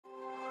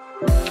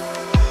My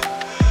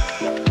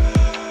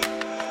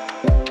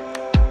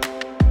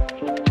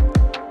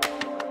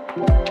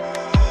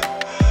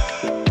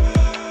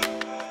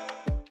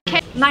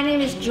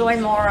name is Joy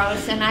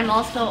Moros, and I'm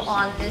also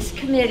on this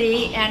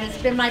committee, and it's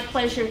been my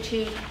pleasure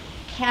to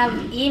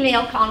have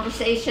email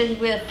conversation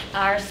with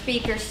our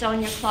speaker,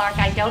 Sonya Clark.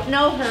 I don't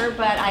know her,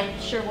 but I'm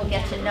sure we'll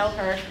get to know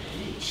her.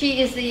 She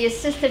is the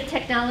Assistive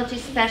Technology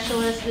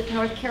Specialist with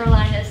North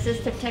Carolina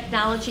Assistive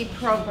Technology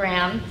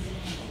Program,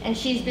 and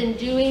she's been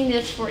doing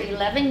this for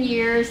 11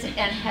 years and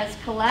has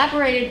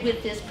collaborated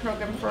with this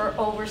program for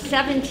over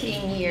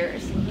 17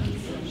 years.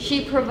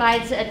 She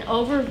provides an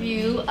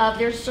overview of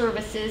their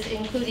services,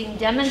 including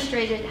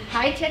demonstrated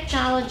high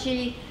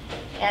technology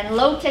and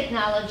low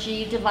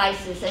technology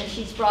devices, and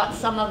she's brought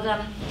some of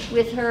them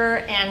with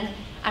her, and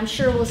I'm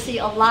sure we'll see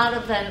a lot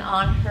of them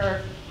on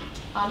her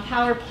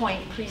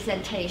PowerPoint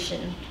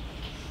presentation.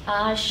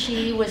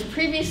 She was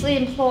previously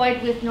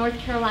employed with North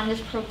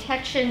Carolina's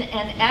Protection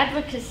and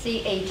Advocacy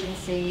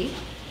Agency,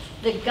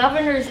 the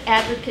Governor's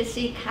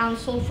Advocacy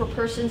Council for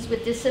Persons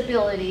with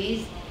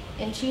Disabilities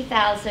in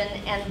 2000,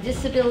 and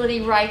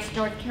Disability Rights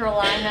North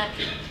Carolina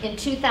in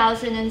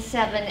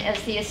 2007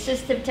 as the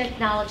Assistive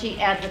Technology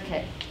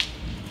Advocate.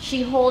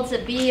 She holds a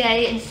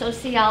BA in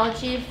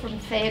Sociology from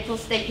Fayetteville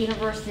State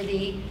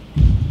University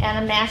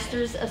and a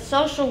Master's of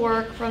Social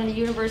Work from the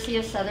University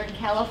of Southern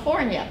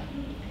California.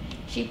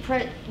 She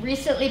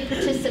recently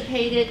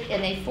participated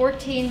in a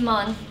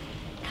 14-month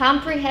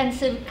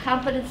comprehensive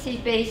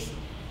competency-based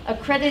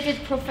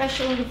accredited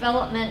professional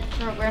development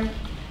program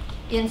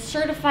in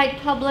Certified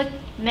Public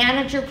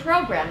Manager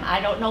Program. I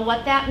don't know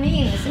what that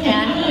means,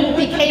 and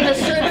became a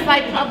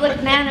Certified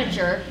Public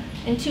Manager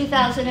in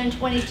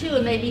 2022,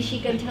 and maybe she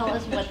can tell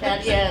us what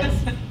that is.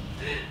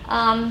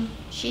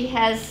 She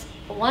has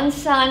one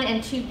son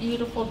and 2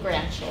 beautiful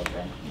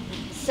grandchildren.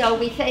 So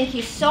we thank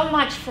you so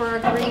much for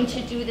agreeing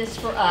to do this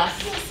for us.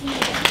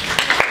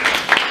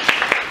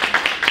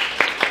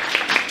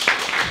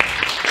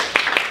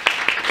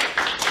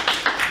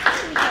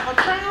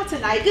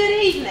 Tonight.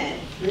 Good evening.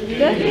 Good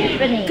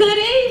evening. Good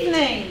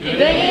evening.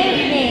 Good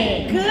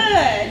evening.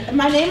 Good.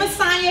 My name is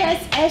Sonya,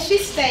 as she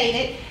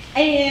stated,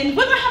 and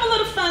we're going to have a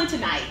little fun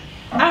tonight.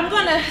 I'm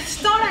going to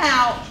start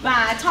out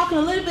by talking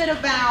a little bit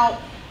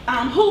about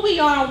who we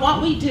are and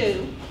what we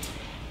do.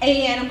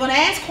 And I'm going to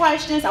ask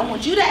questions. I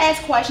want you to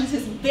ask questions.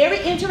 It's very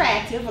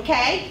interactive,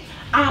 okay?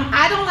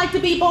 I don't like to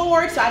be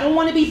bored, so I don't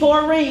want to be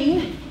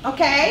boring,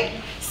 okay?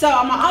 So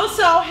I'm gonna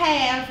also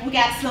we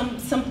got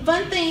some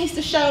fun things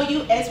to show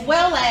you, as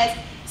well as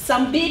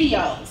some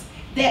videos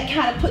that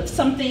kind of put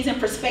some things in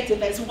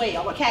perspective as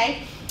well,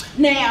 okay?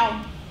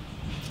 Now,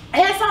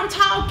 as I'm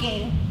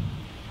talking,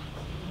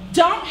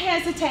 don't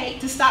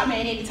hesitate to stop me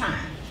at any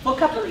time for a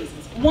couple of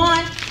reasons.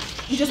 One,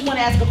 you just want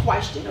to ask a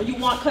question or you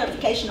want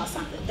clarification or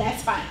something,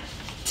 that's fine.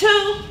 2,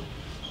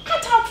 I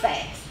talk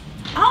fast.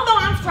 Although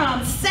I'm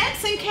from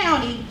Sampson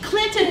County,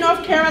 Clinton,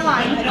 North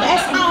Carolina,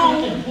 that's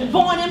home,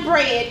 born and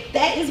bred,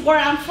 that is where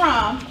I'm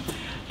from,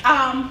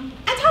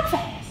 I talk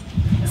fast.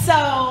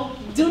 So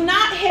do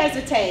not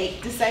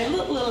hesitate to say,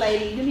 look, little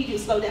lady, let me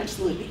just slow down just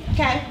a little bit,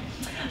 okay?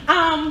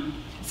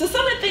 So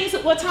some of the things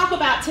that we'll talk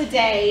about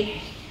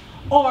today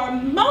are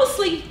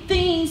mostly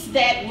things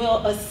that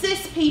will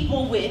assist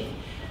people with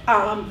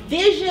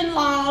vision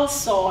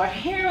loss or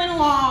hearing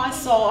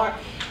loss or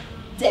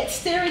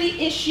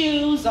dexterity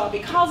issues, or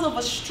because of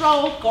a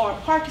stroke or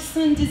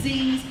Parkinson's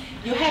disease,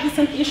 you're having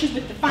some issues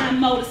with the fine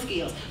motor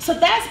skills. So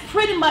that's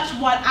pretty much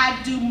what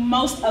I do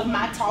most of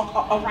my talk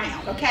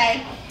around,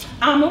 okay?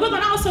 And we're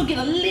going to also get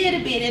a little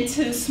bit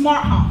into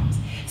smart homes.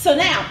 So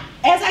now,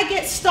 as I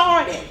get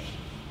started,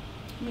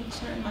 let me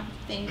turn my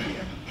thing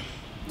here.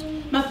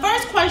 My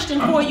first question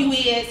for you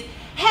is,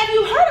 have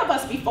you heard of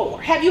us before?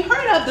 Have you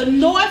heard of the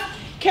North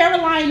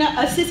Carolina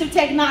Assistive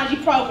Technology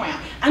Program?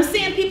 I'm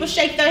seeing people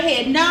shake their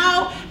head.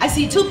 No. I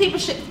see 2 people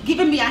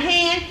giving me a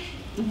hand.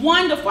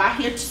 Wonderful.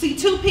 I see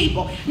 2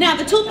 people. Now,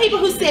 the 2 people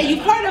who said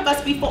you've heard of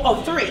us before,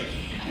 oh, 3.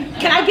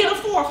 Can I get a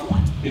 4th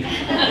one?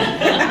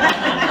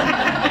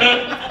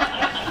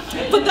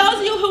 For those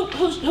of you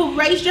who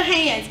raised your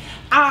hands,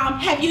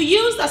 have you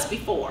used us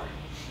before?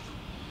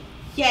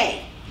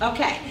 Yay.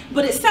 Okay,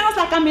 but it sounds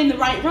like I'm in the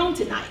right room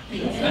tonight.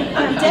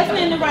 I'm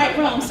definitely in the right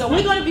room. So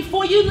we're going to,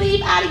 before you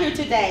leave out of here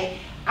today,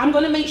 I'm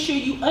going to make sure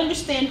you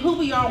understand who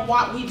we are,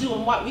 what we do,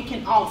 and what we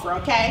can offer,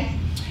 okay?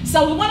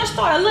 So we want to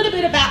start a little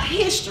bit about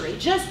history,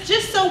 just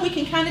so we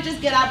can kind of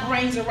just get our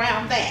brains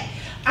around that.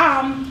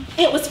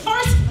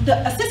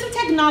 The Assistive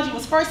Technology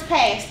was first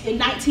passed in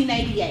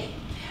 1988,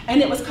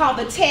 and it was called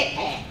the TECH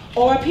Act,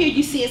 or up here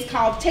you see it's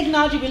called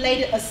Technology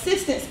Related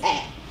Assistance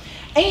Act.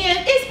 And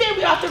it's been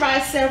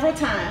reauthorized several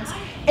times.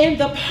 And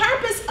the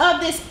purpose of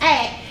this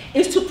act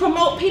is to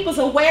promote people's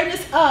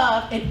awareness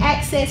of and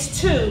access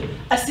to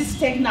assistive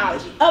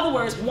technology. In other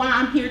words, why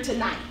I'm here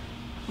tonight.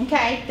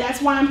 Okay, that's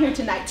why I'm here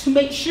tonight, to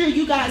make sure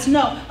you guys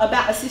know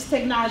about assistive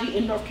technology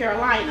in North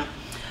Carolina.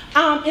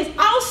 It's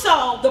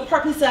also, the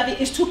purpose of it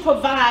is to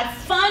provide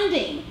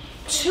funding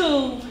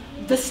to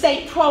the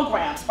state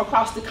programs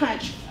across the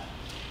country.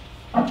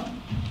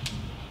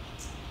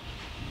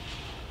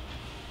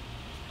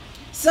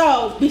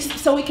 So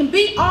we can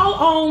be all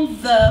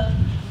on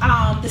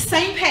the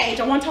same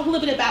page. I want to talk a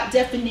little bit about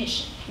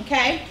definition,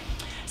 okay?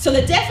 So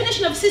the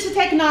definition of assistive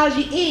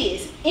technology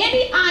is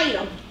any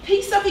item,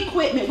 piece of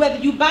equipment, whether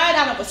you buy it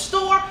out of a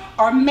store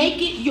or make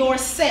it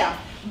yourself,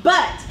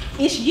 but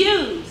it's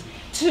used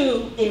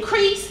to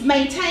increase,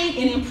 maintain,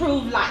 and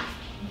improve life.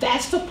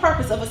 That's the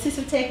purpose of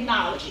assistive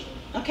technology,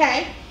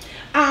 okay?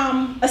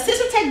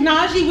 Assistive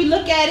technology, we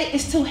look at it,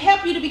 is to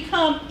help you to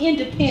become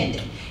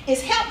independent.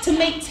 It's help to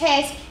make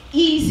tasks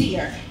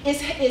easier.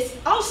 It's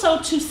also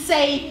to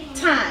save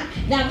time.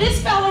 Now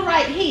this fella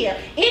right here,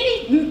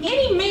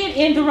 any men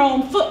in the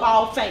room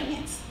football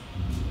fans?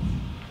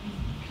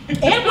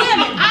 And women,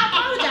 I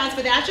apologize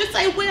for that, I should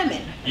say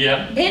women.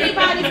 Yeah.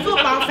 Anybody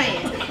football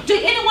fans? Do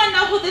anyone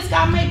know who this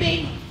guy may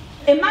be?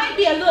 It might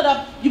be a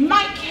little, you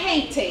might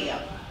can't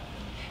tell.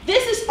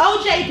 This is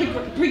O.J.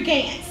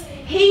 Brigance.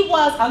 He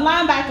was a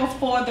linebacker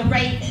for the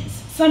Ravens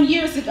some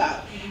years ago,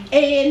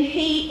 and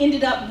he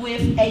ended up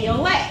with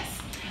ALS.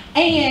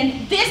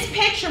 And this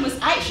picture was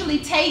actually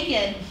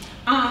taken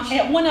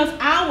at one of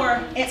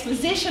our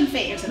exposition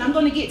fairs, and I'm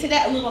going to get to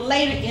that a little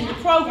later in the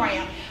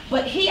program.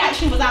 But he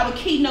actually was our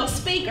keynote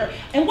speaker,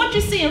 and what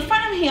you see in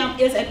front of him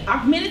is an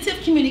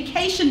augmentative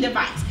communication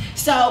device.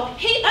 So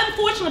he,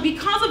 unfortunately,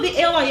 because of the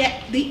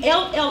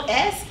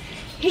LLS,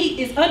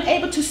 he is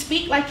unable to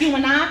speak like you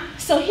and I,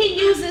 so he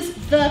uses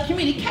the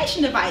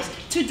communication device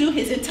to do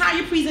his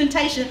entire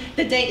presentation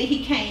the day that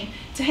he came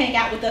to hang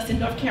out with us in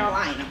North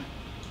Carolina.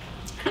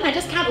 And I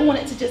just kind of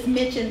wanted to just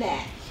mention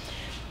that.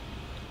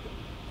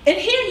 And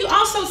here you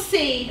also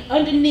see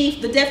underneath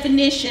the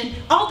definition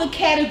all the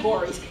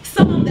categories,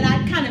 some of them that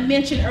I kind of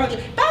mentioned earlier.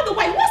 By the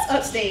way, what's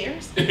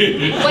upstairs? Weight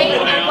room.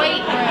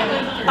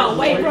 Oh,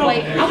 weight room.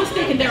 I was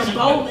thinking they were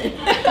bowling.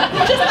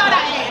 Just thought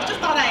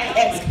I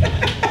asked.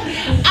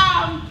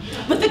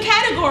 But the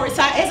categories,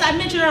 so as I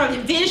mentioned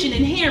earlier, vision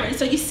and hearing.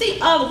 So you see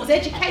other ones,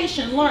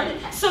 education, learning.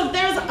 So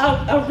there's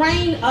a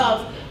range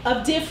of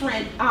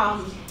different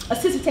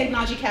assistive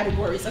technology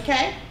categories,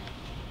 okay?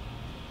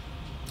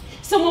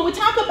 So when we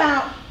talk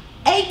about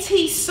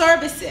AT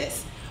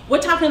services,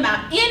 we're talking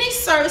about any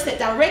service that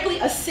directly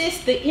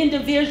assists the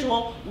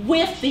individual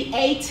with the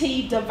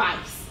AT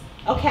device,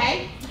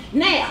 okay?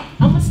 Now,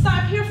 I'm gonna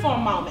stop here for a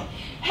moment.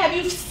 Have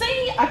you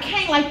seen a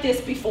cane like this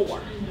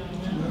before?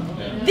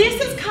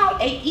 This is called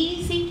a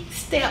easy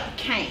step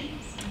cane.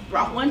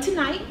 Brought one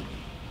tonight,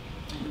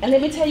 and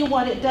let me tell you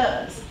what it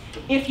does.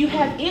 If you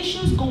have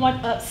issues going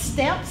up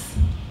steps,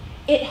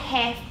 it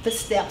has the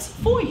steps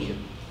for you.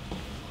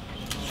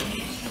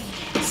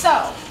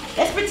 So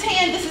let's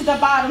pretend this is the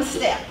bottom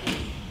step.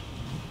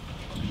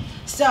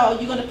 So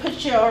you're going to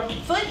put your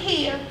foot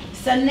here.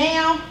 So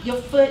now your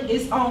foot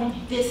is on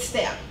this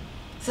step.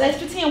 So let's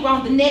pretend we're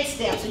on the next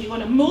step. So you're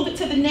going to move it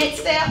to the next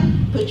step,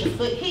 put your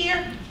foot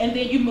here, and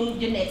then you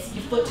move your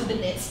foot to the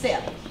next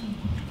step.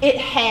 It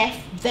has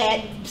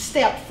that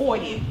step for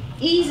you.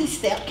 Easy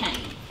step cane.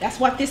 That's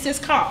what this is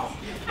called.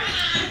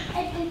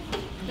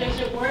 Does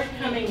it work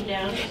coming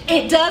down?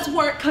 It does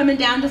work coming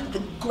down. That's a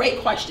great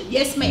question.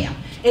 Yes, ma'am.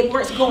 It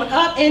works going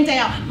up and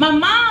down. My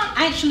mom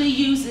actually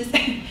uses,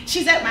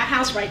 she's at my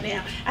house right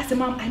now. I said,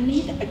 Mom, I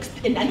need that.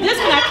 And this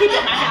one I keep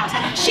at my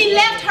house. She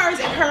left hers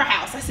at her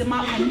house. I said,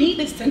 Mom, I need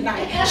this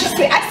tonight. She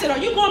said, I said, are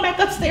you going back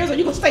upstairs or are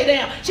you going to stay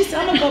down? She said,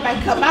 I'm going to go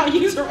back up. I'll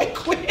use her right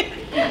quick.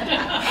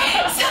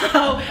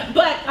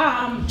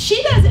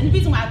 She doesn't. The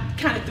reason why I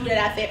kind of threw that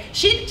out there,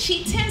 she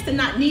tends to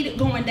not need it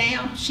going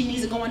down. She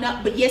needs it going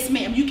up. But yes,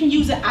 ma'am, you can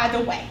use it either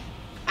way.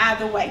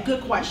 Either way.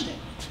 Good question.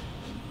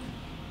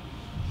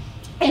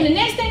 And the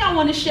next thing I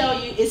want to show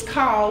you is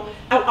called,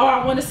 or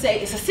I want to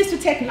say, is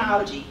assistive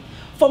technology.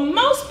 For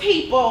most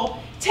people,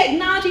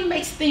 technology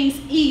makes things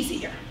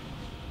easier.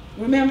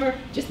 Remember,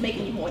 just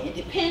making you more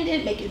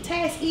independent, making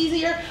tasks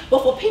easier.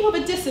 But for people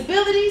with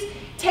disabilities,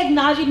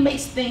 technology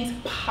makes things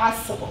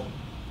possible.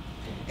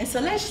 And so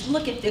let's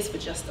look at this for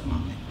just a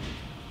moment.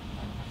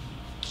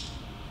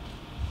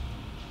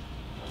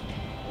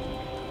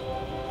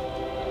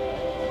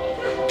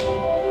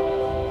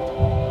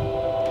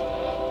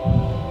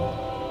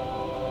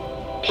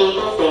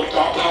 People think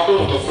that having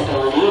a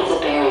disability is a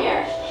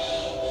barrier.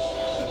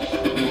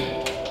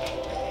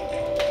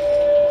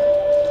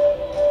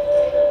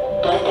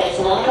 But that's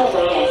not the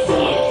way I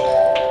see it.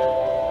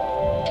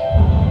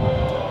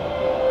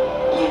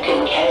 You can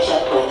catch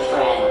up with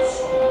friends.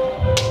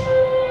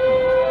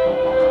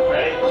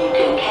 You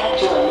can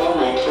capture a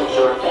moment with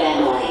your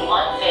family.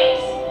 One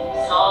face,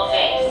 small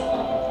face,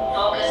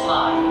 focus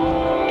lock.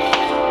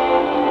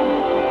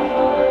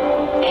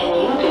 And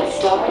you can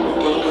start the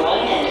day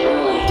bright and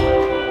early.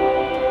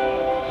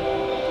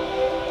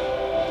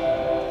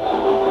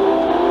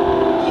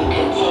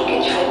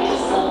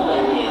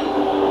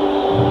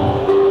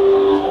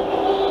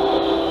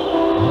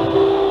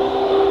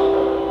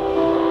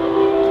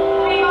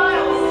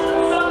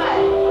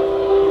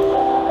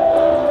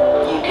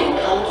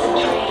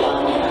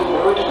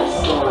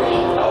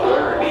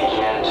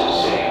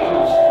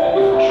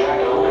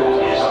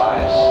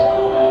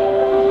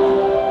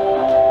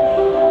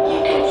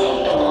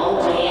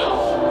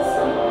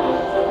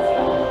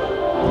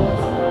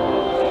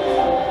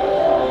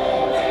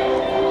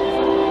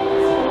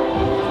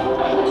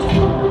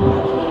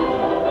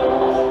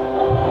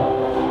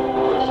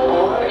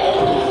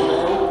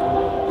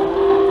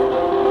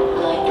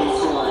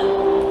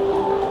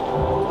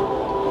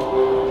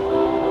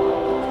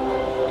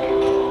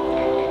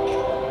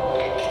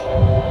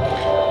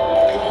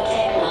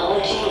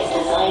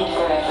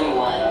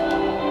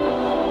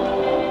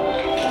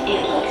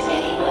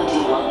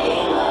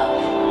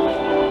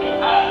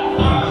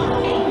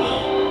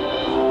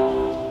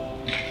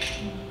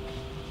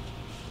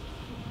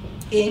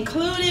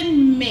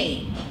 including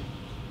me.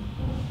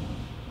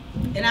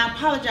 And I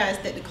apologize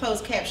that the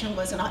closed caption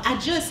wasn't on. I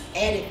just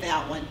added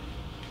that one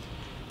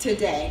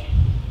today.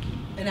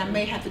 And I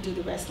may have to do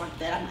the rest like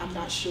that. I'm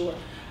not sure.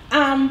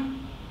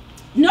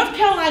 North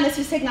Carolina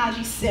Assistive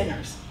Technology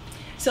Centers.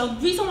 So the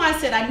reason why I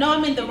said I know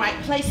I'm in the right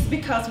place is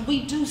because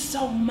we do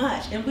so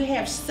much, and we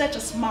have such a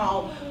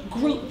small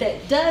group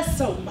that does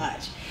so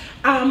much.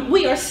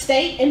 We are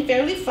state and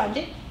federally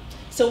funded,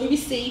 so we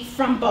receive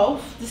from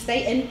both the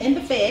state and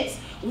the feds.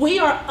 We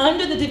are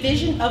under the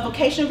Division of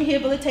Vocational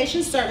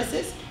Rehabilitation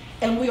Services,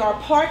 and we are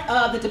part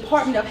of the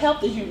Department of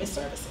Health and Human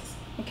Services,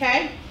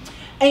 okay?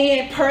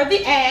 And per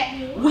the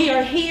Act, we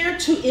are here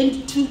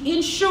to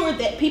ensure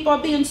that people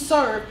are being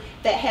served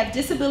that have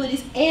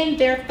disabilities and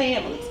their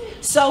families.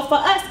 So for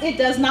us, it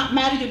does not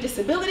matter your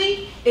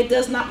disability, it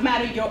does not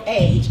matter your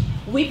age.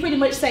 We pretty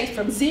much say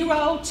from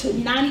 0 to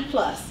 90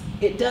 plus.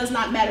 It does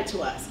not matter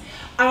to us.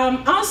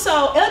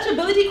 Also,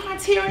 eligibility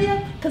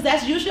criteria, because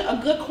that's usually a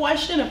good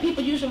question, or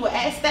people usually will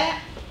ask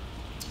that.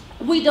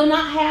 We do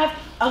not have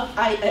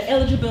a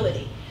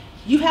eligibility.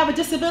 You have a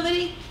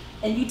disability,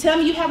 and you tell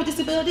me you have a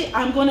disability,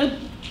 I'm going to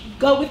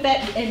go with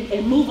that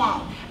and move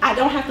on. I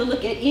don't have to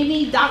look at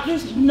any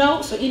doctor's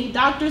notes or any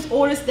doctor's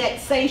orders that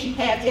says you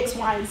have X,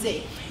 Y, and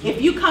Z.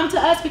 If you come to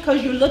us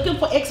because you're looking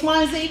for X,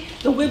 Y, and Z,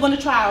 then we're going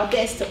to try our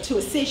best to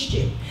assist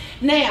you.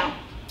 Now,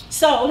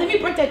 so let me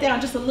break that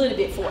down just a little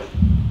bit for you.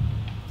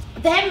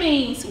 That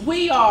means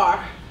we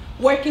are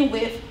working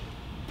with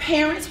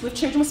parents with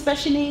children with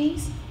special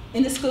needs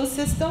in the school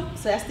system,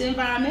 so that's the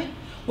environment.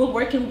 We're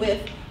working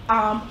with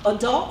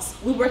adults.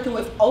 We're working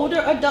with older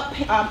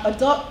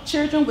adult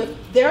children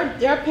with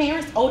their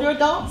parents, older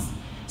adults.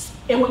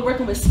 And we're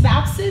working with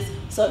spouses,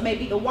 so it may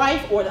be the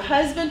wife or the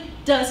husband,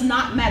 does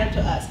not matter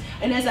to us.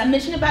 And as I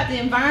mentioned about the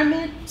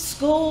environment,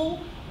 school,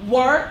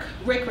 work,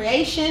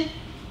 recreation,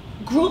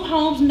 group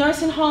homes,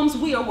 nursing homes,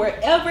 we are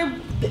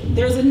wherever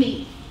there's a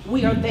need,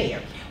 we are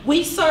there.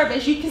 We serve,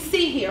 as you can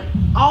see here,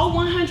 all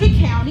 100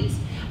 counties,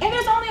 and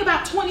there's only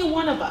about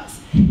 21 of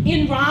us.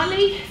 In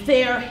Raleigh,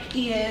 there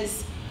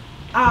is,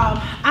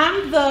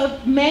 I'm the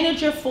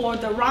manager for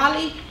the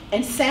Raleigh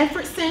and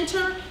Sanford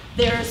Center.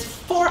 There's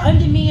 4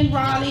 under me in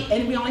Raleigh,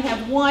 and we only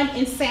have 1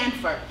 in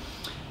Sanford.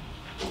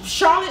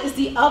 Charlotte is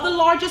the other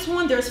largest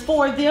one. There's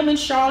 4 of them in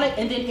Charlotte,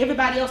 and then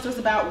everybody else, there's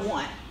about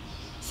 1.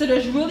 So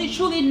there's really,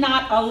 truly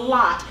not a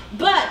lot,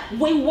 but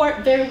we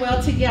work very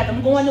well together.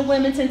 I'm going to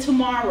Wilmington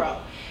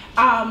tomorrow.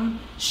 I'm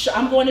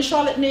going to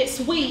Charlotte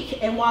next week,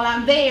 and while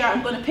I'm there,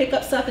 I'm going to pick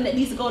up something that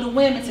needs to go to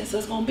Wilmington, so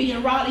it's going to be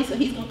in Raleigh, so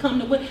he's going to come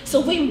to Wilmington. So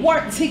we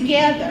work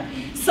together.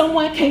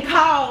 Someone can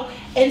call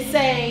and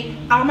say,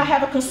 I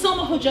have a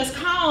consumer who just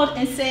called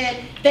and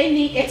said they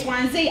need X, Y,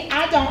 and Z.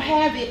 I don't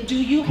have it. Do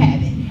you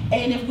have it?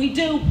 And if we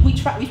do, we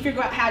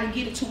figure out how to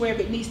get it to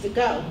wherever it needs to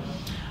go.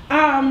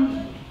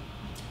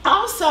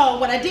 Also,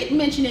 what I didn't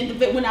mention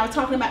when I was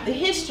talking about the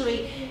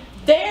history,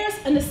 there's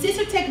an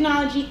assistive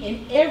technology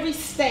in every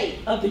state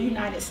of the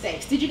United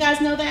States. Did you guys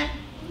know that?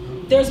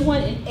 There's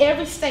one in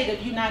every state of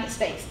the United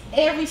States.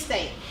 Every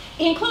state,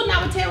 including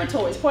our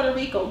territories, Puerto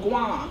Rico,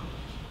 Guam,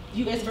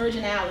 U.S.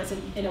 Virgin Islands,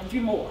 and a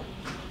few more.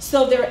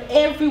 So they're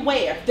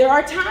everywhere. There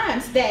are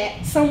times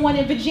that someone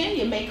in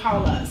Virginia may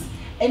call us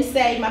and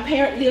say, my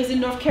parent lives in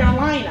North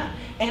Carolina,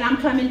 and I'm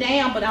coming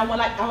down, but I would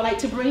like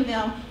to bring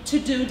them to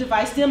do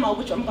device demo,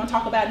 which I'm going to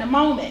talk about in a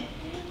moment.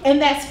 And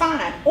that's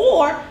fine.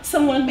 Or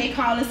someone may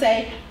call and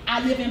say,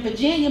 I live in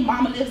Virginia,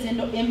 mama lives in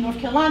North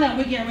Carolina, and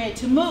we're getting ready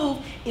to move.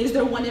 Is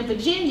there one in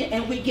Virginia?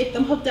 And we get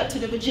them hooked up to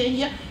the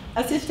Virginia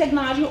Assistive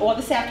Technology or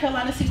the South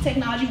Carolina Assistive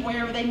Technology,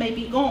 wherever they may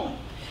be going.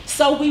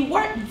 So we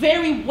work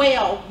very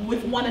well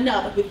with one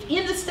another,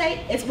 within the state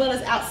as well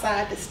as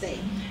outside the state.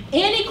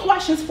 Any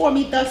questions for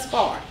me thus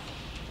far?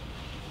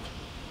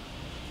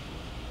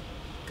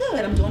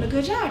 Good, I'm doing a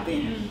good job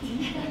then.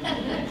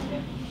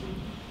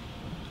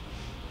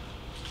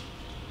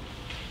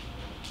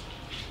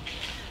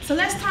 So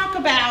let's talk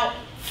about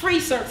free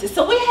services.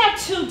 So we have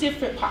 2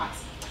 different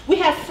parts. We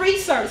have free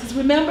services.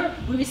 Remember,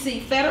 we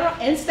receive federal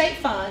and state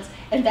funds,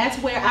 and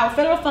that's where our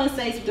federal funds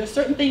says there's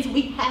certain things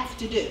we have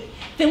to do.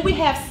 Then we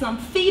have some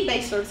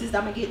fee-based services that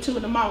I'm going to get to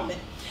in a moment.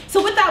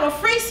 So with our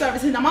free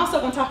services, I'm also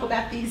going to talk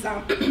about these,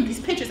 these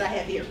pictures I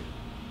have here.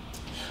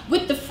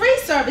 With the free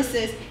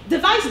services,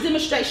 device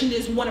demonstration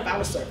is one of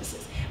our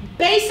services.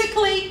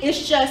 Basically,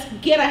 it's just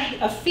get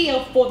a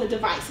feel for the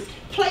devices.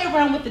 Play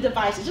around with the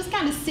devices. Just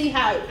kind of see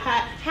how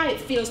it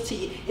feels to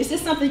you. Is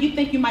this something you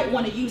think you might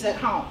want to use at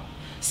home?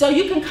 So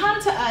you can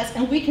come to us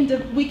and we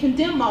can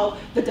demo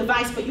the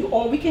device for you,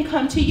 or we can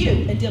come to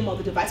you and demo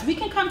the device. We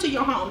can come to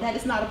your home. That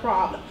is not a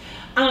problem.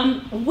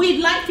 We'd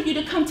like for you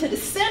to come to the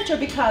center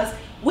because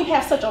we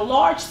have such a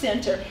large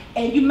center,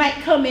 and you might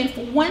come in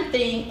for one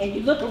thing and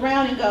you look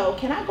around and go,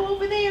 can I go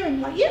over there? And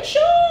like, yeah,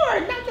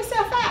 sure, knock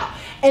yourself out.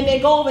 And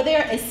they go over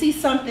there and see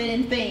something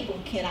and think, well,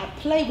 can I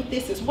play with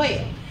this as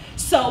well?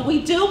 So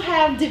we do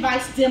have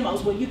device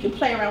demos where you can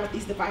play around with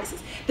these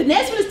devices. The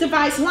next one is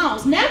device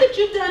loans. Now that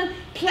you've done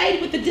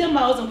played with the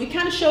demos and we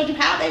kind of showed you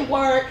how they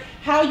work,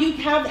 how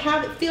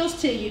it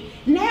feels to you,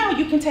 now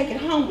you can take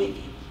it home with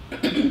you.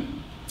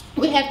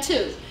 We have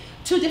two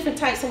different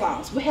types of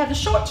loans. We have the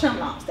short-term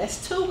loans,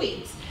 that's 2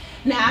 weeks.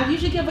 Now, I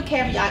usually give a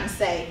caveat and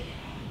say,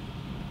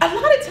 a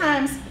lot of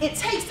times it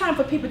takes time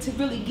for people to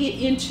really get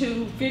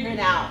into figuring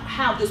out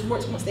how this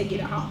works once they get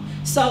at home.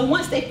 So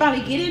once they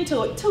finally get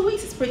into it, 2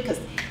 weeks is pretty, because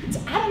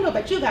I don't know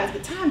about you guys,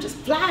 but time just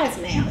flies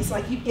now. It's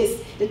like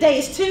the day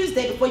is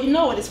Tuesday, before you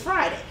know it, it's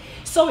Friday.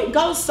 So it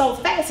goes so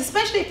fast,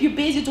 especially if you're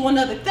busy doing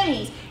other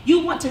things. You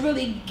want to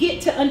really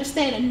get to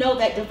understand and know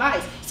that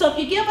device. So if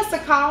you give us a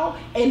call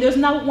and there's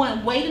no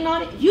one waiting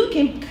on it, you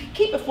can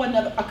keep it for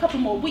a couple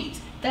more weeks.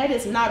 That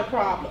is not a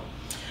problem.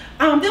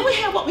 Then we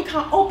have what we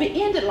call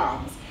open-ended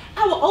loans.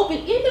 Our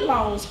open-ended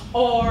loans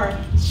are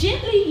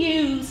gently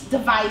used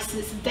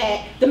devices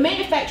that the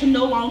manufacturer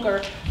no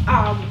longer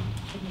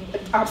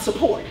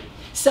support.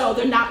 So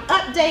they're not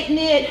updating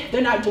it,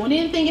 they're not doing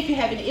anything. If you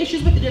have any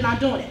issues with it, they're not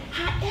doing it.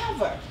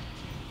 However,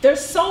 there's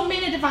so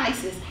many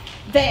devices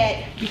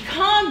that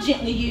become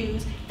gently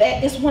used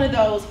that it's one of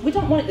those, we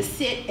don't want it to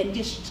sit and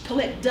just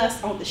collect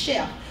dust on the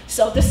shelf.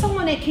 So if there's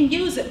someone that can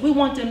use it, we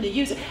want them to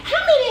use it.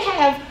 How many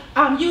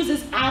have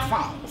uses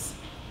iPhones?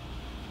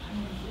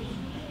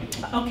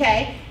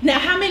 Okay. Now,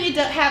 how many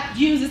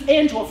uses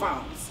Android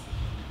phones?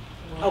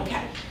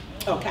 Okay.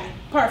 Okay.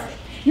 Perfect.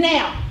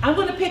 Now, I'm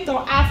going to pick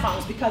on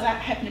iPhones because I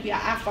happen to be an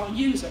iPhone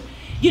user.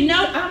 You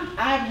know,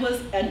 I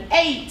was an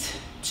 8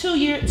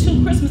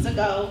 two Christmas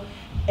ago,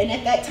 and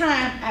at that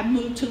time I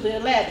moved to the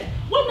 11.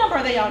 What number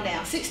are they on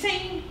now?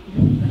 16?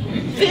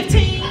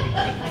 15?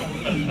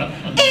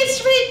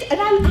 It's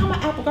I'm an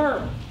Apple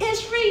girl.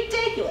 It's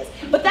ridiculous.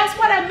 But that's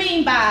what I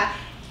mean by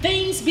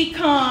things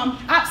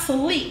become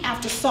obsolete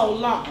after so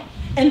long.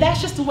 And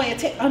that's just the way,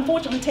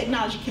 unfortunately,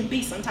 technology can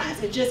be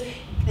sometimes. It just,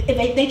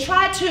 they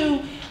try to,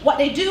 what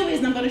they do is,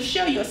 and I'm going to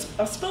show you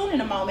a spoon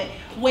in a moment,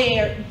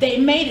 where they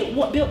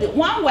built it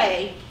one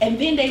way, and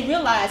then they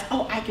realize,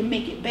 oh, I can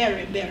make it better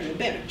and better and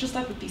better, just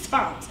like with these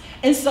phones.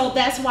 And so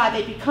that's why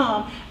they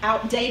become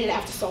outdated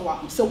after so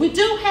long. So we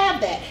do have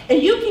that.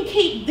 And you can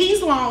keep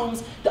these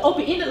loans, the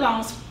open-ended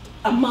loans,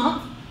 a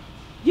month.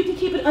 You can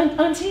keep it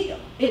until.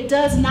 It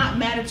does not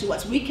matter to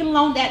us. We can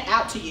loan that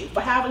out to you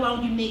for however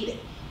long you need it.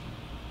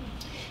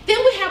 Then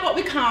we have what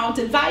we call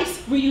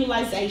device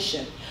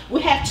reutilization.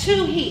 We have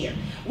two here.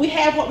 We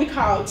have what we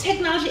call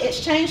technology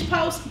exchange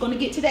posts. I'm going to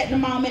get to that in a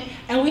moment.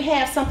 And we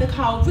have something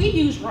called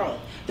reuse room.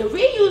 The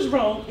reuse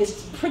room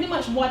is pretty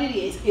much what it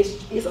is.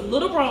 It's a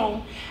little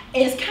room.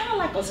 And it's kind of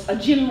like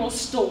a general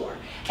store.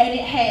 And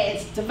it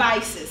has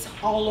devices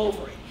all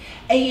over it.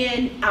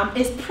 And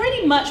it's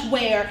pretty much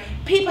where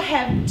people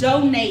have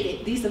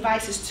donated these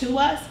devices to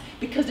us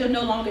because they're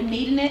no longer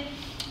needing it.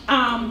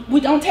 We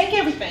don't take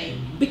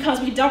everything because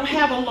we don't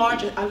have a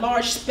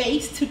large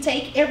space to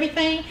take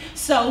everything.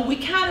 So we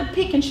kind of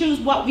pick and choose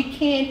what we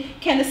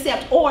can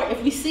accept. Or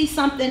if we see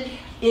something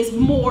is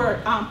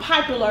more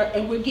popular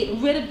and we're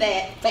getting rid of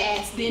that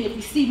fast, then if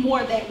we see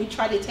more of that, we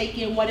try to take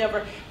in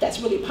whatever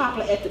that's really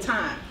popular at the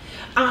time.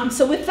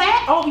 So with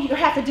that, all you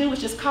have to do is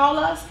just call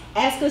us,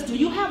 ask us, do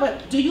you have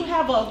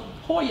a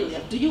Hoyer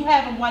lift? Do you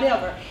have a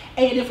whatever?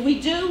 And if we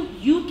do,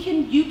 you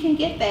can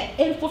get that,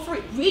 and for free.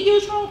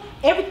 Reuse room,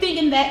 everything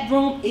in that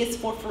room is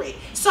for free.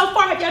 So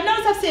far, have y'all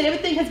noticed I've said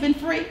everything has been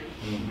free?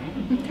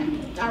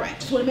 Okay. All right.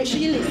 Just want to make sure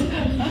you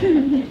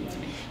listen.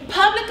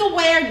 Public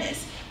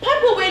awareness.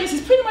 Public awareness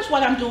is pretty much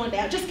what I'm doing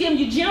now, just giving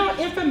you general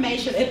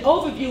information and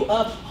overview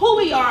of who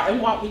we are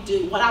and what we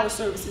do, what our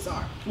services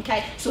are,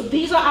 okay? So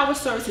these are our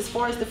services as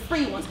far as the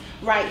free ones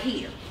right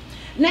here.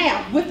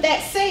 Now, with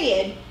that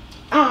said,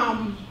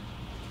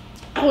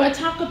 I want to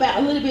talk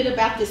about a little bit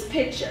about this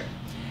picture.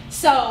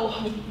 So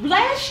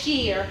last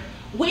year,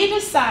 we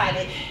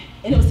decided,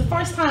 and it was the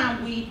first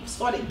time we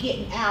started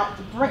getting out,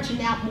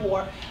 branching out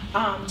more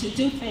to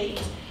do things,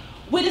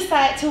 we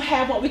decided to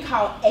have what we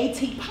call AT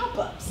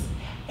pop-ups.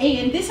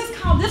 And this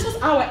was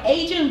our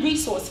Agent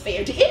Resource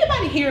Fair. Did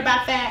anybody hear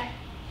about that?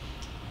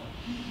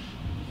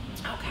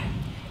 Okay.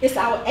 It's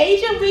our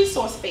Agent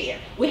Resource Fair.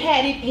 We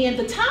had it in,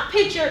 the top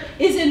picture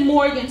is in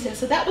Morganton,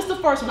 so that was the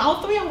first one.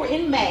 All three of them were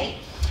in May.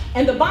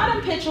 And the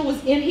bottom picture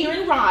was here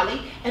in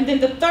Raleigh, and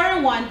then the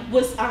third one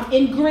was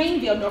in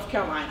Greenville, North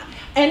Carolina.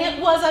 And it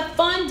was a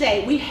fun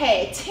day. We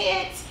had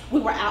tents,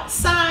 we were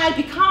outside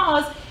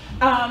because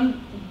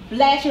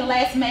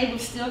last May we were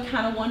still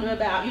kind of wondering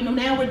about,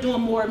 now we're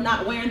doing more of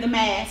not wearing the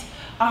mask.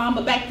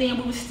 But back then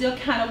we were still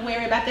kind of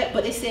worried about that,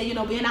 but they said,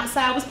 being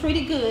outside was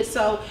pretty good.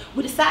 So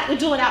we decided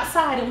to do it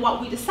outside, and what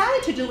we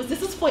decided to do is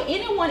this is for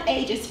anyone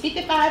ages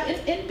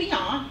 55 and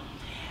beyond.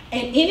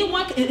 And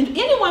anyone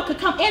could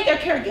come, and their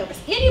caregivers.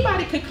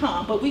 Anybody could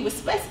come, but we were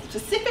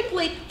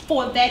specifically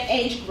for that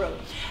age group.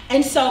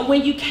 And so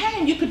when you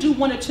came, you could do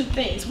one or two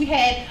things. We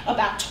had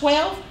about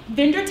 12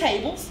 vendor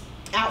tables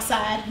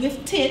outside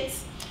with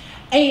tents,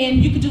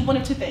 and you could do one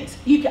or two things.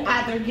 You could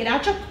either get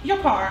out your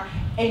car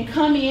and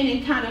come in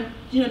and kind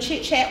of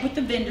chit chat with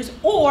the vendors,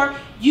 or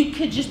you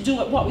could just do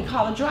it what we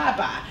call a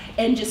drive-by.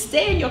 and just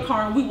stay in your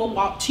car and we will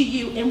walk to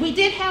you. And we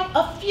did have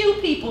a few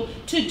people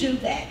to do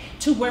that,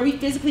 to where we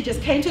physically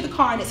just came to the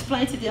car and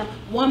explained to them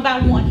one by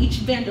one, each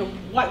vendor,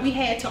 what we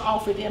had to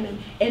offer them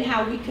and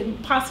how we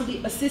could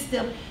possibly assist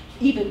them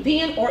even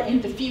then or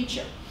in the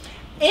future.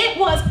 It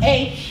was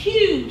a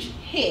huge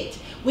hit.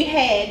 We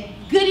had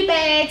goodie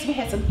bags, we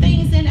had some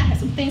things in it, I had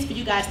some things for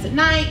you guys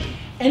tonight,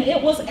 and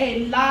it was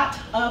a lot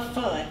of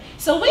fun.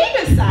 So we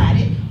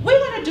decided we're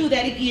going to do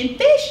that again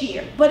this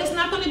year, but it's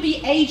not going to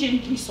be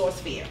Asian Resource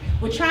Fair.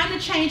 We're trying to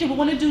change it. We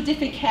want to do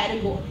different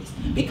categories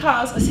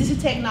because assistive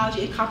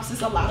technology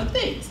encompasses a lot of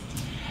things.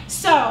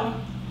 So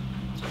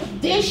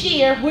this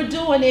year we're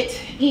doing it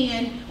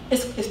in,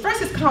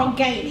 first it's called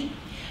gaming.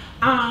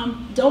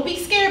 Don't be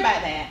scared by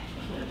that.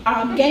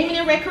 Gaming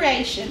and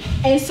recreation.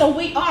 And so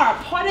we are,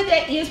 part of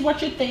that is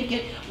what you're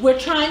thinking. We're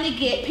trying to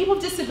get people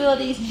with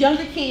disabilities,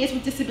 younger kids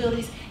with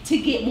disabilities, to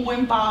get more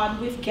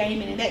involved with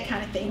gaming and that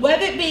kind of thing.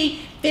 Whether it be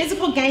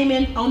physical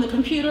gaming on the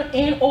computer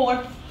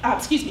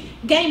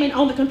gaming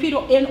on the computer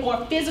and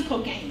or physical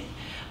gaming.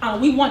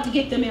 We want to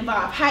get them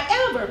involved.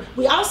 However,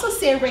 we also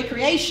said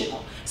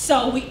recreational.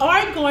 So we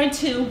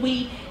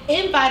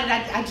invited,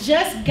 I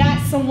just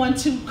got someone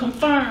to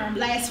confirm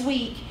last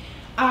week,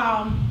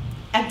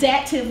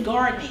 adaptive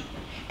gardening.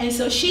 And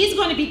so she's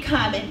going to be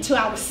coming to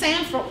our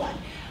Sanford one.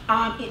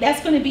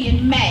 That's going to be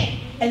in May.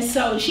 And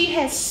so she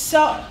has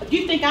if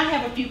you think I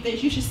have a few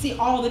things, you should see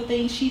all the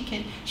things she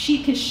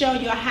can show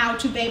you how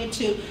to be able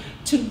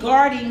to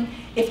garden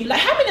if you like.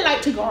 How many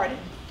like to garden?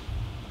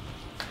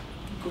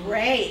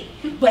 Great.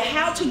 But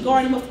how to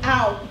garden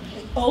without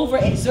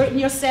overexerting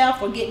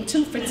yourself or getting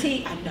too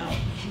fatigued. I know.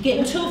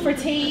 Getting too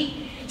fatigued.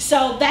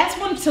 So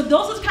so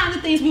those are the kind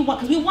of things we want,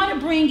 because we want to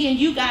bring in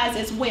you guys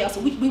as well. So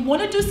we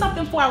want to do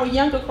something for our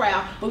younger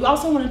crowd, but we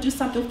also want to do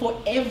something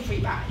for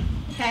everybody,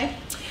 okay?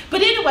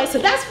 But anyway, so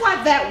that's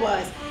what that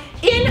was.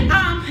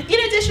 In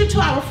addition to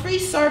our free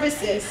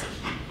services,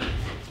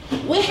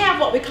 we have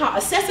what we call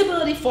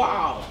Accessibility for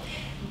All.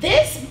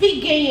 This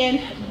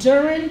began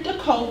during the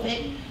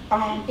COVID.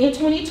 In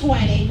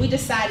 2020, we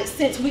decided,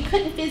 since we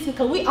couldn't physically,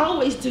 because we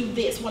always do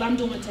this, what I'm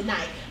doing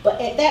tonight,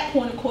 but at that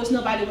point, of course,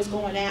 nobody was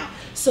going out.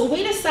 So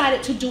we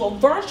decided to do a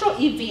virtual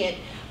event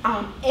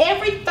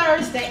every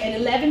Thursday at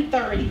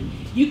 11:30.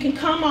 You can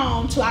come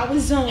on to our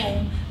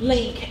Zoom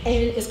link, and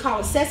it's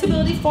called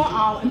Accessibility for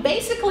All. And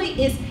basically,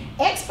 it's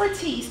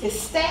expertise, it's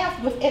staff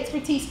with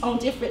expertise on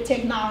different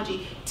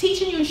technology,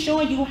 teaching you and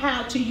showing you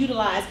how to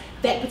utilize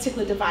that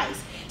particular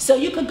device. So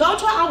you could go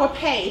to our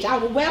page,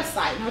 our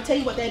website, and I'll tell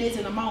you what that is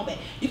in a moment.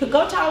 You could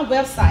go to our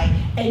website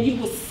and you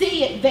will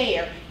see it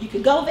there. You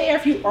could go there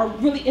if you are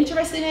really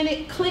interested in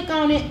it, click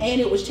on it, and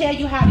it will tell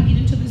you how to get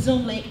into the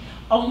Zoom link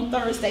on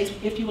Thursdays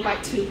if you would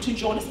like to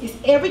join us. It's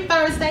every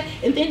Thursday,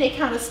 and then they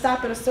kind of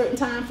stop at a certain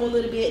time for a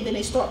little bit, and then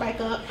they start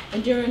back up.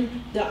 And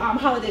during the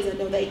holidays, I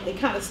know they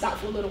kind of stop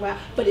for a little while,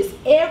 but it's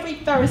every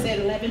Thursday at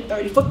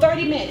 11:30 for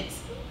 30 minutes.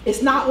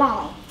 It's not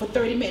long, for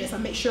 30 minutes. I'll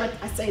make sure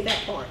I say that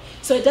part.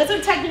 So it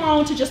doesn't take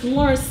long to just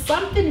learn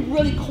something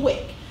really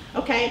quick,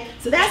 okay?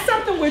 So that's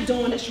something we're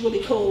doing that's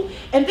really cool.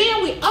 And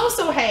then we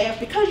also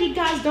have, because you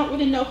guys don't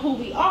really know who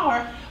we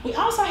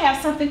also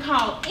have something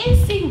called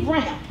NC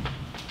Ramp.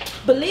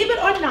 Believe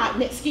it or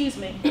not, excuse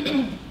me.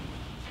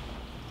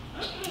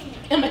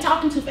 Am I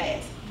talking too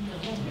fast?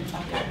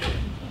 Okay.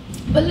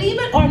 Believe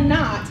it or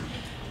not,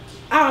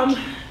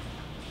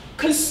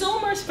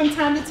 consumers from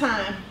time to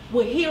time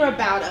will hear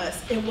about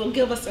us and will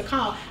give us a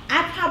call.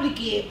 I probably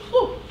get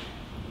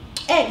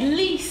at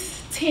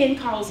least 10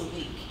 calls a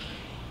week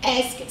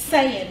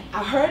saying,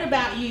 I heard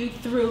about you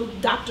through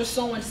Dr.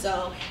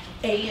 So-and-so,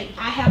 and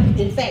I have,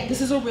 in fact,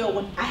 this is a real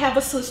one. I have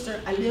a sister,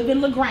 I live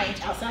in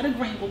LaGrange, outside of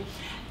Greenville,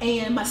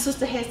 and my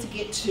sister has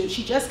to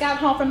she just got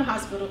home from the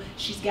hospital,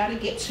 she's got to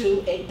get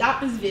to a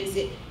doctor's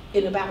visit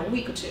in about a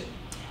week or two.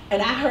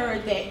 And I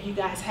heard that you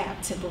guys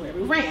have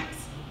temporary ramps.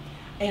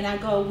 And I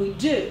go, we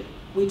do.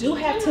 We do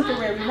have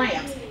temporary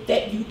ramps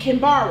that you can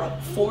borrow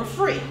for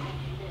free.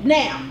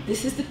 Now,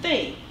 this is the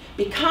thing.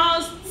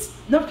 Because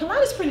North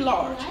Carolina is pretty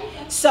large,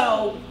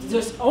 so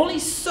there's only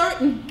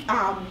certain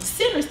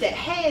centers that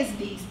has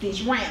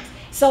these ramps.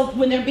 So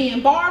when they're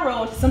being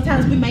borrowed,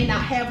 sometimes we may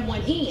not have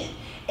one in.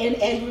 And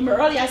remember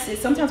earlier I said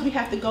sometimes we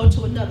have to go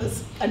to another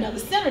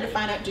center to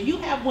find out, do you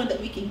have one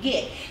that we can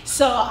get?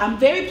 So I'm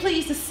very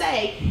pleased to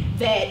say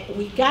that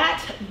we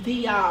got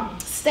the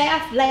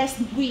staff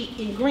last week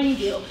in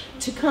Greenville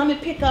to come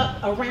and pick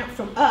up a ramp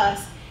from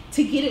us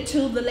to get it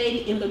to the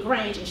lady in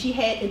LaGrange, and she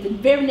had, and the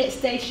very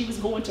next day she was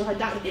going to her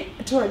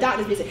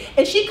doctor's visit,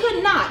 and she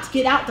could not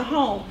get out the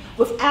home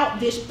without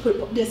this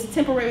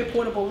temporary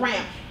portable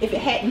ramp if it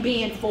hadn't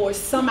been for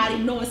somebody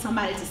knowing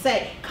somebody to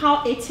say, call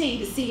AT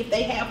to see if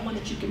they have one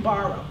that you can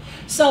borrow.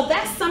 So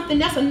that's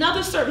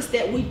another service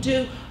that we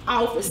do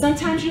offer.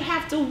 Sometimes you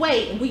have to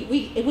wait, and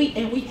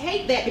we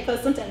hate that,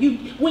 because sometimes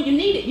when you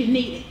need it, you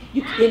need it.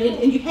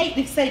 And you hate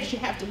to say that you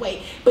have to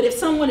wait. But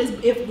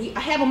if we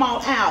have them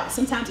all out,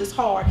 sometimes it's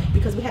hard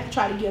because we have to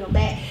try to get them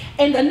back.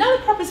 And another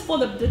purpose for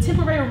the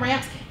temporary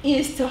ramps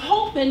is to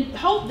hope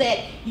that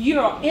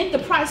you're in the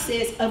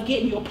process of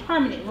getting your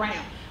permanent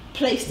ramp.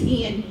 placed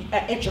in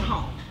at your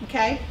home.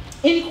 Okay.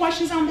 Any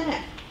questions on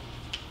that?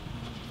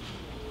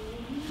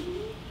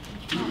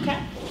 Okay.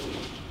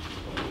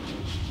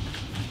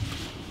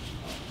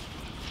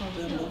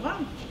 We'll move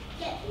on.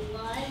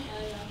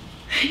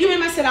 You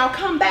remember I said I'll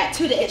come back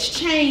to the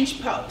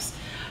exchange post.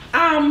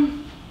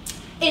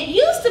 It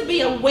used to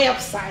be a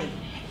website,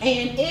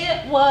 and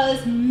it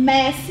was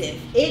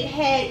massive. It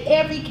had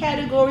every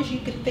category you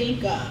could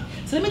think of.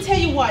 So let me tell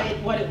you what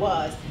it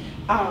was,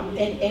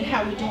 and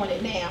how we're doing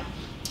it now.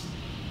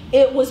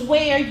 It was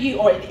where you,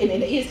 and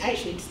it is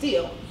actually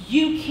still,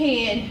 you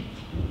can,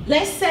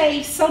 let's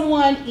say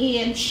someone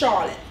in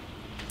Charlotte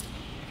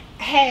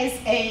has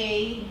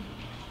a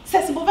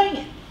accessible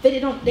van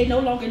that they no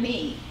longer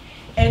need,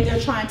 and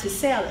they're trying to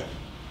sell it.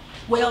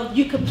 Well,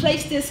 you could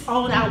place this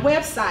on our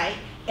website,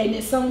 and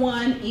then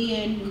someone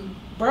in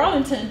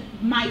Burlington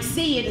might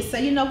see it and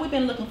say, you know, we've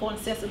been looking for an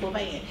accessible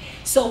van.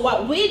 So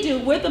what we do,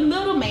 we're the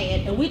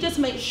middleman, and we just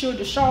make sure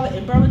the Charlotte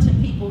and Burlington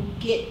people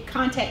get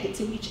contacted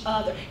to each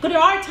other. Because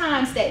there are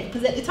times that,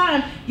 because at the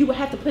time you would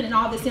have to put in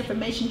all this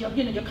information,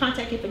 your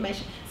contact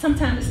information.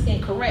 Sometimes it's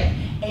incorrect,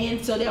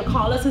 and so they'll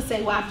call us and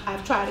say, well,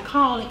 I've tried to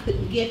call and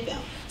couldn't get them.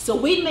 So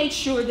we make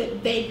sure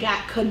that they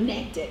got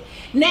connected.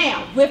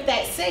 Now, with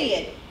that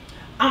said,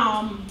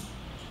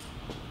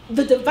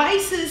 the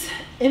devices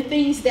and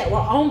things that were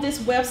on this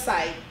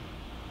website,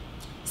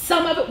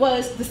 some of it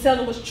was the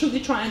seller was truly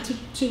trying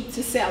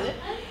to sell it.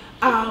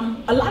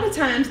 A lot of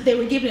times they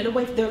were giving it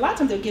away. A lot of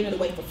times they're giving it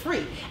away for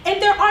free.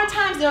 And there are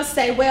times they'll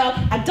say, well,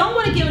 I don't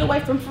want to give it away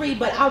for free,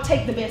 but I'll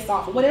take the best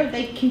offer. Whatever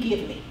they can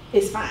give me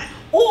is fine.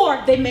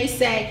 Or they may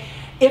say,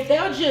 if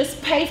they'll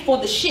just pay for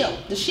the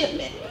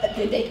shipment,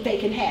 then they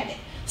can have it.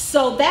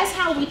 So that's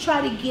how we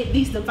try to get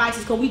these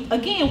devices. Because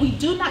we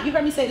do not, you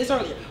heard me say this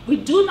earlier, we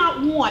do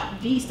not want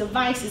these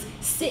devices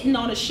sitting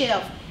on a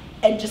shelf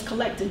and just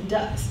collecting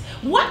dust.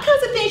 What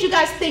kinds of things you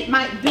guys think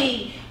might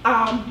be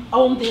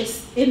on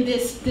this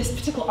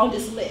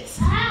list?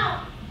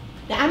 Now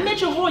I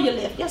mentioned Hoyer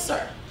lift, yes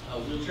sir.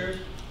 Wheelchairs?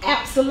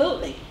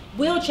 Absolutely,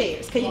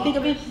 wheelchairs. Can you think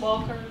of it?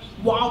 Walkers.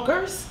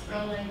 Walkers.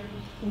 Rollators.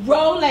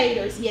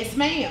 Rollators, yes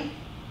ma'am.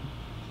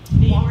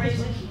 Knee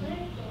braces.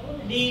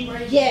 Knee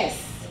braces.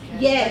 Yes. Okay.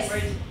 Yes.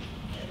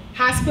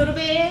 Hospital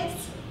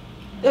beds.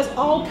 There's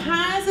all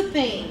kinds of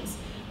things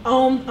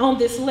on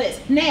this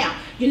list. Now,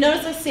 you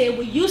notice I said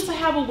we used to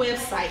have a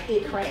website,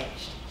 it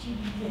crashed.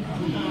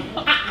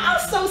 I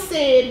also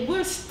said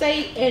we're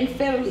state and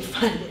federally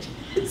funded,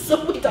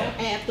 so we don't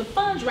have the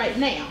funds right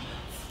now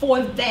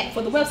for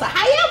the website.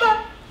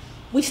 However,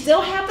 we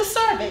still have the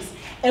service,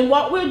 and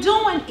what we're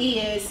doing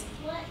is,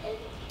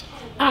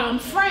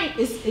 Frank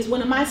is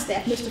one of my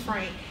staff, Mr.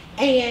 Frank,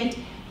 and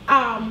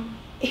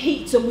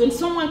so when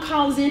someone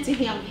calls into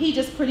him, he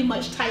just pretty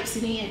much types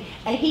it in,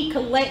 and he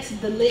collects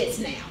the lists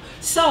now.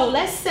 So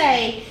let's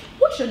say,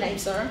 what's your name,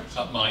 sir?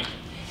 Mike.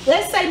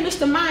 Let's say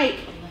Mr. Mike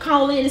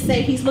call in and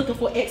say he's looking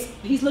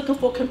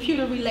for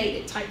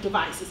computer-related type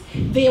devices.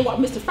 Then what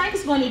Mr. Frank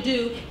is going to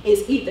do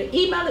is either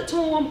email it to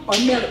him or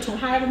mail it to him,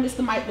 however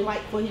Mr. Mike would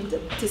like for him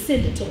to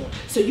send it to him.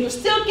 So you'll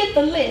still get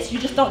the list, you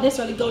just don't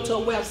necessarily go to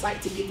a website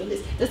to get the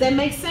list. Does that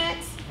make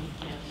sense?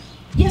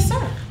 Yes,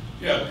 sir.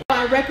 Yeah.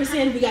 Our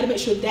representative, we got to make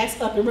sure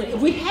that's up and running.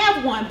 We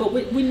have one, but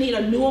we need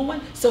a newer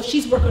one. So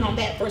she's working on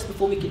that first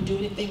before we can do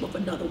anything with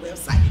another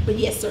website. But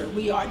yes, sir,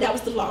 we are. That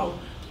was the long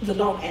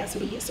answer.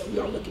 But yes, sir, we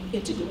are looking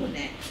into doing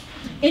that.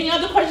 Any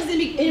other questions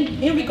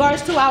in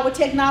regards to our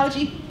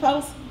technology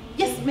post?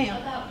 Yes, ma'am.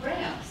 About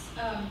ramps,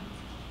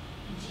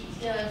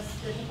 does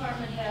the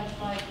department have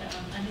like,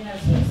 I mean, I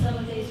assume some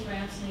of these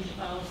ramps need to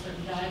follow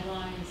certain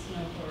guidelines, you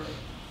know, for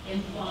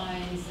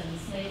inclines and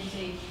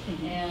safety,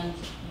 and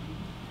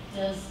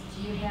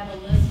do you have a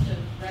list of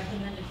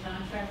recommended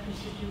contractors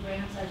who do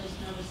ramps? I just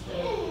noticed that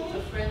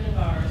a friend of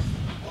ours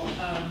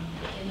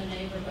in the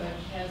neighborhood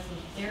has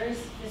a very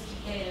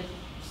sophisticated,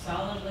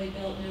 solidly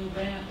built new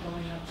ramp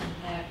going up to the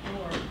back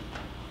door.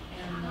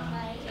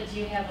 And do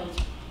you have a...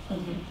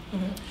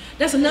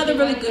 That's another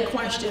really good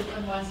question.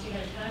 And once you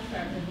get a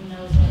contractor who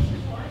knows what's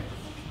required.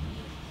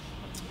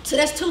 So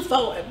that's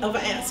twofold of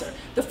an answer.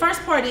 The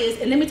first part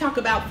is, and let me talk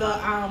about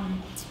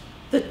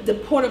the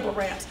portable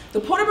ramps. The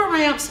portable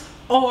ramps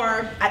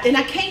are, and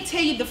I can't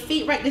tell you the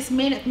feet right this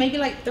minute, maybe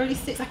like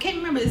 36. I can't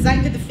remember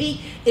exactly the feet.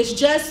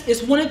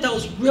 It's one of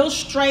those real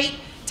straight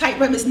type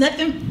ramps.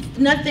 It's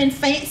nothing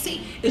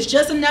fancy. It's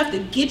just enough to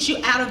get you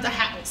out of the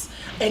house.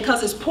 And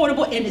because it's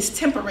portable and it's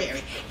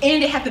temporary,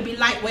 and they have to be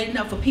lightweight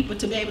enough for people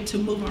to be able to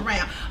move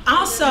around.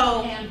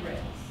 Also,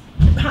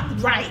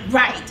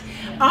 right.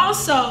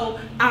 Also,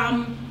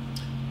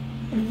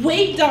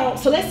 we don't.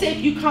 So let's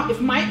say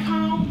if Mike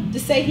called to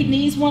say he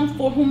needs one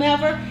for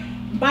whomever,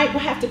 Mike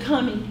will have to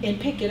come and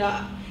pick it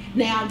up.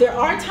 Now there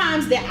are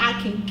times that I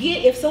can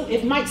get,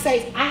 if Mike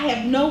says I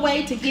have no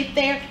way to get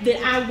there,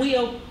 then I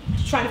will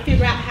try to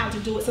figure out how to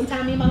do it.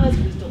 Sometimes me and my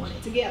husband is doing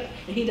it together.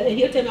 And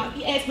he'll tell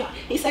me, he asks me,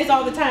 he says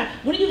all the time,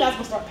 when are you guys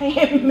gonna start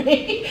paying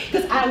me?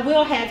 Because I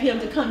will have him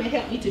to come and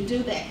help me to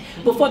do that.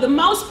 But for the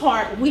most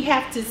part, we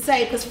have to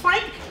say, because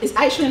Frank is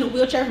actually in a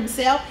wheelchair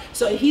himself,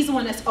 so he's the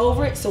one that's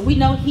over it, so we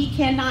know he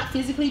cannot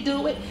physically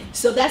do it.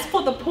 So that's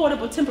for the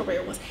portable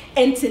temporary ones.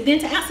 And then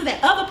to answer that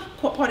other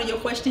part of your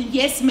question,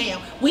 yes ma'am,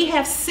 we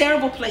have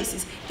several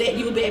places that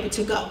you'll be able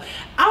to go.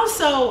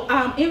 Also,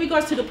 in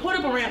regards to the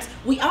portable ramps,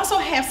 we also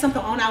have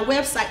something on our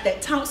website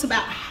that talks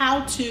about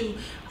how to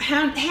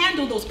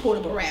handle those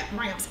portable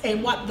ramps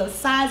and what the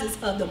sizes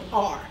of them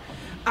are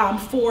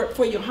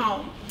for your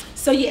home.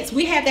 So yes,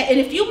 we have that. And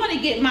if you want to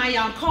get my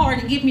card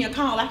and give me a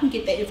call, I can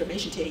get that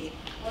information to you.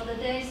 Well, the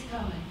day's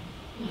coming.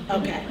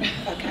 Okay,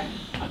 okay,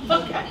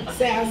 okay.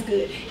 Sounds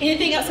good.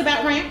 Anything else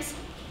about ramps?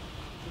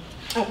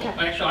 Okay.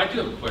 Actually, I do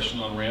have a question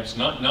on ramps,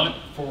 not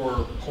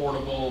for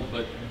portable,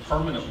 but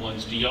permanent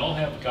ones. Do y'all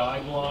have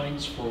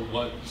guidelines for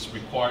what's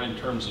required in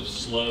terms of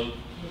slope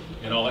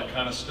and all that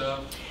kind of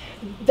stuff?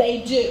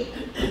 They do.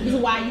 The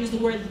reason why I use the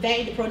word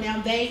they, the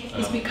pronoun they,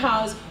 is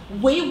because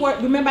we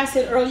work. Remember, I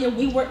said earlier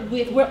we work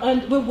with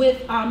we're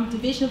with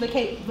Division of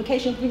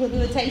Vocational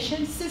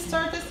Rehabilitation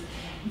Service,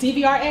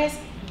 DVRS.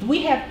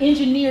 We have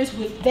engineers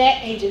with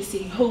that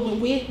agency who,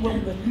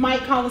 when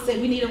Mike calls and say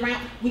we need a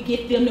ramp, we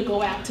get them to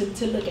go out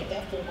to look at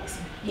that for us.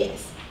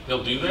 Yes.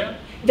 They'll do that?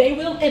 They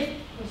will,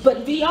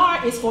 but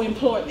VR is for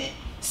employment.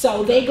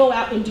 So they go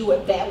out and do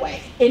it that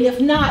way. And if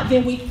not,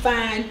 then we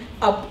find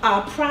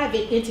a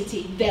private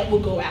entity that will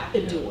go out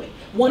and do it.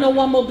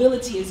 One-on-one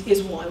mobility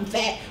is one. In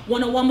fact,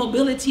 one-on-one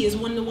mobility is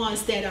one of the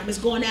ones that is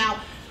going out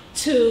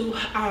to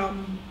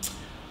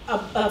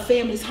a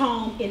family's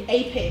home in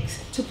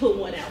Apex to put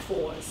one out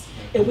for us.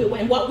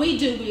 And what we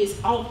do is,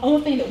 the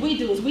only thing that we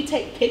do is we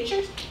take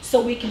pictures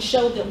so we can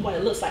show them what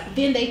it looks like.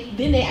 Then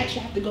they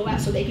actually have to go out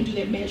so they can do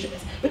their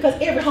measurements, because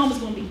every home is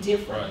going to be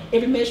different. Right.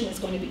 Every measurement is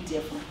going to be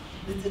different.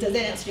 Does that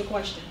answer your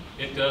question?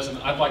 It does, and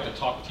I'd like to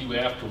talk to you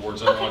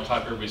afterwards. I don't want to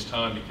type everybody's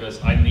time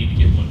because I need to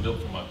get one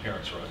built for my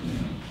parents right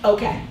now.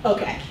 Okay,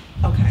 okay,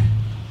 okay.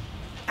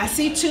 I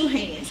see two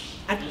hands.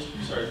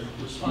 Sorry,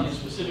 responding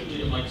specifically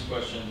to Mike's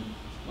question,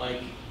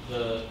 Mike,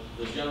 the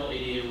general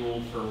ADA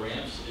rule for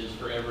ramps is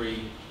for every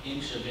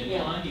inch of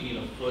incline, you need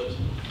a foot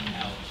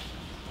out.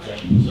 Okay.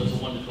 So it's a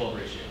 1 to 12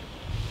 ratio.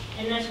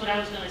 And that's what I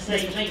was going to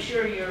say. Make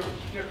sure your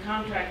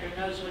contractor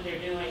knows what they're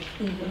doing,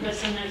 because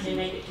sometimes they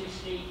make it too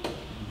steep,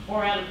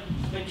 or out of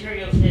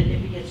materials that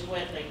if it gets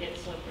wet, they get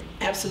slippery.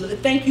 Absolutely.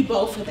 Thank you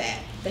both for that.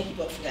 Thank you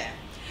both for that.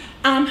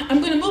 I'm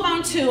going to move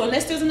on to,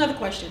 unless there's another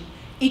question,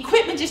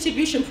 Equipment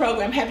Distribution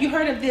Program. Have you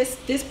heard of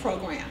this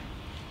program?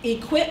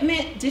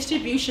 Equipment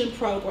Distribution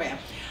Program.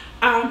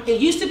 It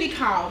used to be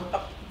called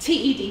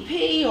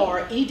TEDP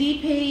or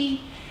EDP,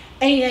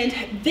 and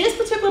this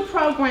particular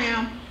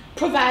program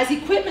provides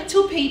equipment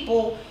to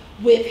people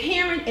with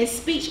hearing and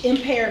speech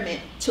impairment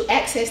to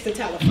access the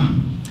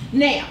telephone.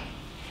 Now,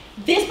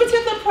 this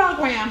particular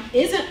program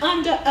isn't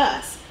under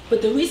us,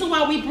 but the reason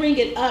why we bring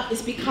it up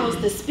is because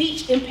the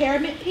speech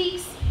impairment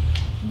piece,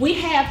 we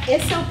have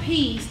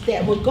SLPs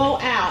that will go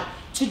out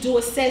to do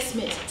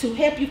assessments to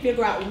help you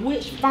figure out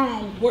which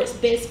phone works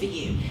best for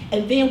you.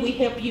 And then we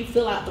help you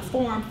fill out the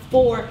form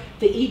for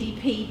the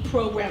EDP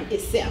program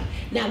itself.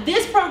 Now,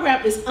 this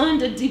program is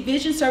under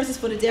Division Services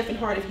for the Deaf and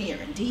Hard of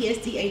Hearing,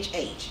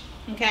 DSDHH,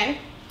 okay?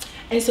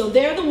 And so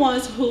they're the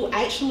ones who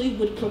actually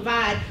would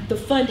provide the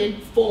funding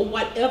for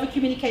whatever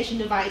communication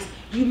device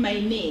you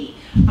may need.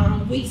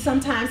 We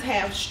sometimes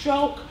have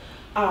stroke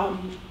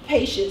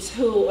patients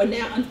who are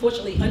now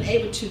unfortunately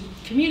unable to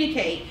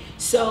communicate,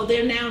 so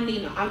they're now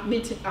needing an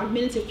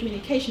augmentative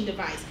communication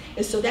device.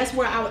 And so that's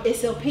where our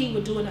SLP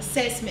would do an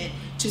assessment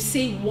to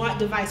see what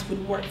device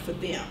would work for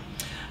them.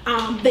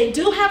 They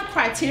do have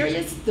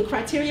criteria. The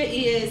criteria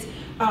is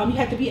you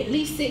have to be at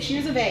least 6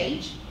 years of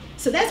age.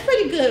 So that's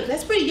pretty good.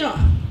 That's pretty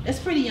young. That's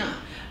pretty young.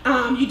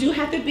 You do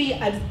have to be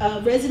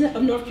a resident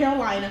of North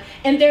Carolina,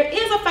 and there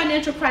is a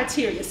financial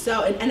criteria.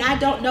 So, and I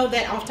don't know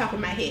that off the top of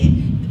my head,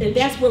 and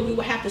that's where we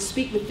will have to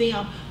speak with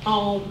them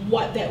on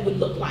what that would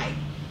look like.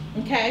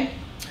 Okay.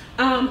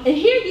 And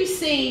here you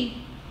see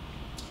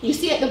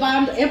at the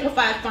bottom the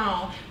amplified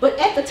phone, but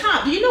at the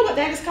top, do you know what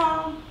that is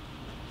called?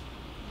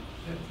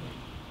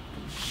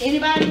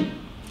 Anybody?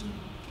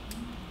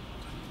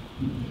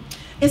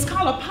 It's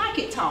called a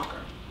pocket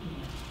talker.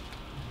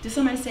 Did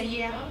somebody say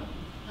yeah?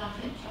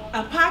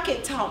 A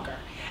pocket talker.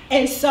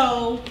 And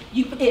so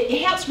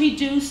it helps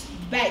reduce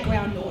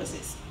background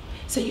noises.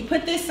 So you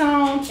put this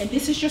on, and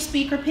this is your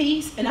speaker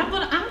piece. And I'm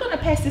gonna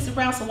pass this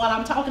around, so while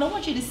I'm talking, I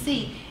want you to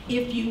see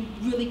if you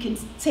really can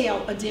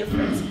tell a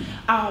difference.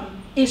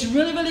 It's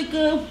really, really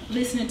good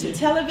listening to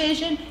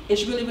television.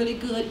 It's really, really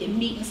good in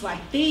meetings like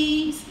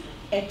these,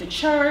 at the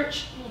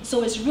church.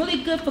 So it's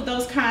really good for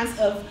those kinds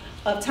of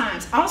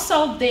times.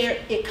 Also,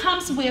 it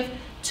comes with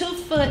 2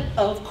 foot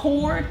of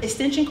cord,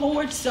 extension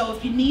cord, so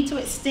if you need to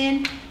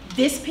extend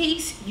this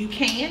piece, you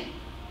can,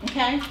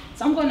 okay?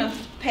 So I'm gonna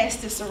pass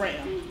this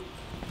around.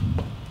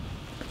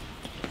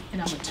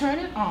 And I'm gonna turn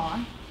it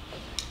on.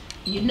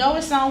 You know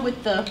it's on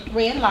with the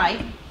red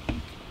light.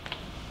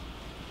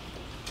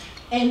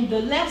 And the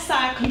left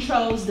side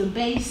controls the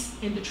bass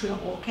and the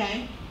treble,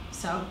 okay?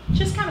 So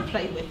just kind of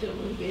play with it a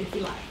little bit if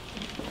you like.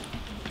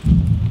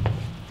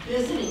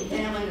 Visiting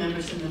family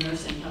members in the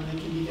nursing home can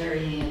be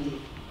very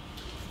handy.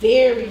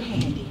 Very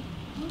handy.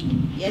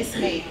 Yes,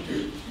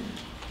 ma'am.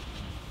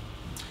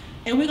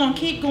 And we're gonna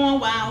keep going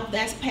while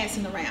that's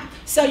passing around.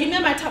 So you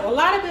remember I talked a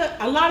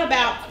lot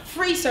about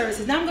free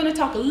services. Now I'm gonna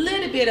talk a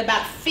little bit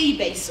about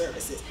fee-based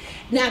services.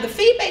 Now the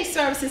fee-based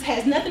services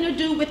has nothing to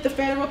do with the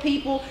federal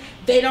people.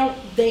 We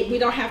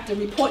don't have to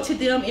report to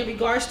them in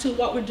regards to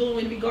what we're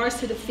doing in regards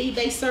to the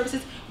fee-based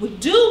services. We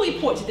do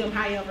report to them,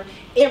 however,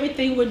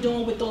 everything we're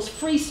doing with those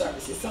free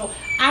services. So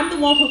I'm the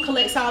one who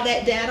collects all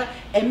that data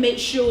and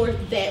makes sure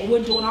that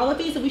we're doing all the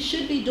things that we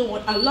should be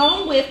doing,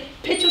 along with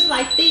pictures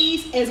like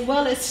these, as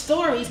well as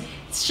stories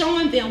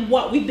showing them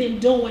what we've been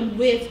doing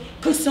with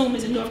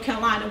consumers in North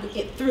Carolina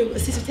through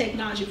Assistive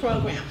Technology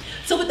Program.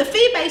 So with the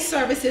fee-based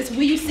services,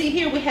 you see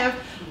here we have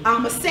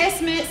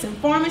assessments and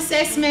form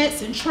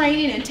assessments and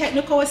training and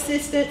technical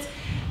assistance.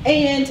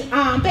 And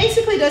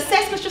basically the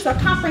assessment's just a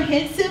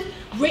comprehensive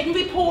written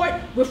report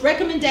with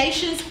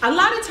recommendations. A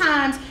lot of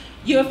times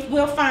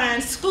we'll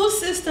find school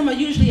system will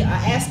usually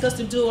ask us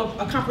to do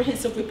a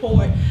comprehensive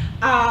report.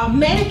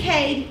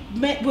 Medicaid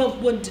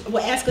will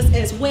ask us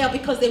as well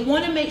because they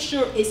want to make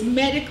sure it's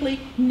medically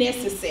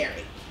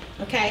necessary.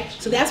 Okay,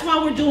 so that's why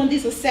we're doing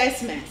these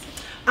assessments.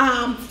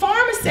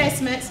 Farm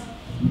assessments,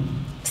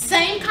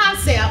 same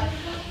concept.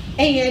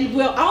 And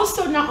we'll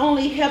also not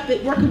only help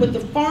it working with the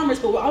farmers,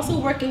 but we're also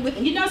working with,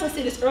 and you know, as I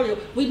said this earlier,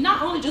 we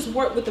not only just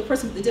work with the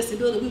person with the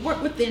disability, we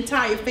work with the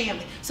entire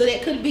family. So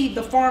that could be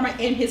the farmer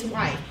and his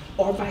wife,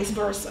 or vice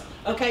versa.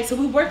 Okay, so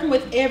we're working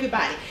with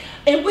everybody.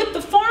 And with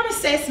the farm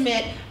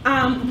assessment,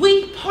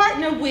 we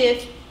partner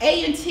with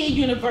A&T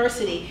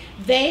University.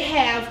 They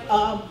have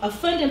a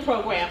funding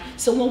program.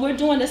 So when we're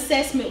doing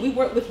assessment, we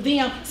work with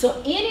them. So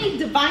any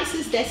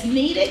devices that's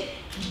needed,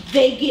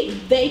 they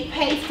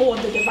pay for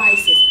the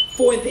devices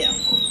for them,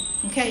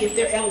 okay, if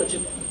they're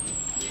eligible.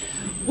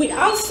 We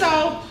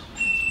also,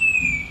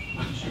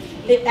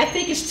 I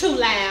think it's too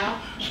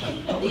loud.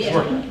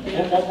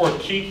 Yeah. Or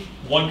keep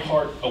one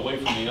part away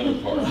from the other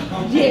part.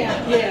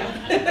 Yeah, yeah.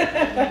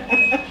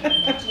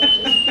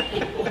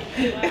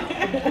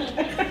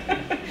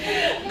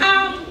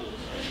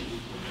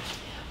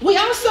 We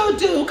also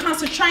do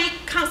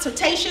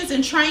consultations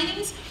and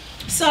trainings.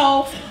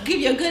 So,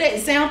 give you a good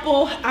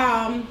example.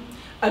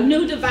 A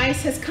new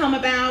device has come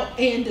about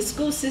and the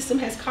school system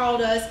has called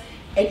us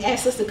and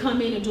asked us to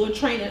come in and do a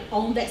training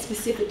on that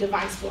specific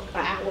device for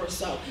an hour or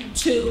so,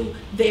 to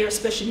their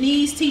special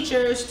needs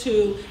teachers,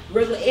 to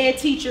regular ed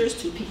teachers,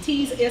 to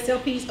PTs,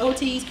 SLPs,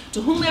 OTs,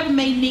 to whomever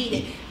may need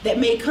it that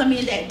may come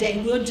in that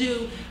day. We'll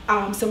do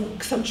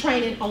some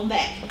training on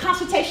that. A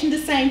consultation, the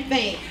same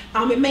thing.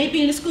 It may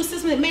be in the school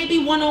system, it may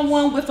be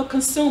one-on-one with a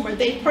consumer.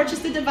 They've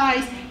purchased the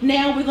device,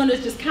 now we're gonna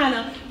just kind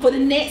of, for the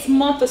next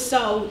month or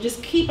so,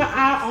 just keep an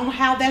eye on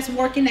how that's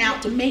working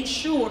out to make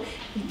sure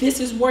this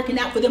is working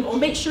out for them, or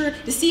make sure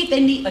to see if they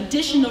need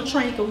additional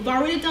training, because we've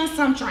already done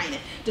some training,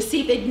 to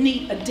see if they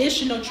need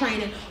additional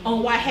training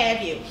on what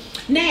have you.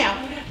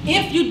 Now,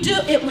 if you do,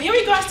 in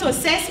regards to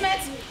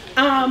assessments,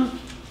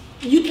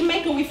 you can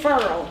make a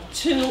referral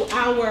to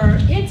our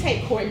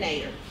intake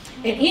coordinator,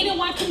 and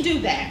anyone can do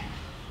that.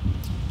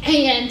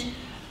 And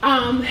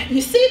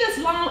you see this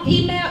long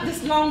email,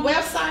 this long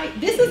website?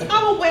 This is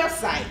our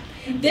website.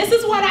 This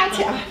is what I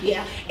tell,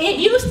 yeah. It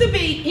used to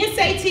be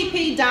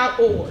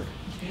nsatp.org.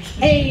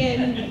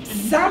 And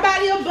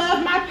somebody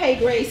above my pay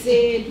grade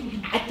said,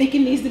 I think it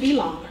needs to be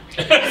longer.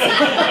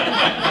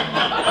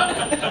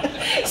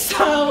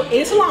 So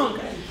it's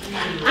longer.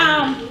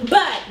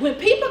 But when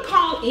people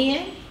call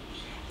in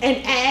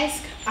and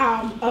ask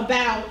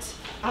about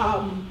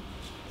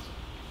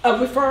a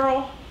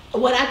referral,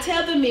 what I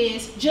tell them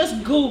is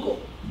just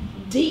Google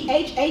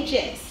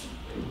DHHS.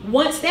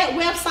 Once that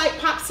website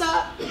pops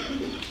up,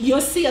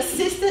 you'll see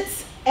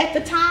assistance at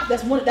the top. In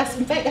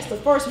fact, that's the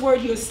first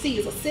word you'll see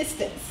is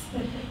assistance.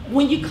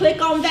 When you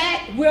click on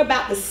that, we're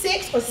about the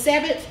 6th or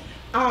 7th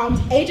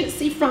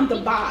agency from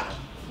the bottom.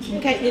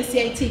 Okay,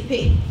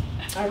 NCATP.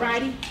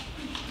 Alrighty.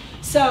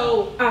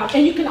 So,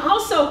 and you can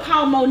also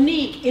call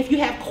Monique if you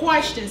have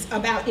questions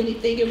about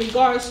anything in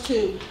regards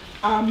to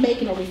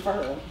making a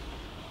referral.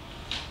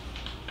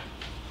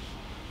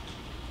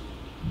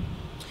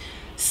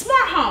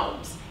 Smart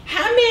homes.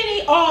 How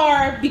many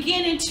are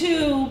beginning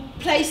to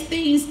place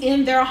things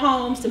in their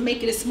homes to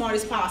make it as smart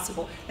as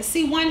possible? I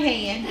see one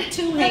hand,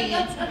 two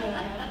hands.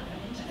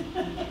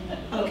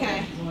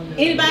 Okay.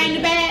 Anybody in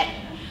the back?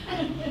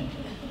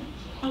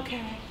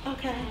 Okay,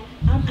 okay.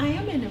 I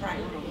am in the right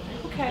room.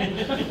 Okay.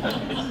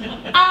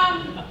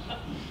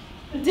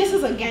 This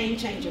is a game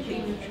changer,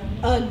 people.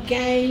 A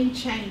game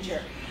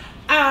changer.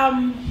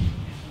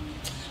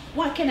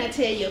 What can I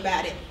tell you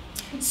about it?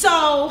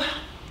 So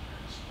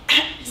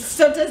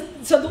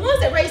the ones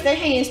that raise their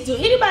hands, do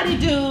anybody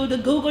do the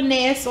Google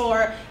Nest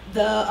or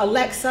the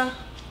Alexa?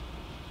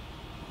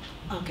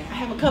 Okay, I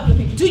have a couple of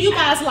people. Do you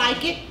guys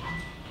like it?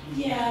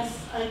 Yes,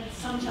 it's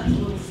sometimes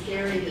a little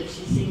scary that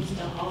she seems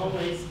to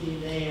always be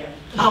there.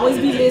 Always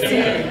be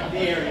listening.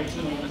 Very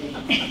handy.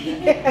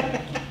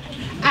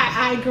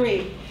 I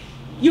agree.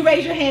 You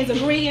raise your hands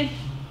agreeing?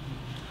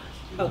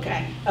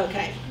 Okay,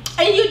 okay.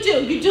 And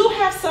you do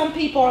have some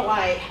people are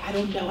like, I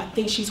don't know, I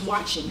think she's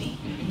watching me.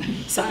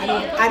 So I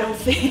don't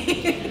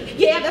think,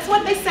 yeah, that's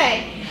what they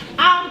say.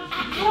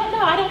 I don't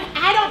know, I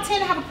don't tend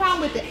to have a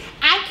problem with it.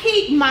 I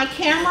keep my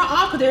camera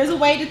off, because there's a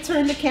way to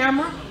turn the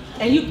camera,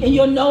 and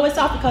you'll know it's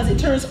off because it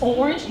turns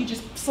orange. You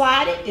just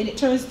slide it and it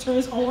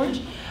turns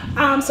orange.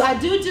 So I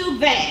do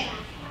that.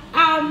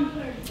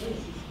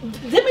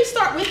 Let me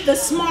start with the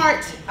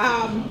smart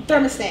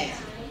thermostat.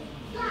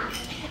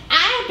 I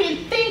have been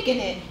thinking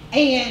it,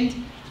 and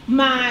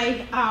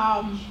my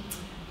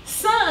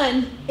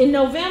son in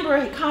November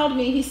had called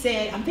me and he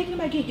said, I'm thinking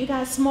about getting you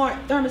guys smart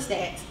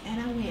thermostats.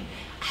 And I went,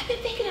 I've been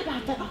thinking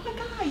about that. Oh my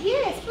God,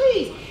 yes,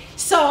 please.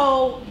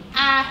 So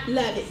I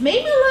love it.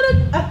 Made me a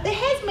little, it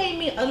has made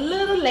me a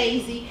little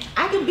lazy.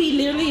 I can be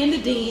literally in the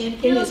den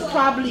and it's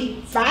probably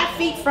 5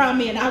 feet from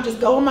me, and I'll just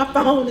go on my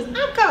phone and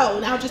I'm cold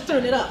and I'll just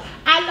turn it up.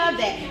 I love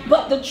that.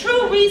 But the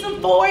true reason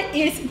for it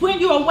is when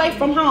you're away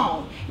from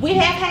home. We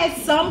have had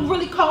some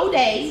really cold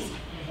days,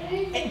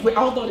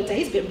 although the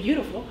day's been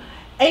beautiful.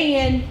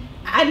 And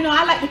I know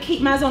I like to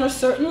keep mine on a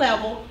certain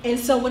level, and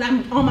so when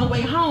I'm on my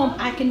way home,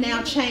 I can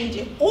now change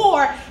it.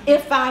 Or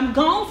if I'm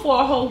gone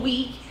for a whole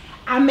week,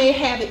 I may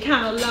have it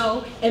kind of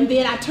low, and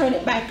then I turn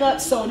it back up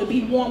so to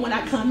be warm when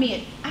I come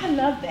in. I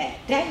love that.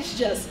 That's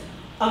just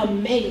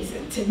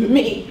amazing to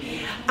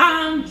me.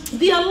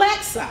 The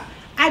Alexa,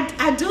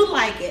 I do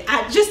like it.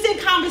 Just in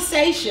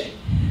conversation,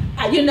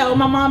 you know,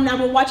 my mom and I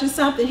were watching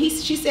something.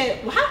 She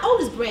said, well, how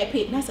old is Brad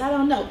Pitt? And I said, I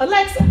don't know.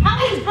 Alexa,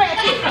 how old is Brad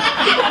Pitt?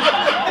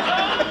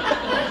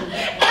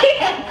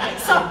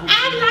 So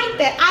I like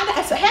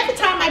that. So half the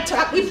time I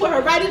talk, we put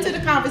her right into the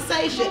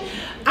conversation.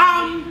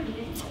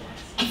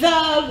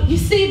 You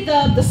see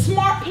the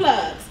smart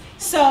plugs.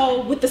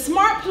 So with the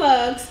smart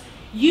plugs,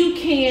 you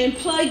can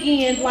plug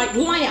in like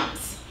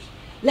lamps.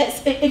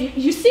 If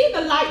you see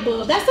the light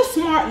bulb, that's a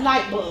smart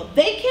light bulb.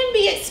 They can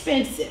be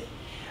expensive,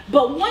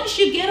 but once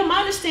you get them,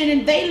 I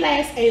understand they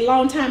last a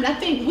long time. And I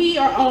think we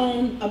are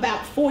on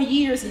about 4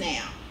 years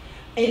now.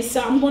 And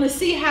so I'm going to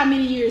see how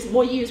many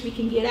more years we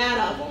can get out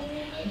of them.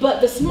 But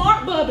the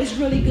smart bulb is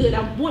really good.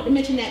 I want to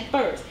mention that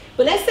first.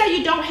 But let's say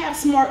you don't have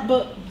smart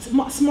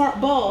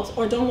bulbs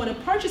or don't want to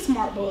purchase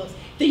smart bulbs,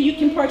 then you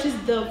can purchase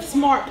the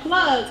smart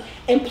plugs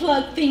and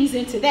plug things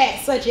into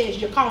that, such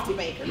as your coffee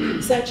maker,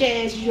 such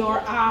as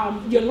your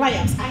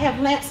lamps. I have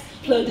lamps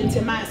plugged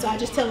into mine, so I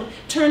just tell them,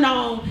 turn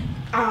on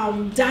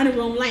dining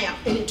room lamp,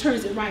 and it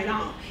turns it right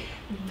on.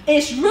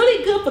 It's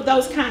really good for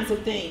those kinds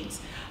of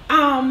things.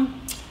 How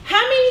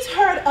many's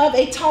heard of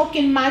a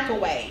talking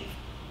microwave?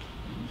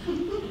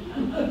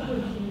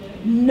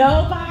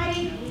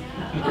 Nobody?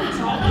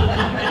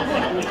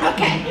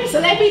 Okay, so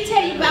let me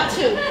tell you about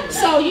two.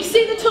 So you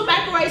see the two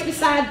microwaves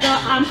beside the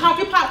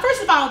coffee pot.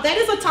 First of all, that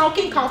is a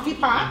talking coffee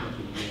pot.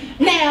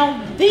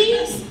 Now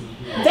these,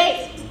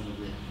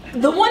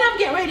 the one I'm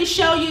getting ready to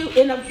show you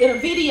in a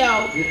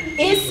video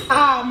is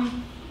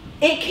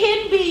it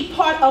can be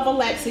part of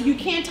Alexa. You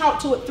can talk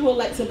to it through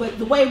Alexa, but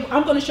the way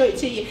I'm going to show it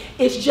to you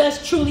is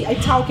just truly a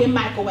talking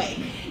microwave.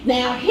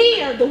 Now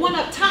here, the one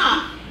up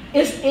top,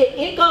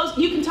 it goes,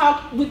 you can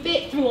talk with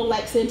it through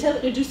Alexa and tell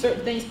it to do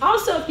certain things.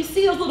 Also, if you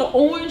see those little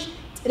orange,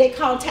 they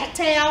call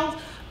tactile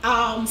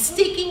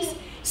stickies,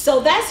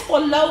 so that's for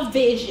low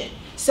vision.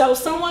 So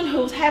someone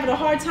who's having a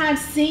hard time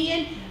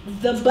seeing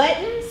the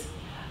buttons,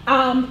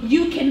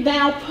 you can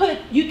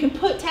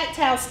put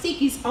tactile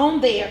stickies on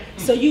there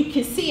so you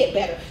can see it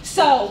better.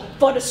 So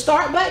for the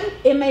start button,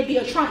 it may be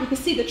you can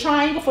see the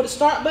triangle for the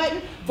start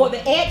button. For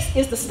the X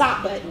is the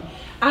stop button.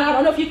 I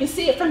don't know if you can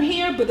see it from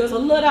here, but there's a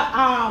little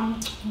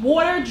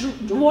water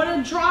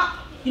drop.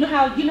 You know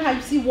how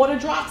you see water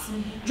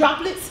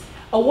droplets?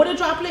 A water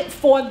droplet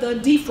for the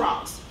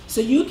defrost.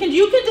 So you can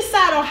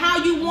decide on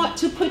how you want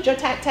to put your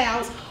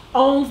tactiles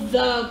on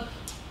the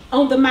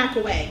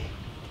microwave.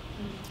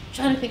 I'm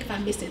trying to think if I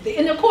missed anything.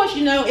 And of course,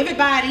 you know,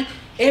 everybody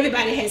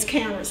has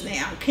cameras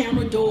now,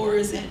 camera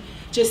doors, and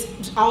just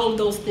all of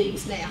those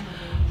things now.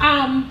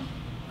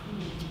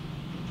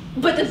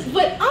 But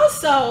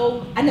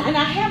also, and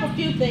I have a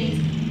few things.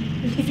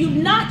 If you're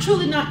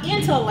truly not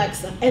into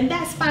Alexa, and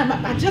that's fine.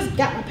 I just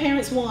got my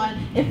parents one.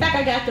 In fact,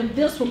 I got them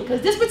this one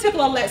because this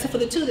particular Alexa, for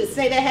the two that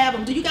say they have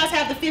them. Do you guys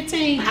have the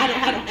 15? I don't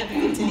have the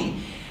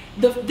 15.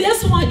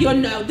 This one, you'll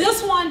know.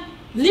 This one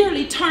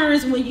literally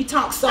turns when you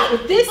talk. So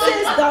if this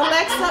is the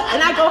Alexa,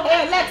 and I go,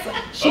 hey Alexa,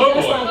 she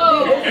does like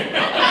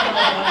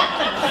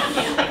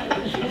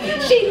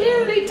this. She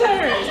literally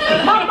turns.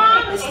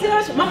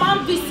 My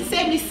mom be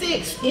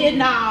 76 in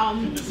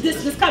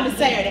this coming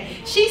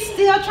Saturday. She's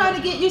still trying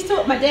to get used to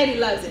it. My daddy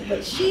loves it,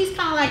 but she's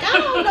kind of like, I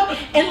don't know.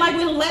 And like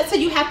with Alexa,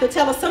 you have to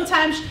tell her.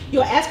 Sometimes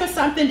you'll ask her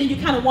something, then you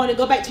kind of want to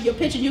go back to your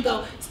picture. You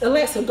go,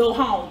 Alexa, go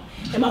home.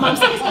 And my mom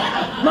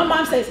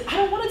says, I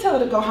don't want to tell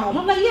her to go home.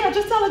 I'm like, yeah,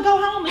 just tell her to go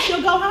home and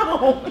she'll go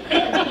home.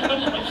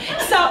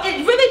 So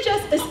it really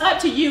just is up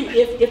to you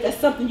if that's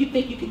something you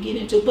think you could get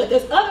into. But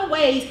there's other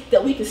ways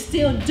that we can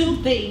still do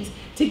things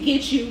to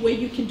get you where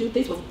you can do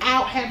things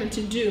without having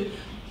to do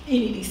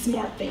any of these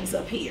smart things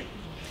up here.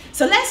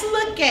 So let's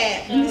look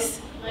at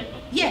this.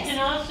 Yes. You can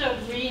also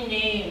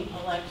rename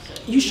Alexa.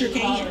 You sure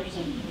can.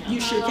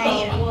 You sure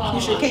can. You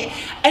sure can.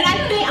 And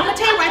I think, I'm going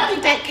to tell you where I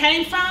think that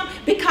came from,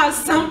 because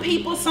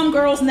some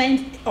girls'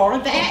 names are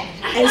that,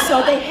 and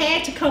so they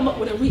had to come up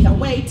with a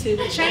way to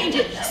change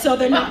it so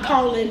they're not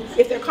calling,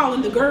 if they're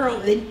calling the girl,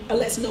 then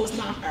Alexa knows it's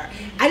not her.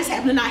 I just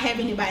happen to not have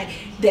anybody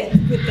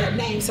with that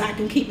name, so I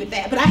can keep it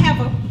that. But I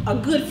have a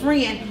good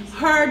friend,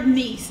 her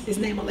niece is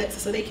named Alexa,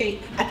 so they can't,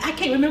 I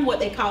can't remember what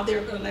they call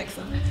their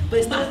Alexa, but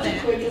it's not Just a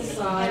that. quick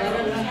aside, I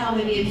don't know how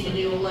many of you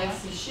knew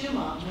Alexa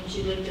Schumann when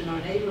she lived in our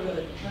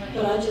neighborhood,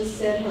 but I just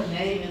said her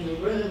name in the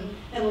room,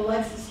 and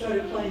Alexa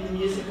started playing the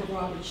music of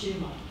Robert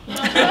Schumann.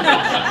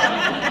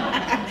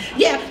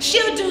 Yeah,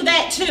 she'll do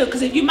that too,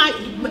 because if you might,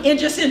 and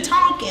just in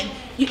talking,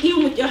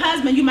 even with your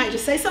husband, you might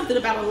just say something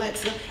about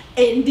Alexa,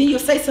 and then you'll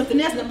say something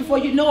else, and before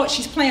you know it,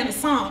 she's playing a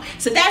song.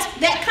 So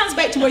that comes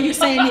back to where you're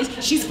saying is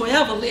she's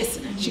forever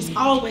listening. She's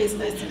always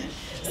listening.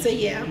 So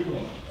yeah.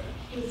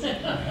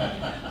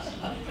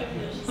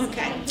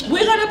 Okay,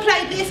 we're gonna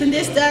play this, and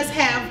this does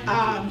have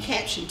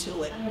caption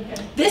to it.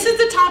 This is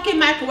the talking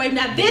microwave.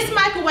 Now this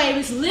microwave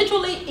is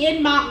literally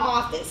in my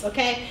office,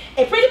 okay?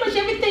 And pretty much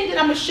everything that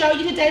I'm gonna show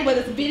you today,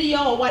 whether it's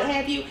video or what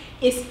have you,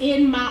 is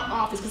in my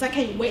office, because I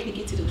can't wait to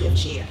get to the lift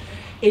chair.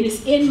 And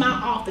it's in my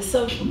office.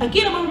 So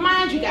again, I'm gonna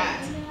remind you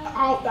guys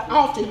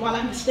often while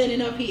I'm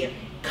standing up here,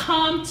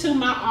 come to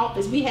my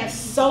office. We have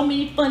so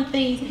many fun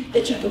things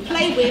that you can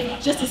play with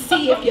just to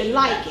see if you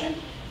like it.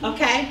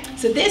 Okay,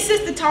 so this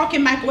is the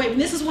talking microwave, and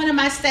this is one of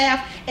my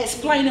staff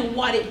explaining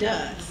what it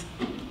does.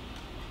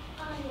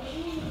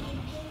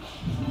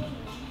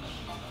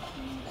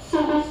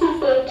 So this is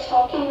the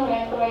talking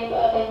microwave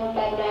oven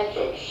by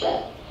Magic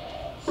Chef.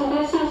 So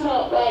this is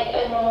not like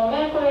a normal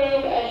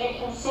microwave. As you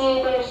can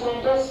see, there's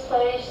no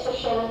displays to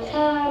show the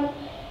time.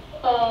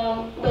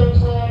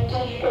 There's no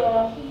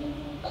digital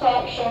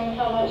clock showing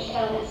how much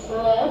time is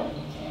left.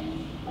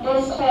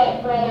 This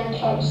clock rather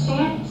talks to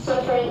you.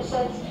 So for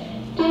instance,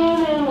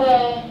 down in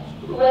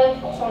the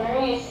left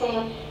corner, you see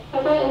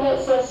a button that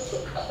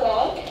says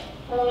clock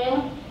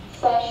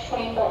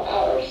 1/24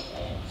 hours.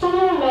 So I'm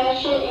going to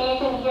mash it and you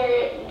can hear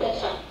the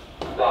time.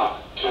 Clock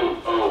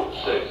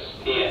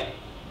 2:06 p.m.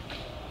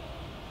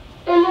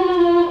 And then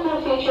another cool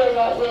feature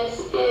about this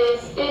is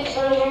it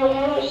tells you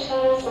how much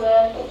time is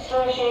left. It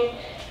tells you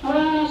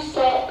when you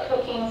stop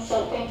cooking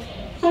something.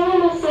 So I'm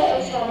going to set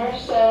a timer.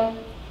 So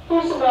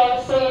first of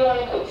all, say you want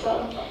to cook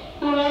something.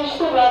 You mash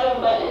the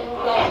bottom button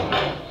like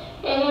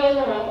any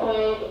other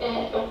microwave and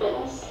it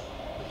opens.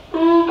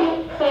 Then you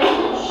can click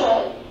and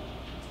shut.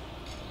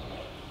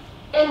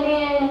 And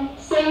then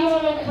say you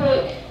want to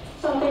cook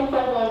something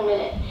for 1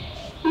 minute.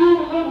 You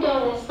would hold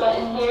down this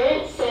button here.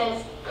 It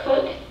says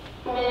cook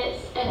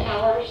minutes and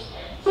hours.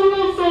 So I'm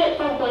going to set it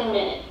for 1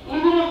 minute.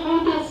 You're going to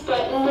hold this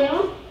button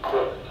down.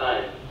 Cook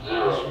time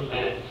 0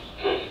 minutes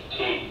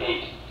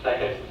 58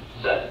 seconds.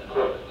 Set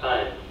cook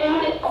time.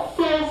 And it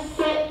says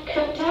set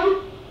cook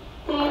time.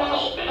 So you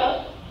mash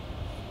up.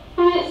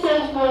 And it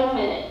says 1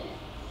 minute.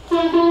 So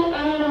then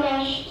I'm going to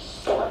mash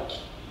start.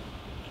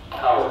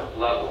 Power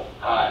level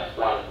high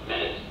 1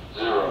 minute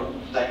 0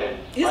 seconds.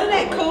 Isn't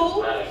that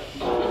cool?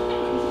 So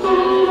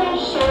when you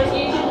mash start,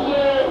 you can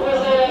hear where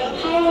the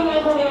power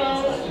level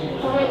was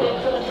and where the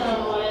cook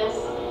time was.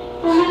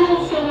 And then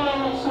it's going to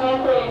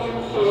microwave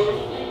your food.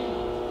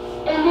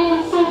 And then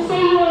so say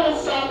you want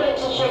to stop it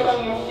to check on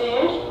your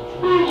food,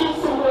 you just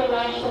simply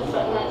mash this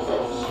button that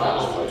says stop.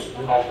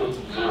 Halted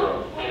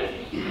 0 minutes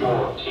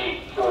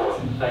 44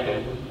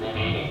 seconds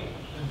remaining.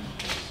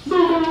 So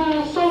then when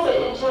you stop it,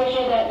 it tells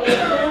you that the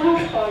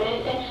timer started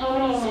and how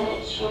many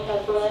minutes you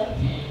have left.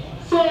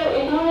 So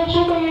if you want to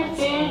check on your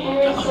food,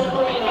 you're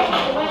simply mash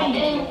the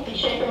button,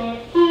 check on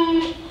your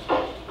food,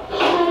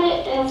 shut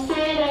it, and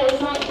say that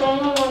it's not done,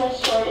 you want to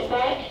start it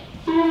back.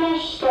 You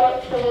mash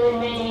start for the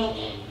remaining,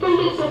 I think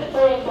it said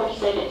 44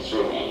 seconds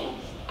remaining.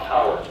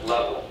 Power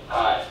level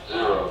high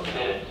 0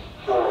 minutes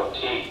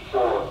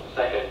 44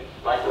 seconds.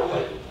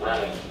 Microwave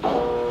running. So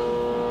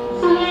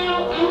now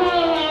I'm going to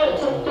allow it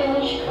to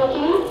finish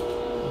cooking.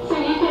 So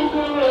you can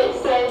hear what it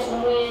says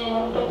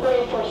when the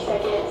 44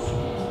 seconds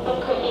of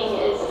cooking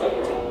is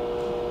over.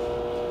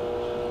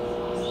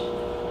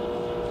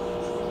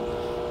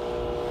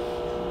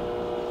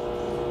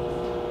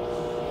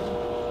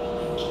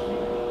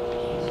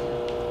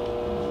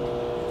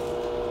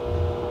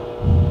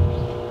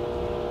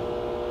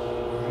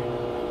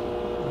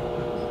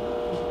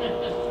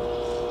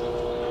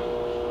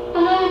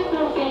 Another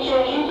cool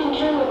feature is you can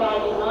turn the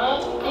volume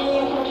up and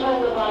you can turn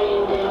the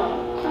volume down.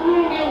 So I'm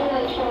going to go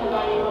ahead and turn the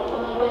volume up a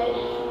little bit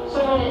so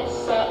when it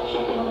stops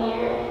you can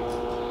hear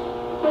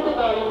that the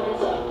volume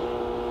is up.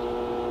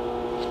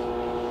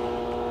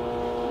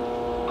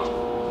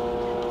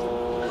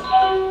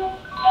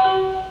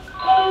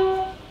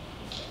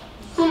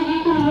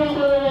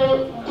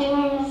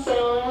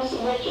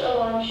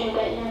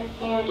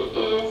 mode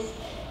is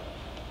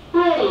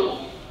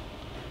ready.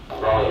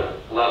 Volume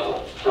level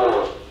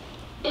 4.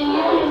 And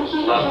you can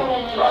keep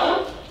turning it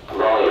up,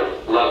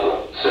 Volume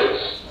level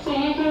 6. so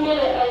you can get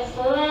it as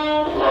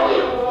loud as you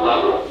Volume want.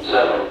 level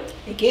 7.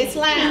 It gets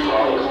loud.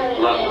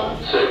 Volume level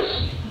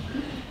 6.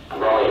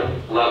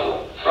 Volume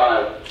level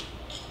 5.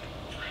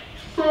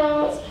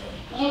 So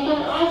you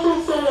can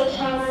also set a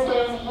timer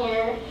down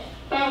here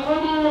by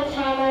holding the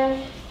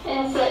timer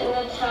and setting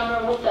the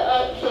timer with the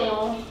up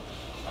thing.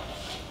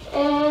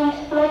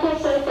 And like I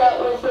said, that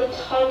was the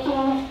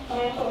talking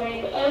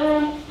microwave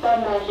oven by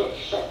Magic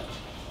Chef.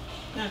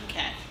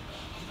 Okay.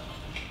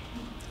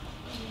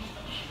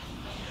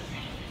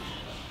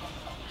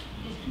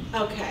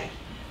 Okay.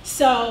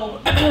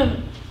 So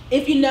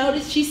if you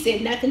notice, she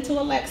said nothing to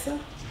Alexa.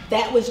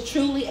 That was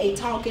truly a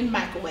talking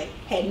microwave.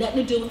 Had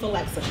nothing to do with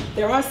Alexa.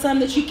 There are some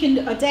that you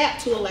can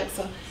adapt to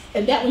Alexa,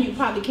 and that one you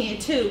probably can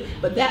too.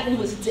 But that one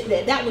was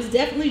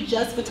definitely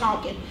just for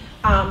talking,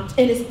 and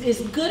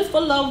it's good for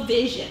low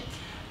vision.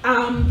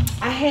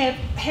 I have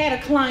had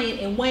a client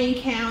in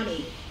Wayne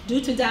County. Due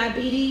to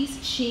diabetes,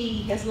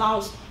 she has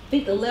lost, I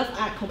think, the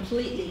left eye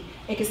completely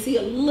and can see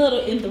a little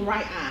in the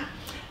right eye.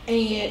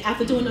 And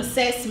after doing an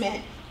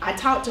assessment, I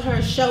talked to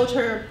her, showed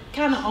her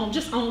kind of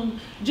just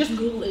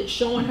Google it,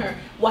 showing her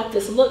what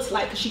this looks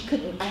like, because she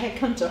couldn't, I had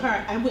come to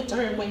her, I went to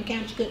her in Wayne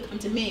County, she couldn't come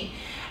to me.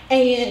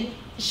 And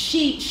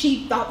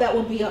she thought that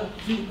would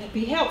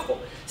be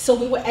helpful. So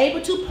we were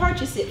able to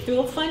purchase it through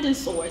a funding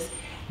source.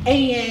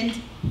 And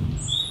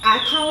I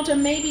called her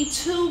maybe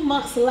 2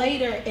 months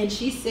later, and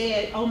she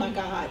said, oh my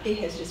God, it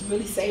has just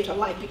really saved her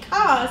life,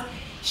 because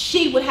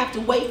she would have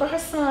to wait for her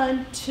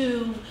son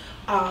to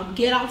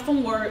get off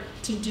from work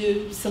to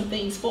do some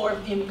things for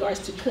him in regards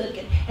to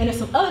cooking. And there's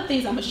some other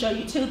things I'm gonna show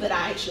you too that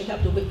I actually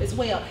helped her with as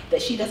well,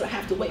 that she doesn't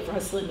have to wait for her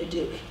son to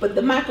do. But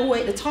the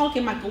microwave, the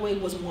talking microwave,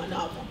 was one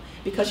of them,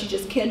 because she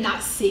just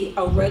cannot see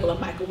a regular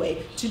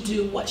microwave to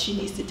do what she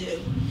needs to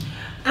do.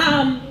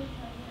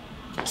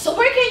 So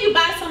where can you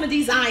buy some of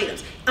these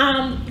items?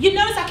 You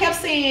notice I kept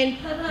saying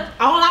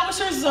all our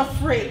services are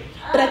free,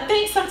 but I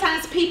think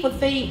sometimes people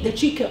think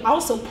that you can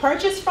also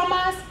purchase from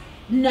us.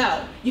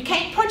 No, you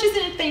can't purchase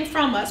anything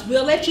from us.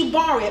 We'll let you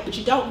borrow it, but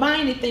you don't buy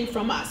anything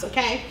from us,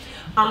 okay?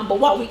 But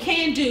what we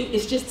can do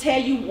is just tell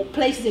you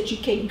places that you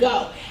can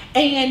go,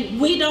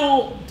 and we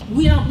don't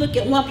look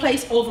at one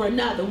place over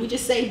another. We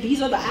just say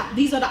these are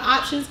the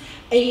options,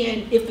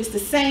 and if it's the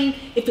same,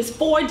 if it's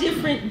 4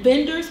 different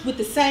vendors with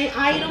the same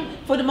item,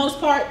 for the most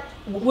part,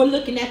 we're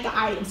looking at the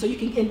item. So you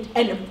can,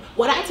 and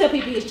what I tell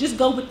people is just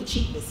go with the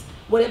cheapest,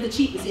 whatever the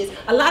cheapest is.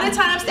 A lot of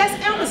times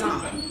that's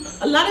Amazon.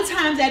 A lot of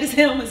times that is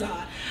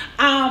Amazon.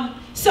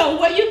 So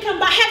where you can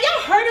buy, have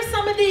y'all heard of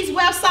some of these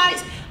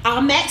websites?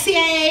 Maxi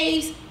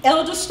A's,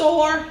 Elder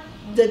Store,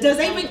 do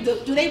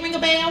they ring a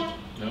bell?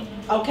 No.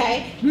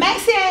 Okay,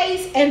 Maxi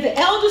A's and the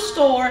Elder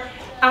Store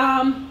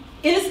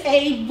is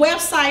a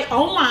website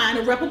online,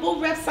 a reputable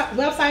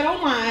website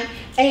online,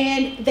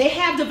 and they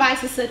have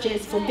devices such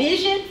as for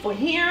vision, for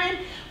hearing,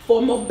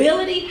 for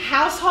mobility,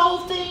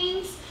 household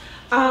things.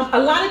 A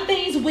lot of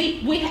things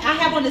I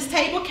have on this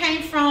table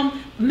came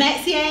from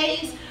Maxi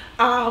A's,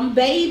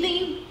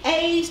 bathing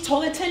aids,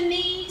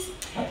 toiletries,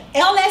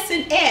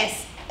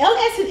 LS&S.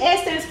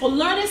 LS&S stands for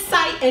Learning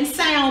Sight and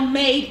Sound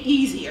Made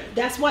Easier.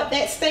 That's what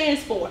that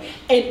stands for.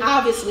 And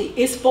obviously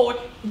it's for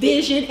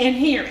vision and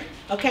hearing.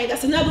 Okay,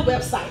 that's another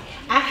website.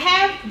 I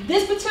have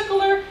this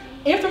particular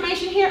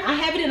information here. I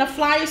have it in a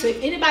flyer, so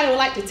if anybody would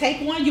like to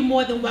take one, you're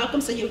more than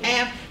welcome, so you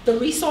have the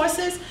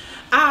resources.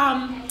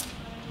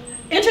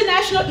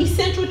 International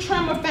Essential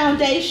Tremor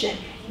Foundation.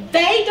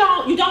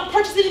 You don't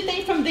purchase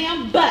anything from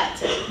them,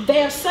 but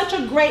they're such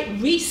a great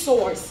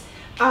resource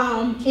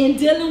in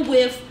dealing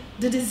with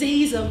the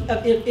disease of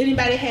if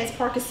anybody has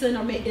Parkinson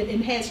or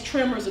and has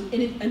tremors or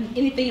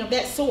anything of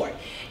that sort.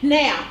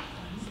 Now,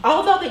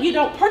 although that you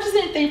don't purchase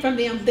anything from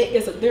them,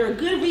 they're a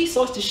good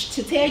resource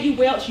to tell you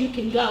where else you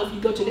can go if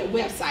you go to their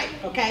website,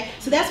 okay?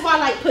 So that's why I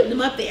like putting them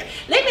up there.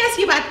 Let me ask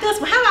you about this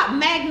one. How about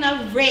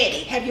Magna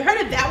Ready? Have you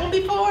heard of that one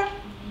before?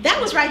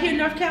 That was right here in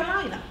North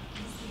Carolina.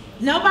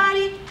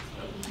 Nobody?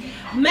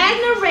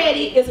 Magna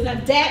Ready is an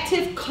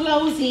adaptive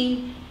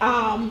closing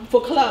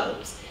for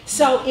clothes.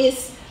 So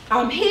it's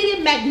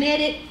hidden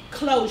magnetic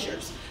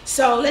closures.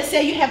 So let's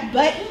say you have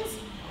buttons.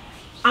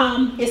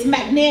 It's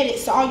magnetic,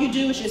 so all you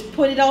do is just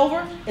put it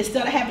over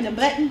instead of having a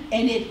button,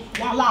 and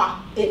voila,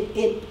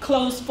 it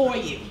closed for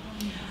you.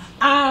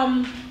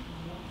 An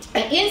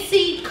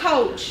NC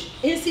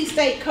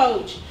State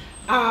coach,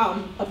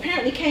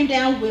 apparently came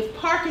down with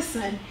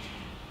Parkinson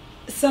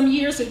some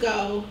years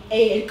ago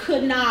and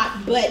could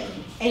not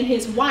button. And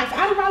his wife,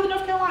 out of Raleigh,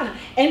 North Carolina,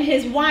 and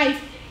his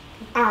wife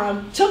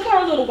took her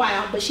a little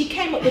while, but she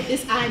came up with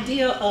this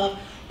idea of,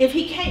 if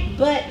he can't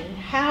button,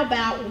 how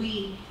about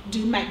we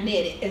do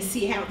magnetic and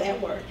see how that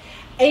works?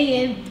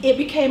 And it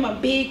became a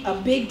big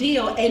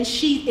deal, and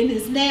it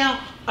is now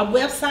a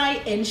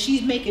website, and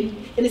she's making,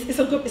 and it's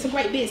a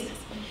great business.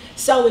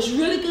 So it's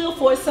really good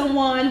for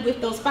someone with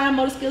those fine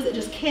motor skills that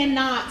just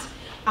cannot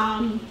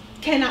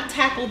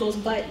tackle those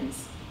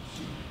buttons.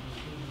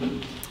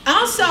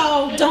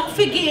 Also, don't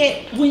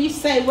forget when you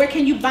say, where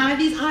can you buy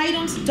these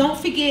items? Don't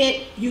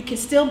forget you can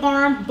still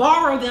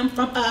borrow them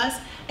from us,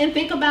 and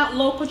think about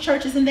local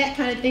churches and that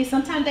kind of thing.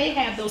 Sometimes they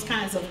have those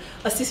kinds of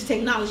assistive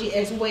technology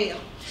as well.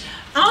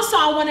 Also,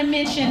 I want to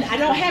mention, I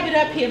don't have it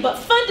up here, but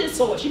funding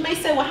source. You may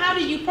say, well, how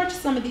do you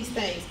purchase some of these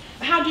things?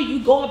 How do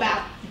you go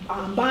about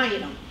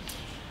buying them?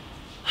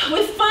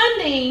 With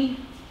funding,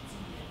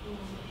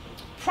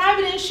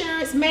 private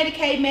insurance,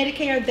 Medicaid,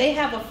 Medicare, they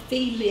have a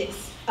fee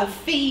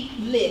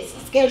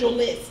list, schedule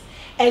list.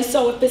 And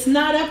so if it's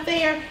not up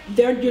there,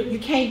 you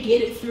can't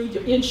get it through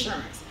your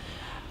insurance.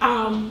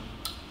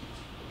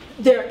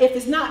 If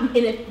it's not, and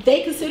if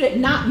they consider it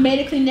not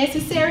medically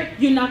necessary,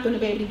 you're not going to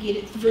be able to get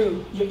it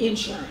through your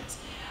insurance.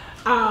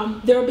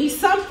 There will be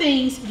some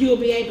things you'll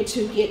be able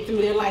to get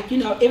through there, like,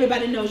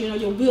 everybody knows,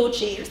 your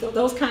wheelchairs,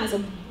 those kinds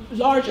of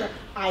larger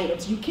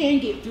items you can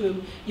get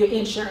through your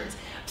insurance.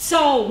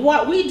 So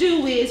what we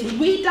do is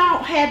we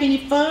don't have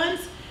any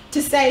funds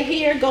to say,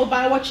 here, go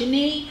buy what you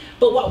need,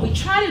 but what we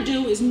try to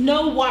do is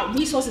know what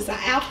resources are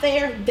out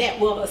there that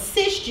will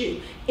assist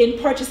you in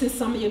purchasing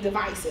some of your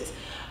devices.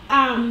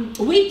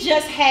 We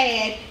just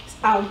had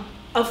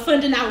a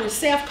funding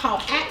ourselves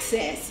called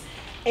Access,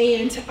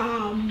 and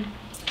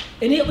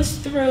it was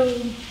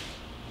through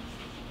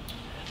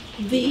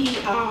the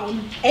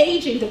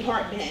aging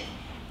department,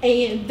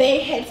 and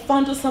they had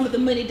funneled some of the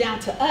money down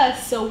to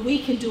us so we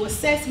can do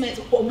assessments.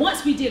 Well,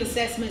 once we did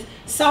assessments,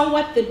 saw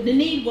what the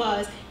need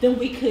was, then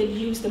we could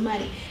use the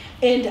money.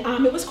 And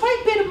it was quite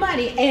a bit of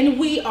money, and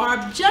we are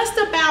just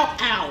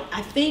about out.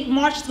 I think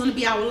March is going to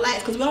be our last,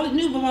 because we only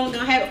knew we were only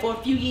going to have it for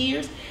a few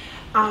years.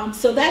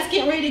 So that's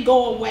getting ready to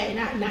go away, and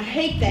I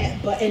hate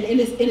that, but and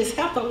it's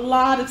helped a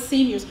lot of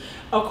seniors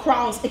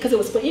across, because it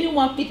was for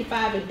anyone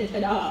 55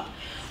 and up.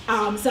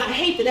 So I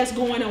hate that that's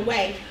going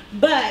away.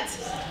 But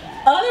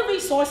other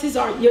resources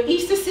are your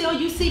Easter Seal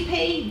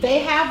UCP. They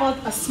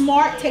have a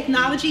smart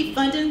technology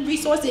funding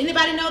resource. Did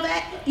anybody know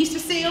that? Easter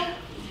Seal?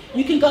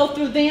 You can go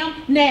through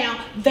them.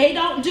 Now, they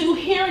don't do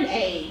hearing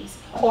aids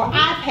or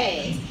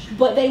iPads,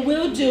 but they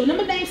will do, let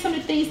me name some of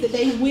the things that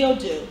they will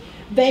do.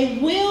 They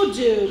will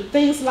do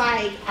things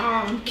like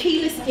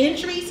keyless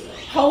entries,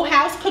 whole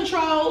house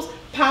controls,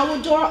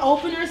 power door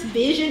openers,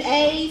 vision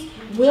aids,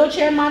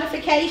 wheelchair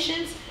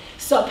modifications,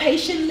 so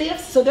patient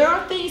lifts. So there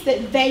are things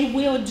that they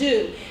will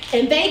do.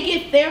 And they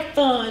get their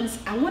funds,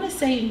 I want to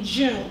say in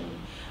June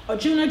or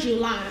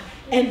July.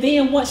 And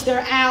then once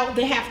they're out,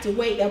 they have to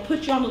wait. They'll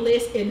put you on the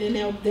list, and then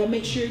they'll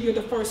make sure you're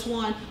the first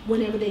one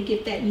whenever they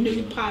get that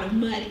new pot of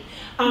money.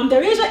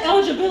 There is an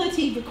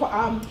eligibility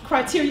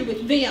criteria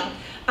with them.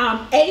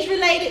 Age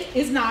related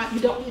is not,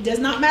 it does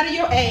not matter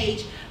your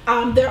age.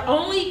 Their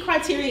only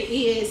criteria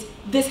is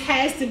this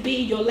has to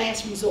be your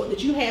last resort,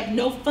 that you have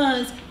no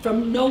funds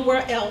from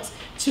nowhere else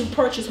to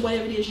purchase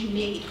whatever it is you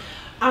need.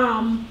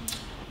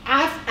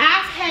 I've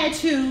had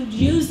to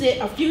use it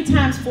a few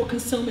times for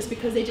consumers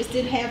because they just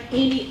didn't have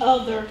any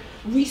other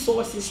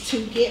resources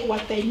to get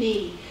what they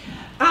need.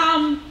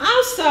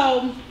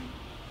 Also,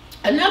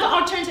 another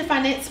alternative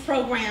finance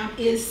program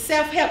is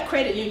Self-Help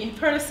Credit Union. You've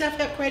heard of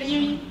Self-Help Credit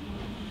Union?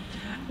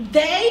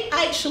 They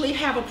actually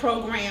have a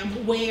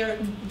program where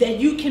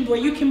you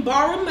can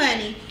borrow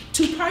money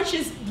to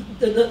purchase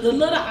the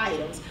little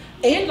items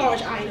and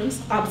large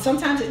items.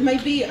 Sometimes it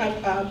may be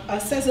a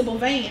accessible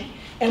van,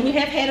 and we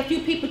have had a few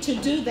people to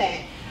do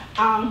that.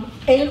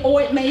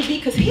 Or it may be,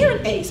 because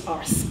hearing aids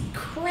are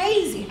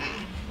crazy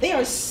high. They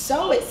are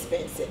so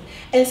expensive,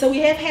 and so we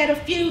have had a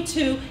few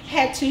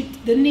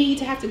the need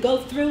to have to go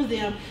through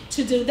them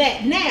to do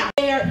that. Now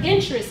their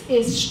interest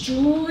is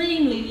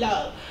extremely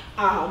low.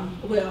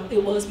 Well,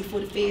 it was before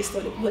the Fed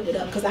started putting it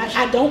up, because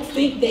I don't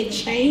think they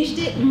changed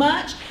it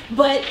much,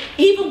 but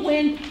even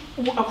when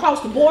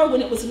across the board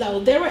when it was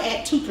low, they were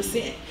at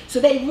 2%. So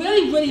they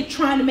really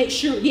trying to make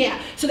sure,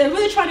 so they're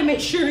really trying to make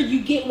sure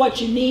you get what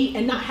you need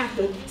and not have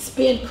to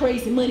spend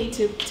crazy money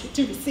to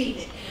receive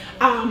it.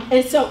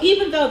 And so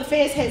even though the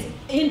Fed has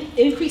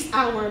increased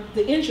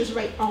the interest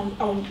rate on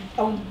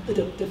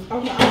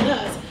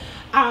us,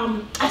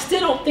 I still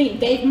don't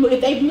think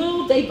if they've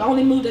moved, they've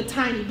only moved a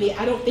tiny bit.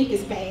 I don't think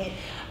it's bad.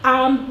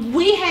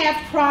 We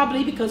have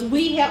probably, because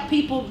we help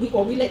people,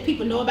 we let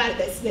people know about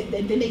it,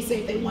 then they say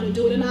if they want to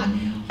do it or not.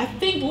 I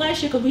think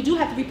last year, because we do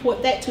have to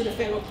report that to the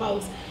federal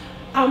folks,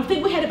 I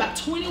think we had about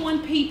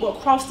 21 people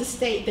across the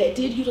state that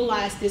did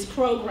utilize this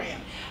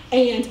program.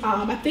 And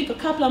I think a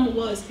couple of them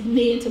was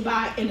needing to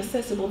buy an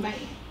accessible van.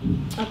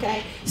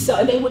 Okay,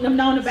 so they wouldn't have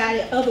known about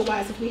it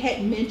otherwise if we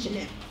hadn't mentioned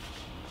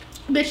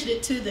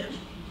it to them.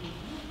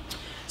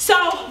 So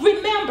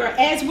remember,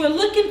 as we're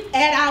looking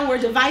at our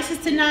devices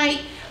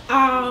tonight,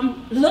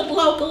 look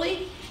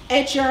locally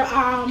at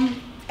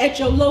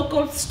your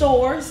local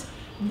stores.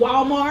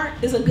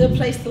 Walmart is a good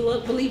place to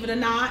look, believe it or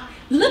not.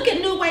 Look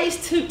at new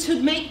ways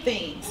to make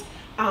things.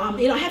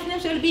 You don't have to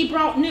necessarily be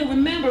brought new.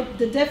 Remember,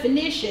 the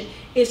definition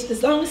is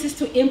as long as it's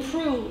to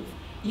improve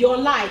your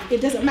life. It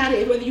doesn't matter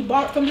whether you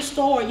bought it from the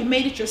store or you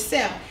made it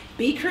yourself.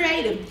 Be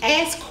creative,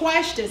 ask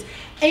questions,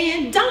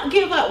 and don't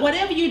give up.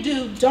 Whatever you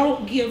do,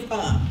 don't give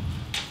up.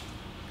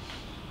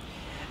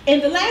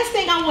 And the last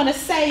thing I want to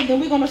say, then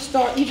we're going to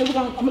start. We'll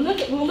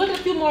look at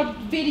a few more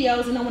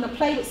videos, and I want to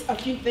play with a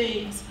few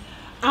things.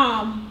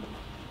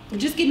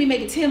 Just give me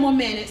maybe 10 more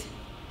minutes.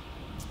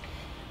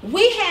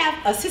 We have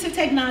Assistive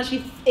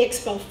Technology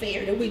Expo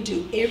Fair that we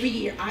do every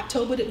year.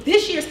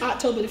 This year's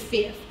October the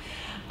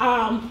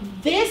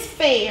 5th. This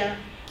fair,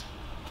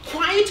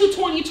 prior to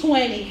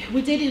 2020,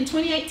 we did it in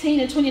 2018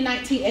 and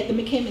 2019 at the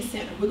McKimmon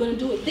Center. We're going to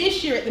do it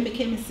this year at the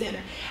McKimmon Center.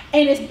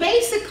 And it's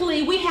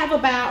basically, we have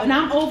about, and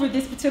I'm over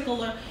this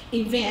particular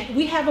event,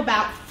 we have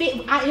about,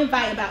 I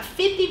invite about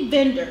 50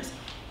 vendors,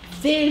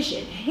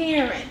 vision,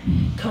 hearing,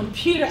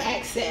 computer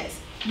access,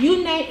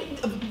 you name,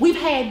 we've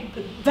had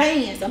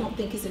vans, I don't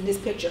think it's in this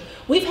picture.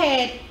 We've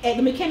had, at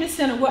the McKimmon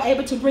Center, we're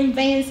able to bring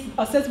vans,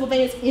 accessible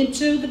vans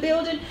into the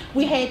building.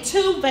 We had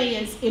 2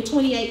 vans in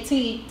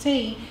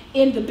 2018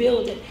 in the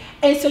building.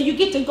 And so you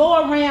get to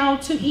go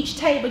around to each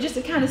table just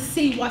to kind of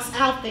see what's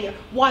out there,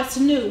 what's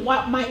new,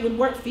 what would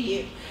work for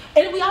you.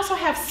 And we also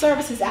have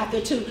services out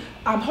there too.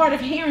 Hard of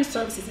Hearing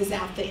Services is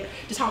out there,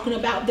 just talking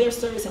about their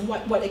service and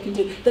what they can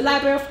do. The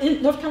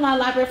North Carolina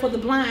Library for the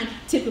Blind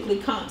typically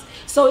comes.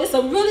 So it's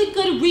a really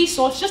good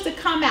resource just to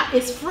come out.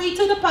 It's free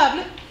to the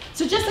public.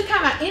 So just to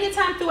come out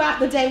anytime throughout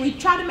the day, we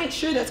try to make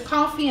sure there's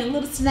coffee and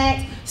little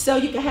snacks so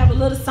you can have a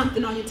little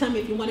something on your tummy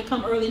if you want to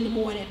come early in the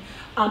morning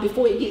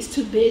before it gets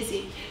too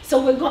busy.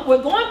 So we're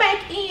going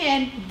back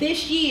in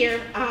this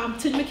year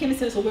to the McKimmon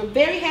Center, so we're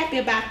very happy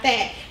about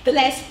that. The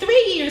last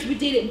 3 years we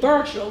did it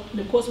virtual, and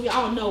of course we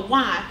all know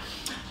why.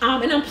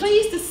 And I'm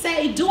pleased to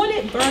say, doing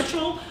it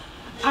virtual,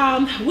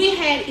 we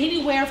had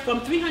anywhere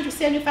from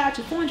 375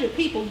 to 400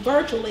 people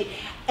virtually,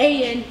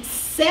 and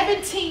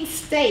 17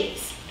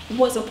 states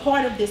was a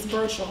part of this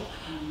virtual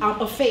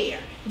affair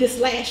this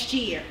last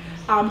year.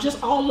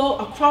 Just all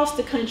across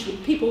the country,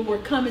 people were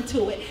coming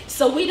to it.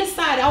 So we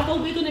decided,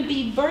 although we're going to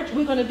be virtual,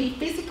 we're going to be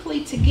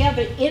physically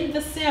together in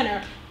the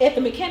center, at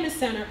the McKimmon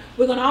Center,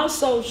 we're going to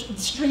also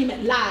stream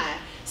it live.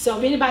 So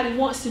if anybody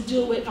wants to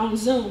do it on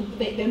Zoom,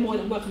 they're more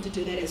than welcome to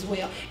do that as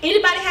well.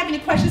 Anybody have any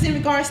questions in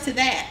regards to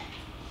that?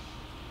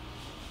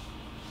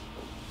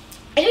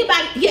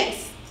 Anybody?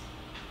 Yes.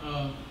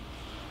 A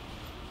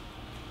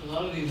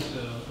lot of these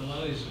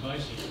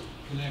devices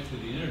connect to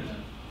the internet,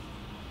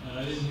 and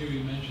I didn't hear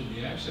you mention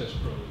the Access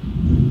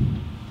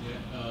Program.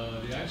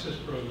 The Access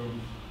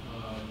Program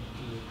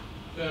is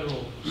a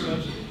federal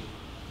subsidy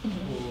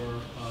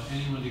for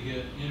anyone to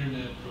get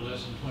internet for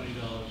less than $20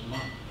 a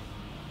month.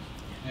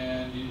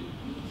 And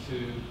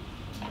to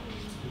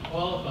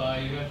qualify,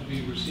 you have to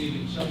be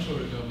receiving some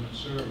sort of government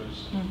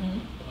service.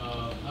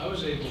 I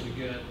was able to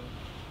get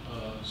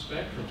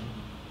Spectrum.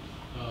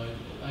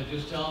 I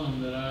just tell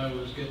them that I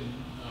was getting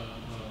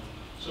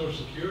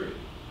Social Security.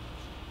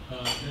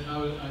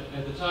 And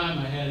at the time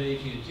I had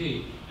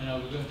AT&T, and I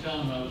was going to tell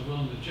them I was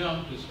willing to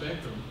jump to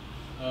Spectrum,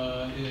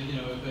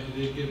 if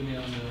they'd give me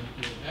on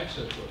the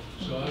access program.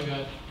 So I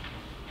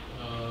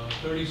got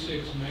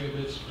 36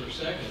 megabits per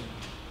second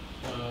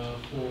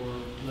for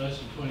less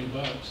than $20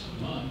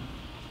 a month,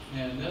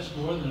 and that's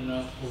more than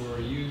enough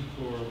for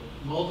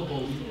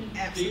multiple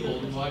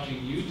people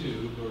watching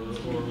YouTube or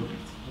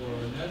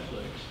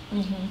Netflix.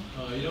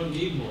 You don't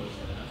need more than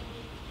that.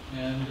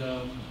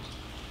 And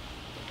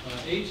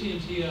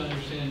AT&T, I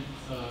understand.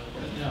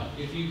 Now,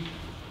 if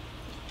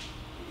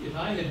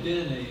I had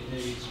been a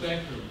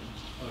Spectrum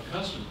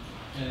customer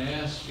and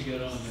asked to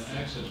get on the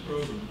Access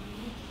Program,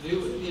 they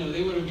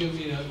would have given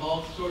me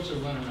all sorts of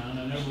runaround.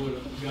 I never would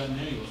have gotten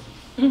anywhere.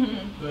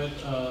 But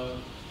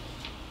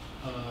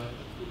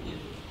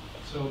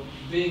so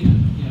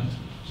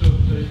so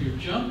if you're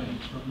jumping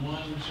from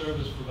one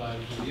service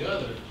provider to the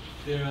other,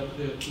 they'll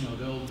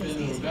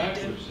bend over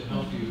backwards to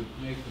help you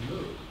make the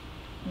move.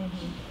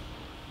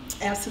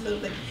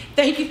 Absolutely.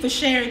 Thank you for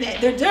sharing that.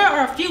 There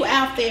are a few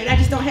out there, and I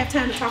just don't have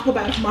time to talk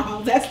about them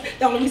all. That's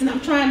the only reason I'm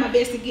trying my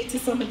best to get to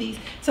some of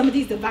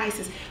these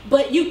devices.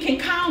 But you can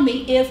call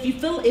me if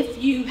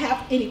you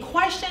have any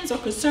questions or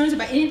concerns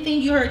about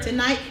anything you heard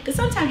tonight, because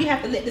sometimes you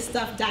have to let this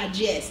stuff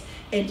digest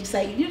and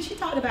say, she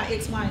talked about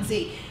X, Y, and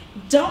Z.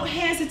 Don't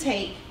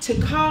hesitate to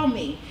call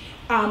me.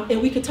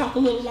 And we could talk a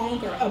little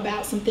longer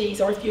about some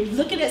things. Or if you're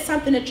looking at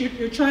something that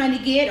you're trying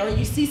to get, or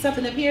you see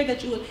something up here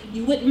that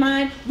you wouldn't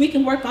mind, we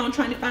can work on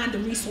trying to find the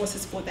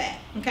resources for that.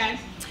 Okay.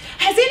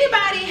 Has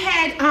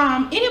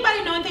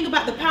anybody know anything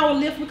about the Power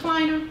Lift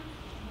recliner?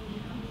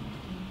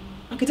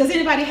 Okay. Does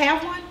anybody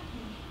have one?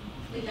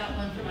 We got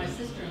one for my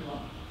sister-in-law.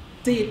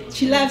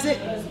 She loves it.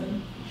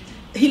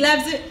 He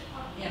loves it.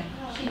 Yeah,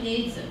 she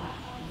needs it.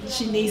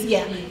 She needs.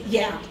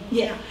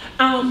 Yeah.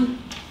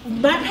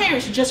 My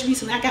parents just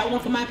recently, I got one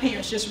for my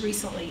parents just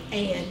recently,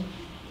 and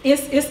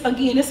it's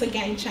a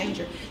game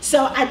changer.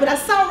 But I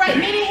saw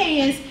many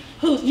hands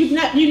who you've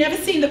never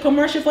seen the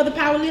commercial for the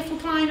Power Lift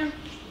recliner.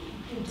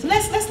 So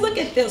let's look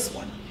at this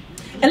one.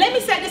 And let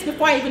me say this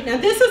before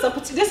this is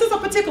a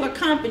particular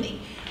company.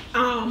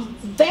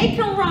 They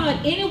can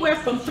run anywhere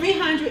from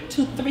 300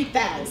 to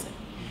 3,000.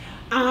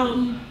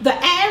 The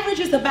average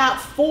is about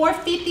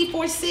 $450,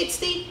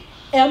 $460.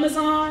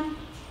 Amazon.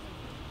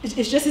 It's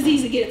just as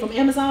easy to get it from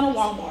Amazon or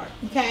Walmart,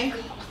 okay?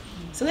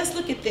 So let's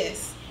look at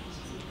this.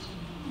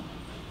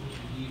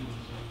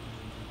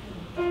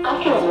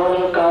 After a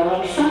morning of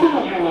gardening, Cindy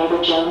and her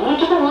neighbor Joan need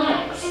to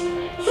relax.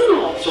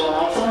 Cindy likes to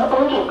relax in her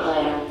old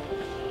recliner.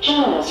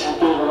 Joan knows her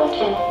VivaLift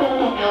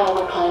Infinity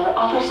Power Recliner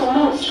offers the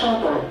most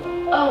comfort.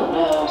 Oh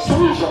no,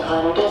 Cindy's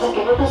recliner doesn't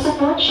give her the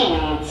support she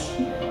needs.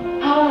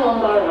 Power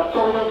lumbar and a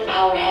full-width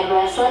power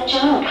headrest let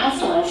Joan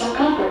customize her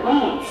comfort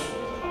needs.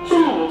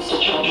 Cindy needs to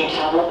charge her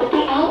tablet, but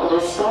the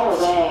outlet is far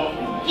away.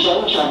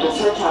 Joan charges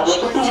her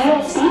tablet with the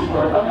USB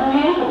port on her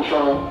hand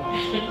control.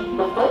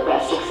 The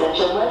footrest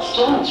extension lets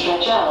Joan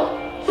stretch out.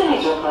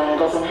 Cindy's recliner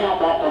doesn't have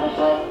that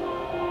benefit.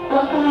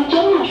 Luckily,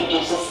 Joan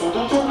introduces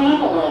Cindy to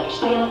VivaLift.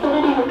 The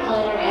Infinity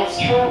Recliner has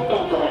true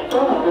infinite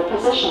full-motor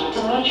positioning to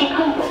meet your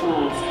comfort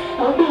needs.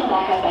 Lithium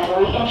backup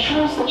battery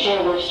ensures the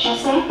chair lifts you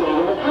safely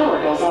when the power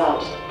goes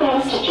out.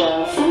 Thanks to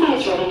Joan, Cindy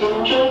is ready to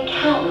enjoy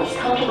countless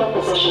comfortable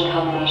position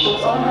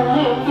combinations on her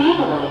new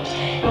VivaLift.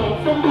 The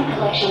Infinity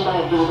Collection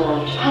by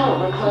VivaLift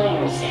Power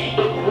Recliners.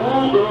 It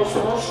really is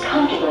the most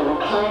comfortable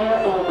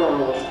recliner in the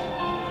world.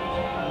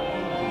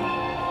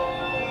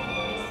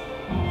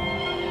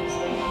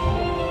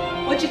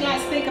 What you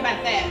guys think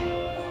about that?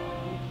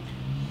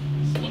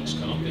 Looks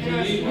comfy. If you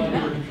need one,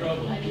 you're in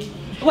trouble.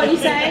 What you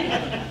say?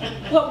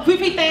 What,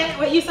 repeat that,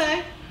 what you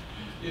say?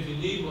 If you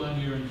need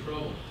one, you're in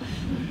trouble.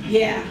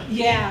 Yeah.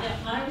 Yeah,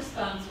 my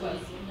response was,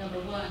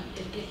 number one,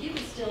 if you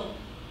can still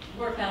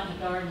work out in the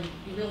garden,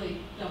 you really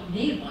don't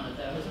need one of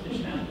those, but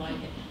you don't like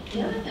it.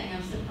 The other thing,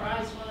 I'm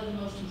surprised, one of the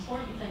most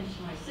important things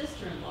for my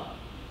sister-in-law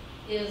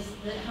is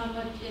that how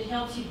much it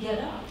helps you get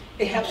up.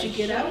 It helps you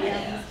get up,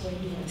 yeah.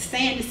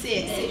 Stand to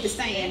sit, sit to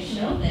stand.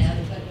 They know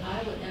that, but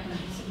I would, I'm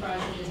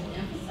surprised it isn't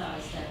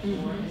emphasized that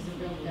more as a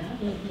real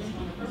benefit. Because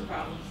one of her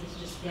problems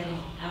is just getting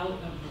out of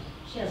the,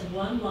 she has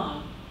one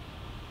lung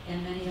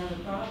and many other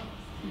problems.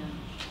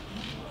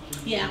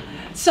 Yeah,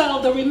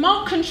 so the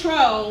remote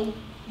control,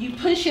 you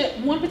push it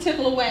one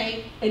particular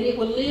way and it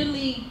will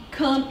literally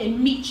come and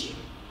meet you.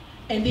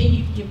 And then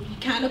you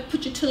kind of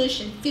put your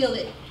tush and feel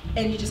it,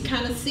 and you just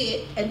kind of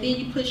sit, and then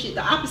you push it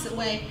the opposite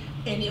way,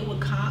 and it will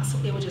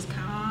just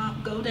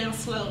go down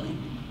slowly.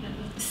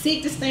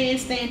 Sit to stand,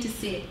 stand to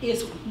sit.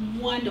 It's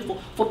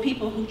wonderful for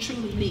people who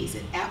truly need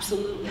it.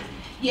 Absolutely.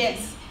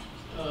 Yes.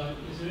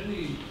 Is there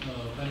any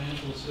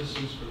financial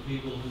assistance for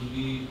people who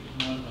need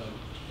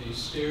a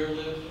stair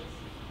lift?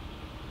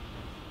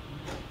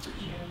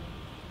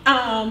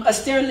 A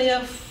stair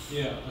lift.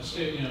 Yeah, a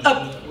stair, you know,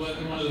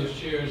 one of those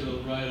chairs that'll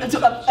ride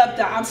up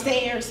the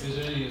stairs. Is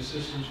there any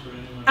assistance for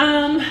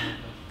anyone?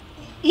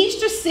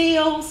 Easter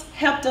Seals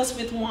helped us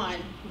with one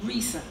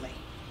recently.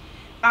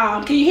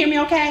 Can you hear me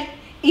okay?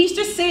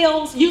 Easter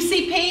Seals,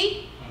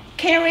 UCP,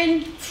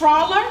 Karen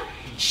Frawler,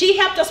 she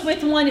helped us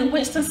with one in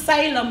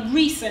Winston-Salem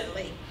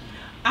recently.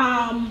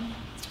 And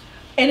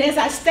as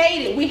I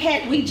stated,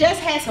 we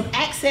just had some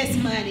access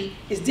money.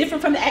 It's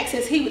different from the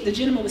access the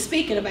gentleman was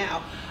speaking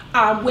about,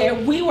 where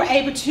we were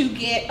able to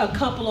get a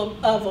couple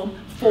of them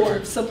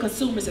for some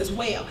consumers as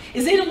well.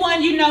 Is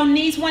anyone you know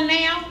needs one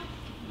now?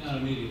 Not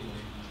immediately.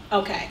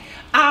 Okay.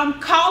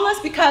 Call us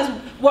because,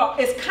 well,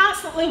 it's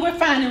constantly we're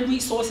finding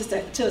resources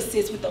to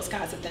assist with those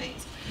kinds of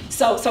things.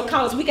 So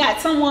call us. We got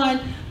someone,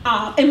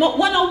 and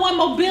 101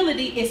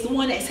 Mobility is the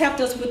one that's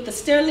helped us with the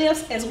stair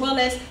lifts as well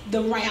as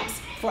the ramps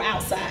for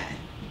outside.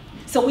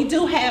 So we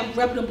do have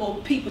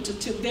reputable people,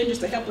 vendors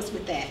to help us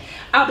with that.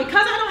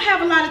 Because I don't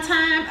have a lot of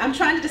time, I'm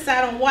trying to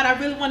decide on what I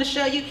really want to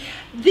show you.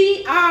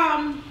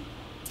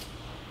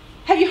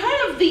 Have you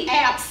heard of the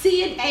app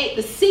CNA?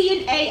 The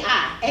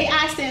CNAI.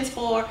 AI stands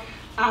for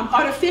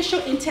Artificial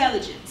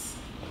Intelligence.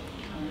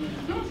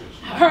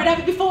 Heard of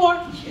it before?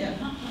 Yeah.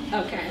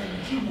 Okay.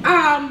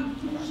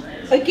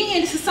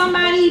 Again, this is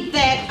somebody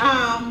that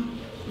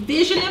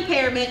vision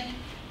impairment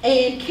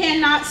and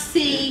cannot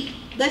see,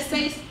 let's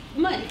say,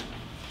 money.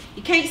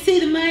 You can't see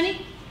the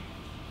money?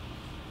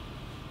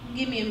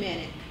 Give me a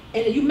minute.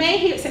 And you may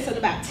hear it say something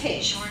about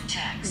text. Short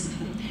text.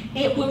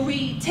 It will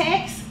read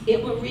text.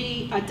 It will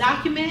read a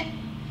document.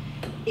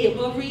 It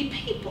will read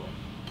people.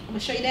 I'm going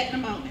to show you that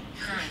in a moment.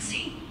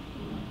 Currency.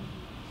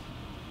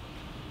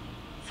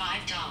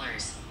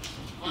 $5.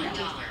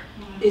 $1.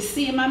 It's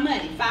seeing my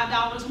money.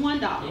 $5,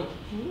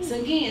 $1. So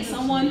again,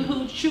 someone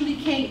who truly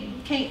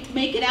can't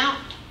make it out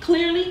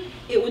clearly,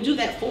 it will do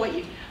that for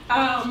you.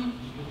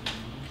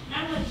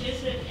 How much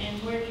is it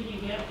and where did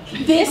you get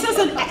it? This is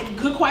a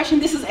good question.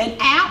 This is an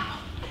app,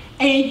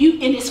 and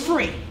it's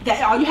free.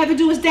 That all you have to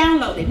do is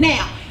download it.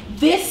 Now,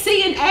 this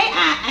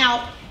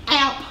CNAI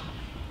app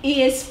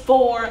is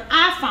for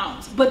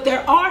iPhones, but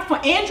there are for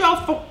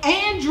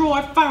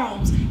Android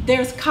phones.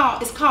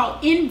 It's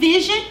called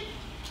Envision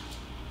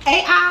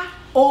AI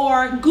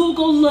or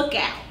Google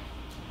Lookout.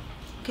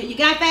 Okay, you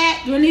got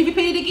that? Do I need to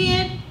repeat it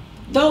again?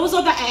 Those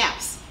are the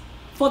apps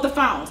for the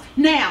phones.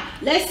 Now,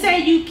 let's say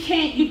you're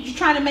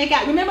trying to make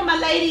out. Remember my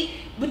lady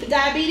with the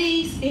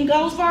diabetes in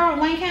Goldsboro,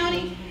 Wayne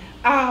County?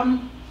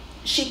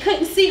 She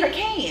couldn't see her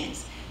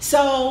cans.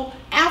 So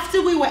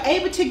after we were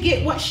able to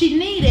get what she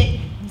needed,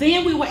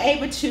 then we were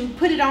able to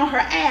put it on her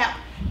app,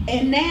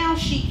 and now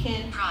she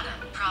can. Product.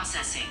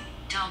 Processing.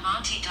 Del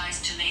Monte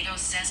diced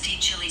tomatoes zesty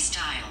chili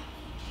style.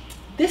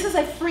 This is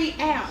a free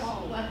app.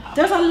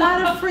 There's a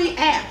lot of free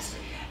apps.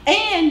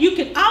 And you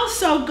can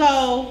also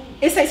go,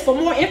 it says for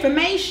more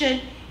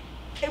information,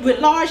 with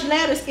large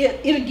letters,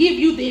 it'll give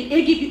you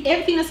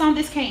everything that's on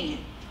this can.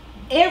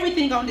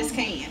 Everything on this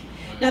can.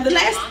 Now the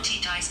last, Del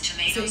Monte diced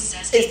tomatoes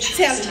zesty it's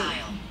chili telling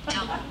style.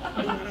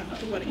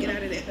 I want to get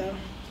out of that though.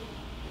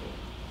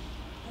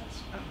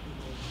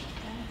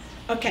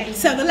 Okay,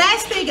 so the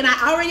last thing, and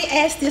I already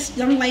asked this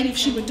young lady if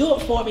she would do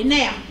it for me.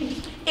 Now,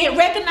 it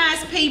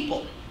recognizes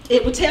people.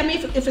 It will tell me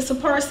if it's a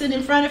person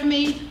in front of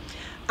me.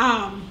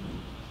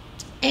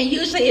 And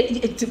usually,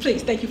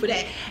 please, thank you for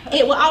that.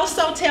 It will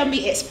also tell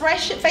me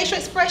expression, facial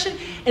expression.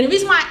 And the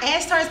reason why I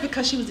asked her is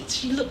because she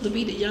looked to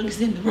be the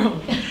youngest in the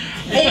room.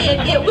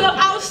 And it will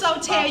also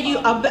tell you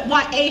about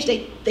what age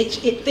it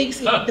thinks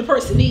the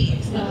person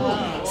is.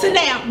 So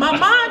now, my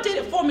mom did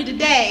it for me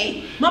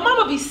today. My mom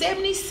will be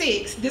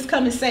 76 this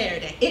coming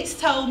Saturday. It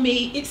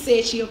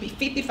said she'll be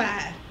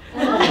 55.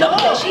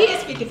 She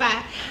is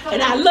 55.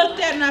 And I looked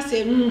at her and I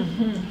said,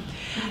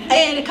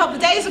 And a couple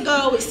of days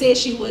ago, it said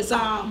she was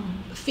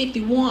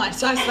 51.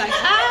 So I was like,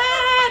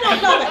 I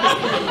don't know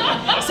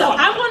about this. So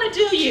I want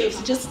to do you.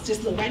 So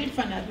just look right in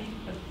front of me.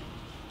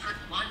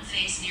 One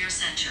face near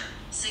center,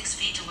 6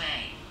 feet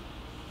away.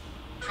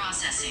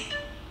 Processing.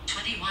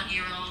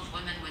 21-year-old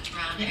woman with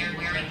brown hair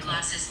wearing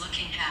glasses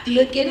looking happy.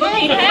 Looking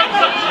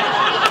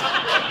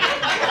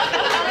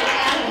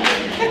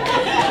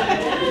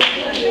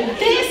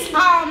This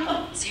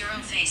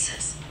 0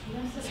 faces.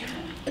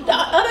 The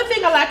other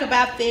thing I like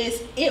about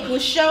this, it will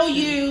show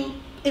you.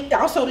 It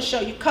also to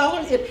show you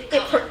colors. It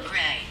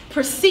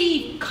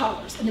perceive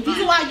colors, and the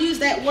reason why I use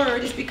that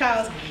word is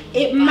because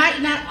it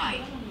might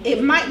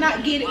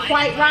not get it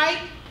quite right.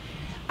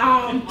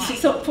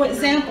 So for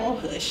example,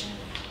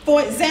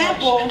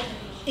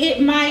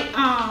 it might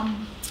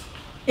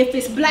if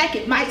it's black,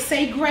 it might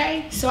say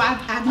gray. So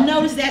I've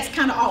noticed that's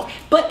kind of off.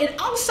 But it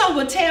also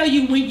will tell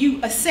you when you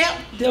accept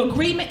the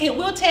agreement, it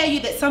will tell you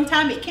that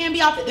sometimes it can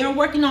be off, that they're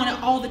working on it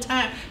all the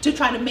time to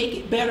try to make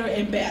it better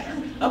and better.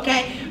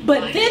 Okay?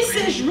 But this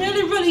is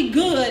really, really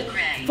good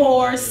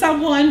for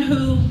someone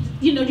who,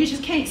 you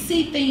just can't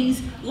see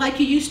things like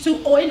you used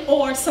to,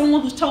 or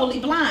someone who's totally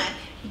blind.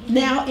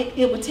 Now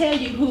it will tell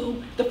you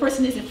who the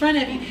person is in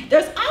front of you.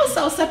 There's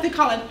also something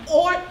called an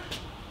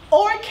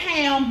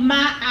Orcam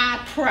My Eye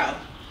Pro.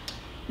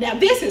 Now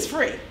this is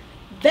free.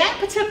 That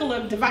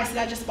particular device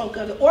that I just spoke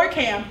of, the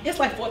Orcam, it's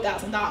like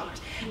 $4,000.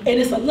 And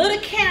it's a little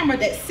camera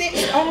that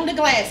sits on the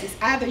glasses.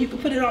 Either you can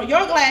put it on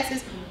your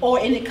glasses,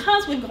 and it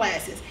comes with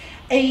glasses.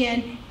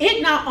 And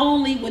it not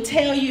only will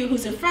tell you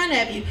who's in front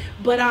of you,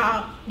 but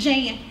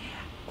Jan,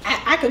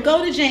 I could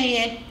go to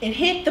Jan and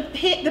hit the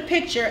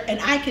picture, and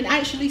I can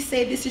actually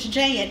say this is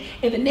Jan.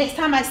 And the next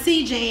time I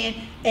see Jan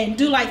and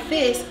do like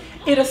this,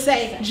 it'll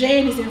say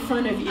Jan is in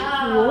front of you.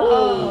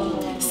 Oh.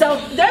 So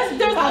there's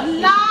a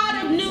lot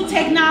of new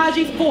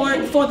technology for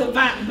the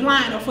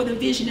blind or for the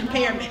vision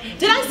impairment.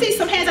 Did I see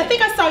some hands? I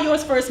think I saw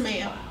yours first,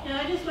 ma'am.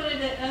 Yeah, I just wanted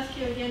to ask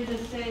you again to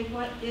say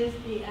what is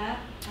the app?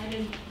 I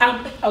didn't.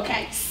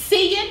 Okay,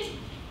 Seeing,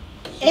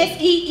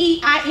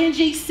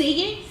 SEEING,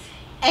 Seeing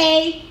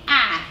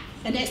AI,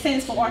 and that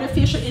stands for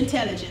artificial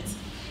intelligence.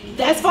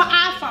 That's for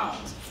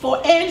iPhones.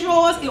 For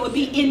Androids, it would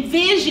be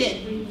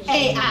Envision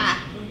AI.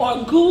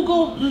 Or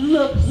Google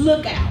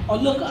Lookout, or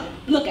Lookout,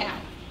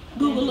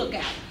 Google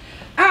Lookout.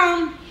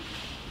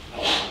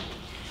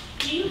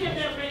 Do you have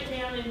that written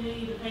down in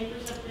the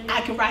papers up there?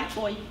 I can write it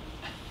for you.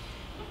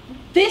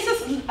 This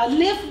is a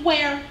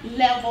liftware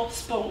level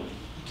spoon.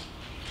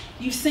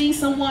 You've seen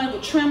someone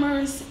with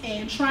tremors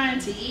and trying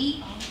to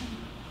eat.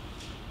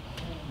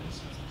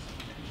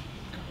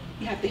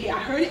 You have to hear, I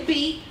heard it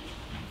beep.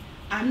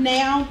 I'm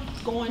now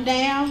going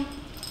down.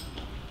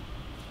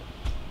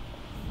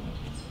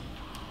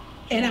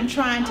 And I'm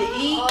trying to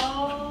eat,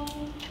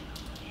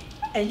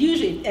 and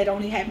usually I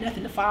don't even have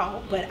nothing to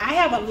follow. But I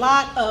have a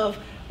lot of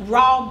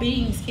raw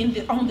beans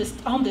on this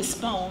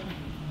spoon.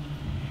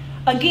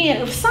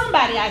 Again, if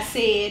somebody, I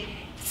said,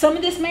 some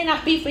of this may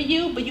not be for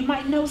you, but you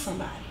might know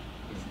somebody.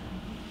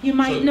 You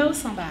might know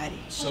somebody.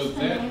 So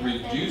that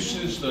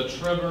reduces the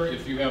tremor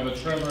if you have a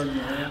tremor in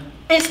your hand?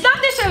 It's not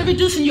necessarily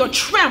reducing your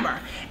tremor.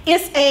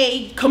 It's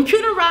a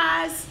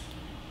computerized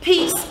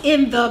piece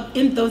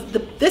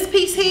this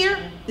piece here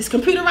is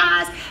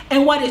computerized,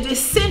 and what it is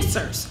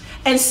sensors.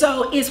 And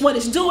so what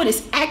it's doing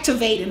is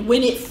activating.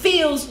 When it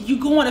feels you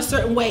going a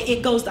certain way,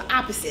 it goes the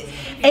opposite.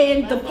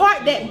 And the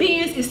part that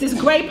bends is this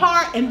gray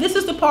part, and this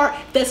is the part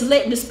that's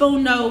letting the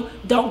spoon know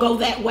don't go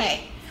that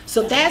way.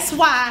 So that's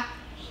why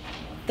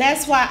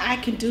I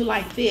can do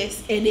like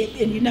this, and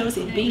you notice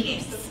it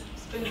bends.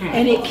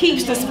 And it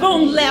keeps the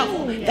spoon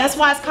level. That's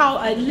why it's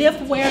called a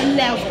liftware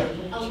level.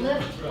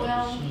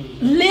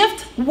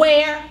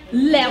 Liftware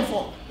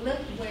level.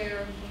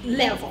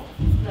 Level.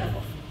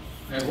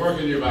 And where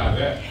can you buy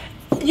that?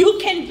 You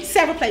can,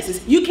 several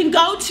places. You can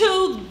go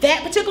to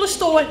that particular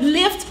store,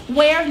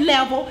 Liftware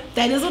Level,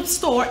 that is a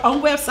store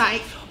on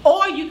website,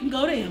 or you can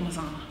go to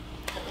Amazon.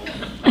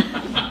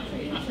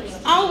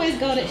 Always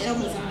go to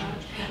Amazon.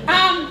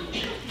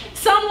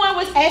 Someone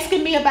was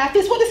asking me about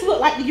this. What does it look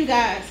like to you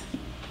guys?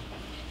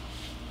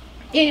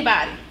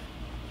 Anybody?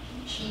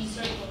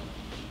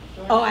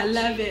 Oh, I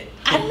love it.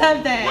 I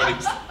love that.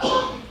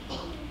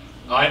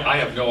 I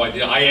have no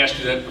idea. I asked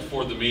you that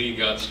before the meeting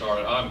got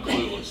started. I'm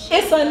clueless.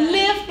 It's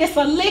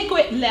a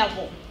liquid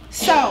level.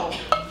 So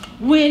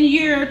when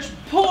you're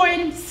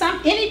pouring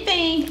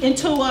anything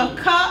into a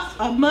cup,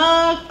 a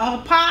mug, a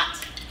pot,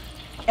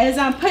 as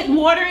I'm putting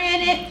water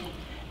in it,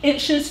 it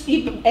should,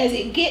 as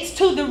it gets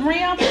to the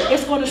rim,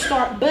 it's going to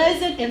start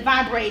buzzing and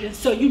vibrating,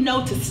 so you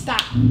know to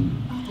stop.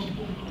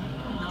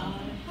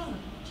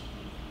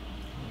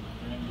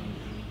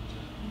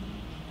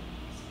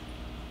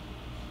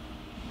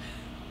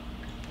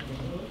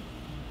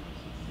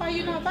 Why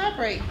you not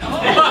vibrate?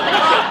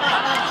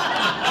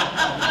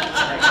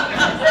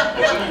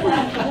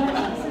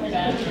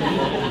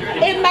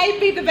 It may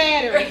be the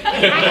battery. I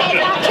had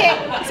not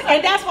checked,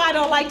 and that's why I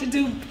don't like to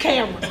do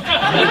cameras.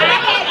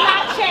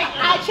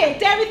 I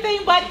checked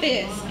everything but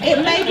this.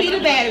 It may be the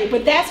battery,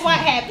 but that's what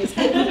happens.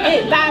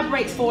 It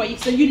vibrates for you,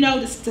 so you know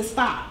to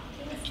stop.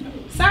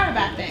 Sorry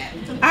about that.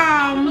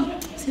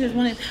 See, there's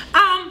one.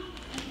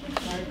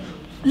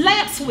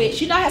 Lamp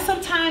switch. You know how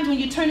sometimes when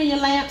you're turning your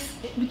lamps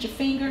with your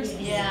fingers?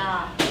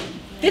 Yeah.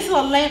 This is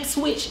a lamp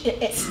switch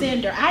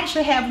extender. I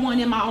actually have one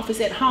in my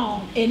office at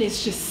home, and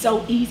it's just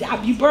so easy.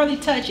 You barely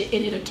touch it,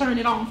 and it'll turn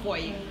it on for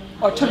you,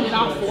 or turn it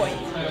off for you.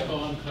 Clap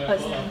on, clap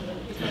off.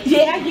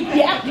 Yeah, you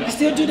can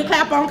still do the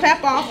clap on,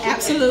 clap off,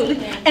 absolutely.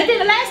 And then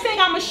the last thing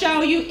I'm gonna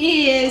show you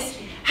is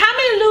how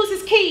many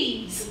loses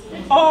keys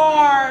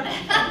or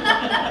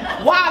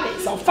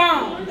wallets or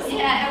phones.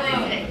 Yeah,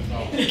 everything.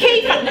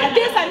 Key. Now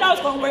this I know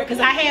it's gonna work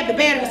because I have the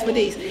batteries for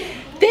these.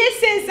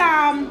 This is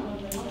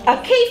a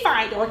key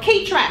finder or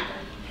key tracker.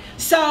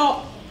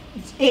 So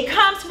it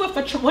comes with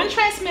one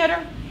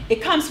transmitter,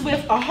 it comes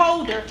with a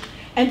holder,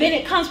 and then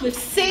it comes with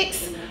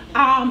 6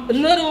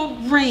 little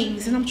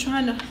rings. And I'm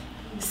trying to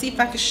see if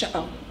I can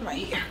show, right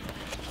here.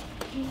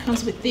 It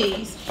comes with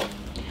these.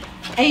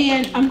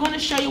 And I'm going to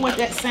show you what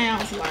that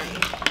sounds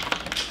like.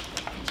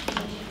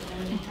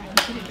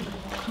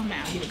 Come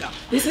out, here we go.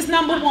 This is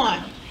number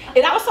 1.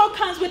 It also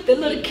comes with the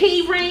little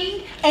key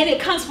ring, and it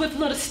comes with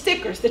little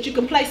stickers that you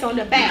can place on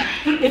the back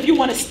if you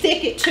want to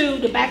stick it to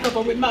the back of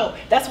a remote.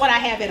 That's what I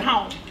have at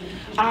home.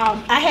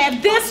 I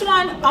have this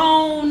one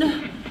on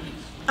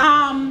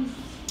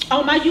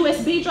my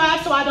USB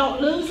drive so I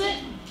don't lose it,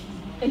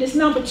 and it's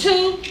number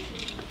 2.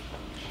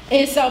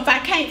 And so if I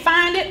can't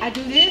find it, I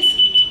do this,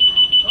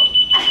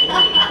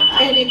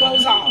 and it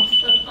goes off.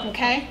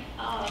 Okay.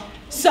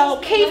 So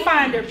key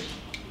finder,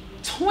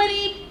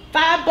 $25,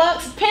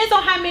 depends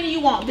on how many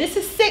you want. This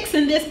is 6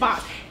 in this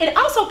box. It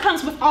also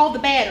comes with all the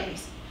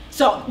batteries.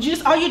 So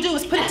just all you do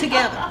is put it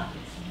together.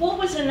 What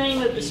was the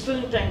name of the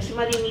spoon thing?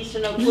 Somebody needs to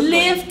know.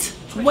 Lift,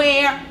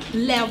 wear,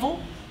 level.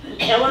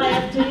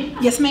 L-I-F-T?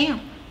 Yes, ma'am.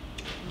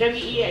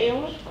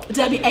 W-E-A-R?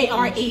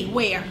 W-A-R-E,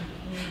 wear.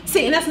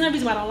 See, and that's another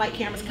reason why I don't like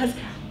cameras, because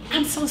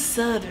I'm so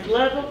southern.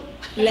 Level?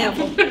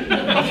 Level. I'm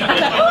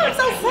like, oh, I'm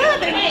so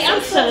southern. Hey,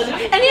 I'm southern.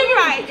 And you're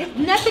right. If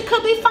nothing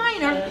could be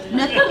finer.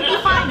 Nothing could be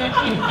finer.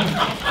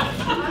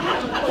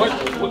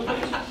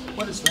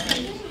 What is that?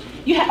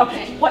 You have,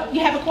 okay, what,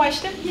 you have a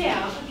question?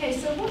 Yeah, okay,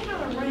 so what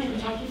kind of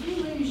range, like if you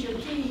lose your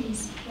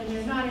keys and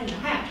they're not in the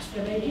house,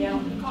 they may be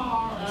out in the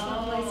car or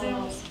someplace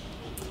else,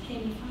 can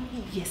you find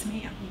them? Yes,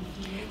 ma'am.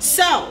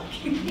 So,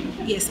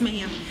 yes,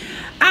 ma'am.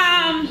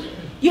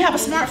 You have a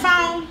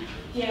smartphone?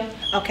 Yeah.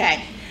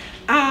 Okay.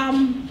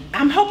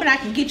 I'm hoping I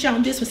can get you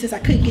on this one since I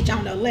couldn't get you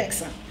on the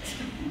Alexa.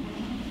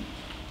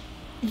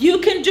 You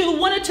can do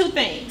one or 2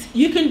 things.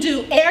 You can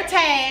do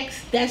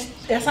AirTags, that's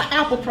an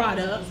Apple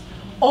product,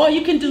 or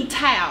you can do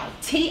Tile,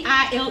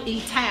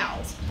 T-I-L-E,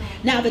 Tiles.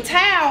 Now the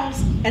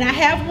Tiles, and I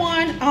have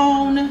one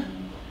on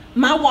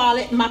my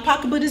wallet, my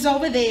pocketbook is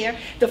over there.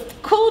 The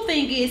cool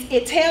thing is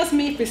it tells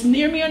me if it's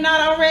near me or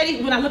not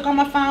already when I look on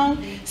my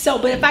phone. So,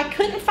 but if I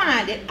couldn't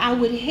find it, I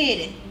would hit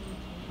it.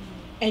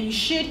 And you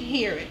should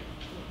hear it.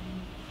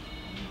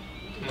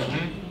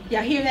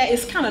 Y'all hear that?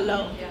 It's kind of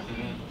low.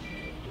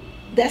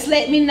 That's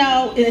letting me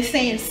know, and it's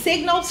saying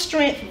signal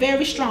strength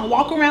very strong.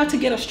 Walk around to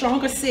get a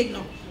stronger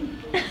signal.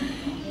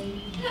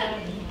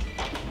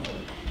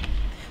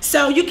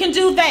 So you can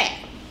do that.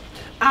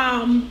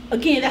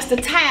 Again, that's the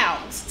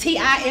Tiles,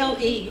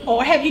 T-I-L-E.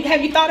 Or have you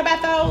thought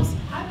about those?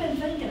 I've been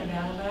thinking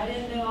about it, but I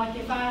didn't know, like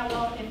if I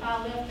left it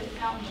out in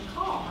the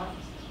car,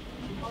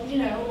 or, you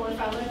know, or if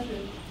I left it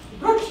at the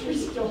grocery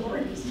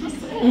store.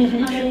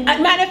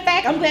 Matter of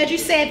fact, I'm glad you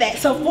said that.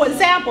 So for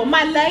example,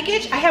 my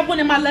luggage, I have one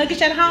in my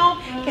luggage at home.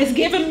 It's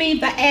giving me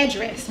the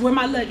address where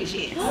my luggage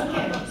is.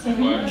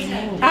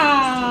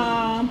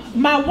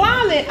 My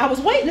wallet, I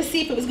was waiting to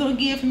see if it was going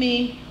to give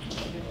me.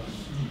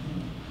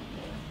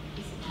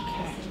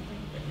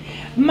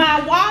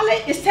 My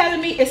wallet is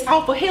telling me it's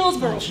off of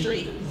Hillsborough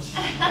Street.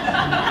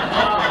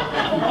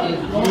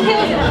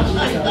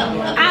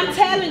 I'm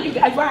telling you,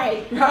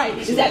 right.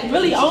 Is that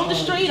really on the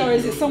street or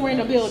is it somewhere in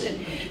the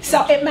building?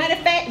 So, as a matter of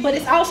fact, but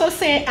it's also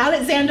saying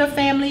Alexander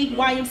Family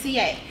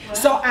YMCA.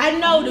 So I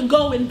know to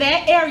go in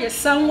that area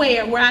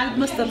somewhere where I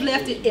must have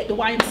left it at the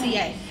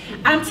YMCA.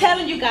 I'm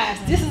telling you guys,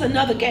 this is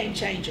another game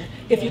changer.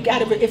 If you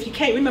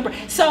can't remember.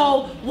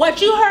 So what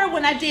you heard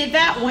when I did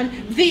that one,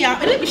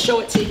 let me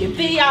show it to you.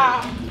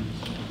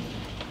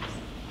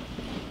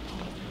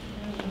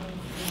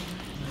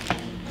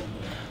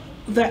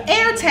 The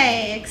air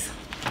tags,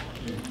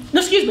 no,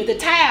 excuse me, the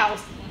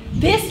towels.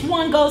 This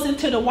one goes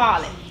into the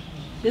wallet.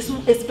 This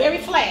one, it's very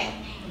flat.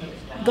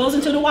 Goes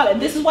into the wallet.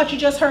 This is what you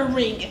just heard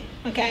ringing.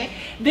 Okay.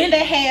 Then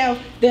they have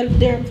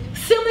they're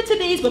similar to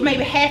these, but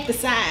maybe half the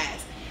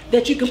size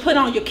that you can put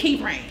on your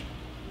key ring.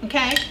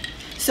 Okay.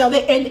 So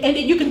and then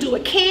you can do a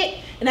kit.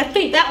 And I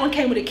think that one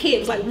came with a kit. It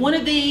was like one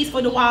of these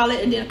for the wallet,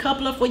 and then a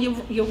couple of for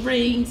your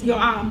rings, your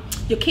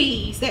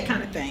keys, that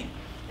kind of thing.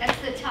 That's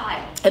the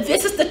tile. And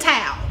this is the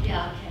towel.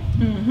 Yeah.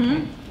 Okay.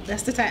 Mm-hmm.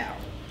 That's the towel.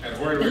 And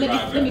where do we buy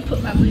that? Let me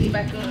put my money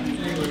back up.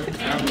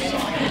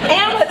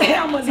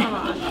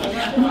 Amazon.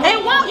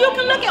 And you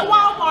can look at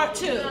Walmart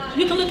too.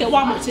 You can look at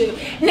Walmart too.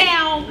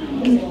 Now,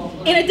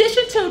 in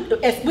addition to,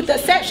 with the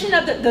exception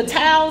of the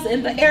towels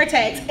and the air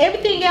tags,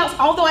 everything else,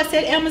 although I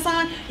said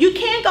Amazon, you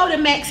can go to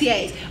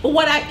Maxia's. But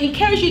what I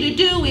encourage you to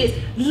do is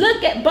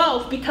look at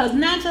both, because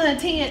 9 times out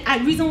of 10,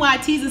 the reason why I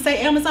tease and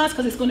say Amazon is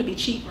because it's going to be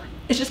cheaper.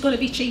 It's just going to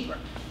be cheaper.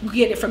 You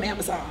get it from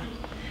Amazon.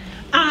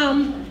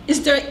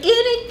 Is there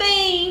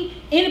anything,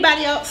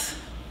 anybody else?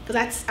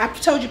 Because I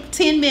told you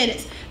 10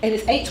 minutes and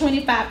it's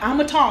 8:25. I'm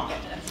a talker.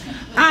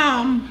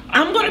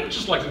 I'd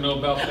just like to know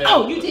about that.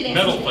 Oh, you did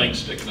metal thing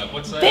sticking up.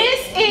 What's that?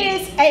 This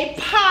is a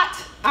pot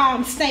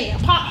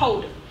stand, pot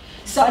holder.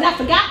 So, and I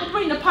forgot to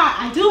bring the pot.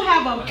 I do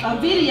have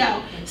a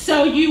video.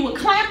 So you would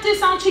clamp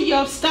this onto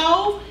your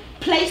stove.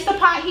 Place the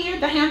pot here,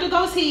 the handle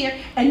goes here,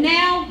 and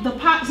now the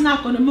pot's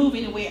not going to move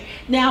anywhere.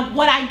 Now,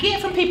 what I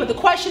get from people, the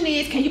question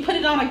is, can you put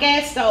it on a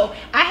gas stove?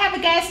 I have a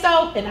gas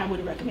stove, and I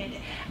wouldn't recommend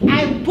it.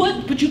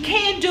 But you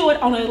can do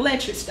it on an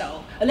electric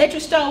stove.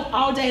 Electric stove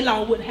all day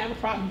long wouldn't have a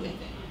problem with it.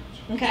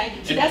 Okay,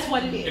 so that's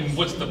what it is. And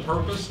what's the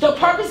purpose? The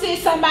purpose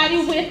is somebody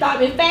with, in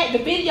fact, the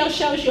video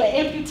shows you an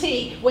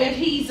amputee where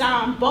he's,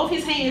 both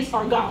his hands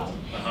are gone.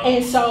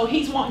 And so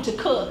he's wanting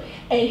to cook,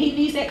 and he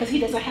needs that because he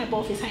doesn't have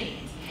both his hands.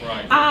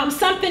 Right.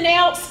 Something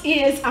else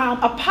is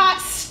a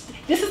pot.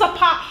 This is a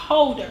pot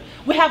holder.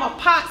 We have a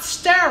pot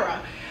stirrer,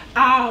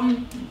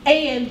 and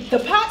the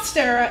pot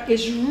stirrer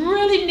is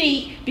really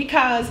neat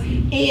because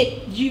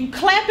you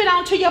clamp it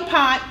onto your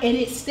pot and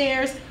it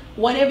stirs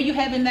whatever you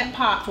have in that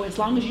pot for as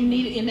long as you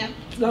need it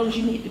as long as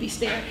you need it to be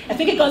stirred. I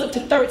think it goes up to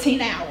 13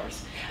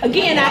 hours.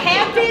 Again, I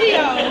have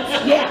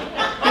videos. Yeah,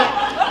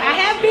 I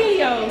have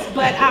videos,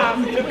 but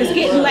it's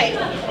getting late.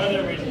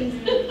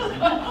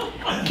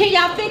 Can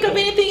y'all think of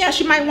anything else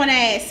you might want to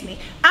ask me?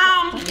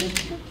 Oh,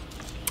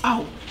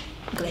 I'm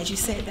glad you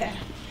said that.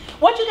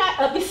 What you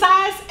got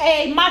besides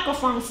a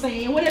microphone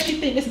stand? What else you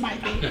think this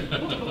might be?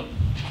 A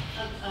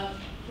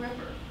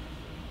gripper.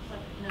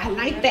 I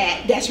like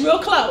that. That's real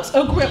close.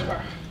 A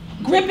gripper.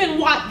 Gripping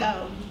what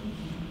though?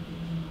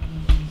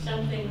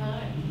 Something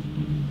high.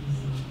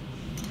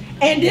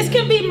 And this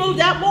can be moved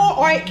out more,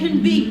 or it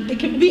can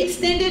be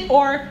extended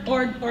or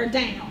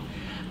down.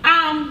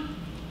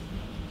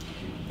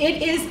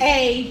 It is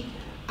a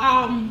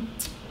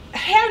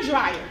hair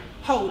dryer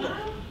holder.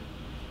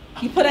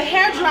 You put a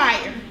hair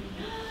dryer.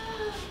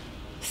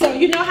 So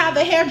you know how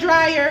the hair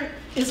dryer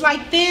is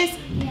like this?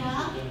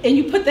 Yeah. And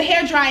you put the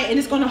hair dryer and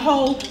it's going to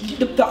hold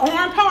the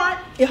arm part.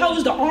 It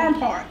holds the arm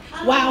part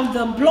while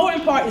the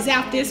blowing part is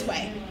out this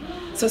way.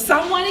 So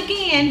someone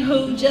again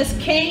who just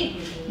can't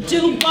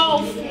do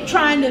both,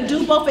 trying to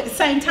do both at the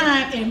same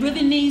time and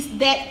really needs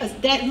that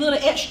little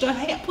extra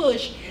hair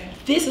push,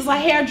 this is a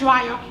hair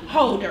dryer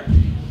holder.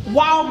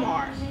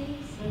 Walmart,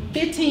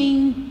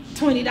 $15,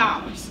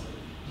 $20.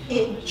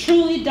 It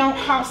truly don't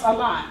cost a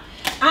lot.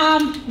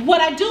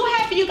 What I do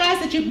have for you guys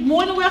that you're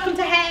more than welcome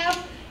to have,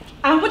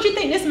 what you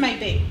think this may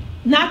be?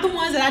 Not the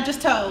ones that I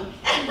just told.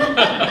 I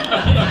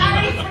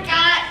already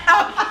forgot.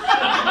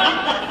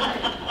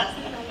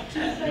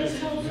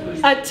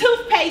 A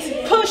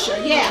toothpaste pusher,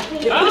 yeah.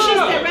 It pushes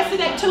the rest of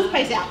that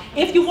toothpaste out.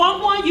 If you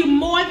want one, you're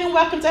more than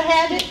welcome to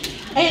have it.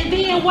 And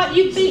then what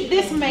you think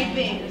this may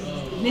be?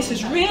 This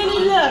is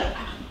really little.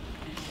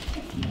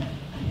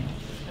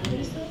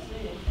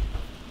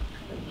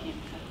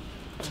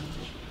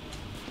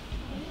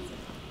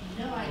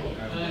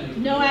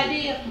 No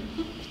idea.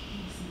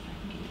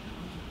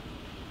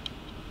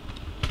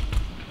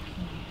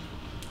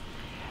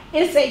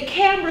 It's a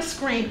camera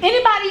screen.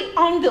 Anybody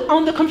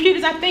on the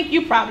computers? I think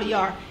you probably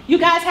are. You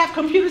guys have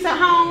computers at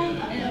home?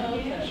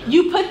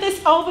 You put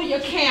this over your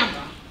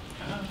camera.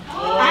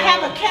 I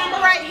have a camera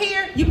right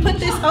here. You put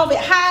this over, it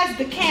hides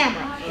the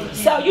camera.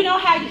 So you know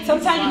how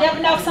sometimes you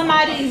never know if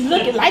somebody is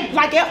looking, like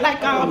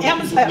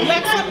Amazon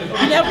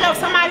Alexa, you never know if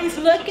somebody's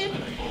looking.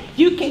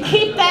 You can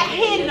keep that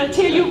hidden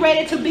until you're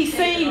ready to be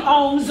seen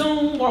on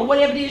Zoom or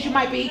whatever it is you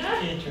might be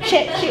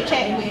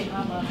chit-chatting with.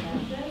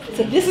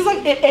 So this is,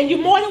 and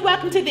you're more than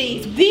welcome to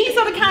these. These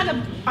are the kind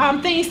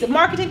of things, the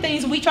marketing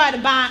things we try to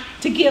buy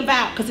to give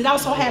out, because it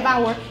also have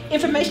our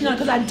information on it,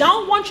 because I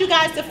don't want you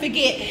guys to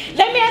forget.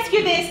 Let me ask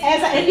you this,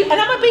 and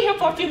I'm going to be here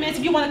for a few minutes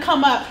if you want to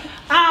come up.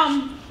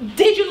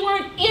 Did you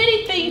learn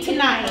anything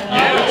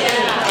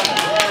tonight?